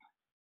hand.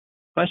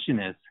 Question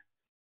is,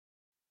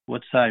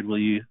 what side will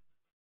you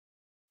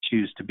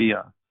choose to be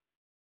on?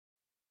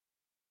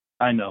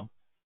 I know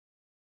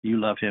you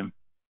love him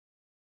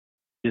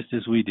just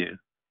as we do.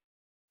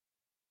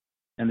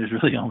 And there's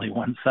really only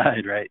one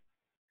side, right?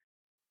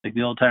 Like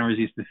the old timers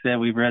used to say,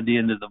 we've read the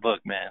end of the book,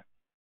 man.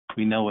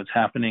 We know what's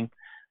happening.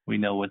 We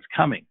know what's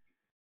coming.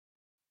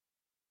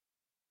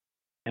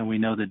 And we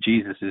know that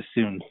Jesus is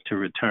soon to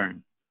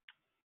return.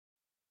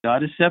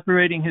 God is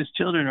separating his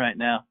children right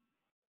now.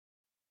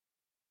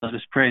 Let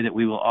us pray that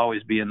we will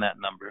always be in that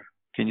number.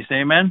 Can you say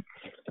amen?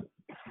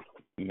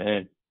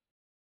 Amen.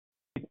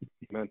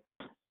 Amen.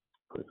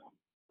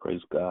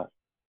 Praise God.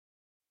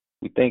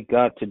 We thank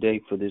God today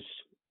for this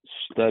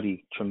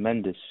study.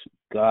 Tremendous.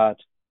 God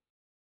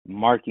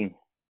marking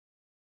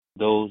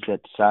those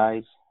that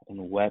sighed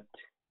and wept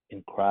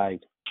and cried.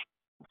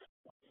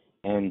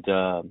 And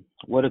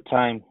what a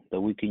time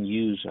that we can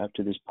use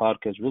after this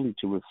podcast really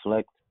to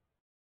reflect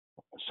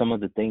some of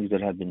the things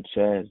that have been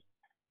said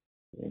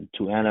and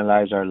to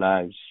analyze our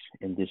lives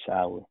in this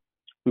hour.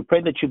 We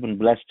pray that you've been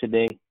blessed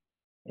today,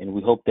 and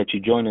we hope that you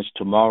join us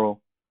tomorrow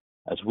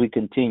as we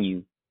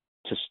continue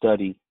to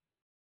study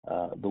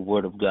the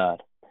Word of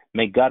God.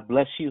 May God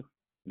bless you.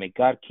 May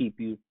God keep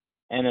you.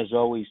 And as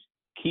always,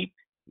 keep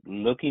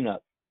looking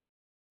up.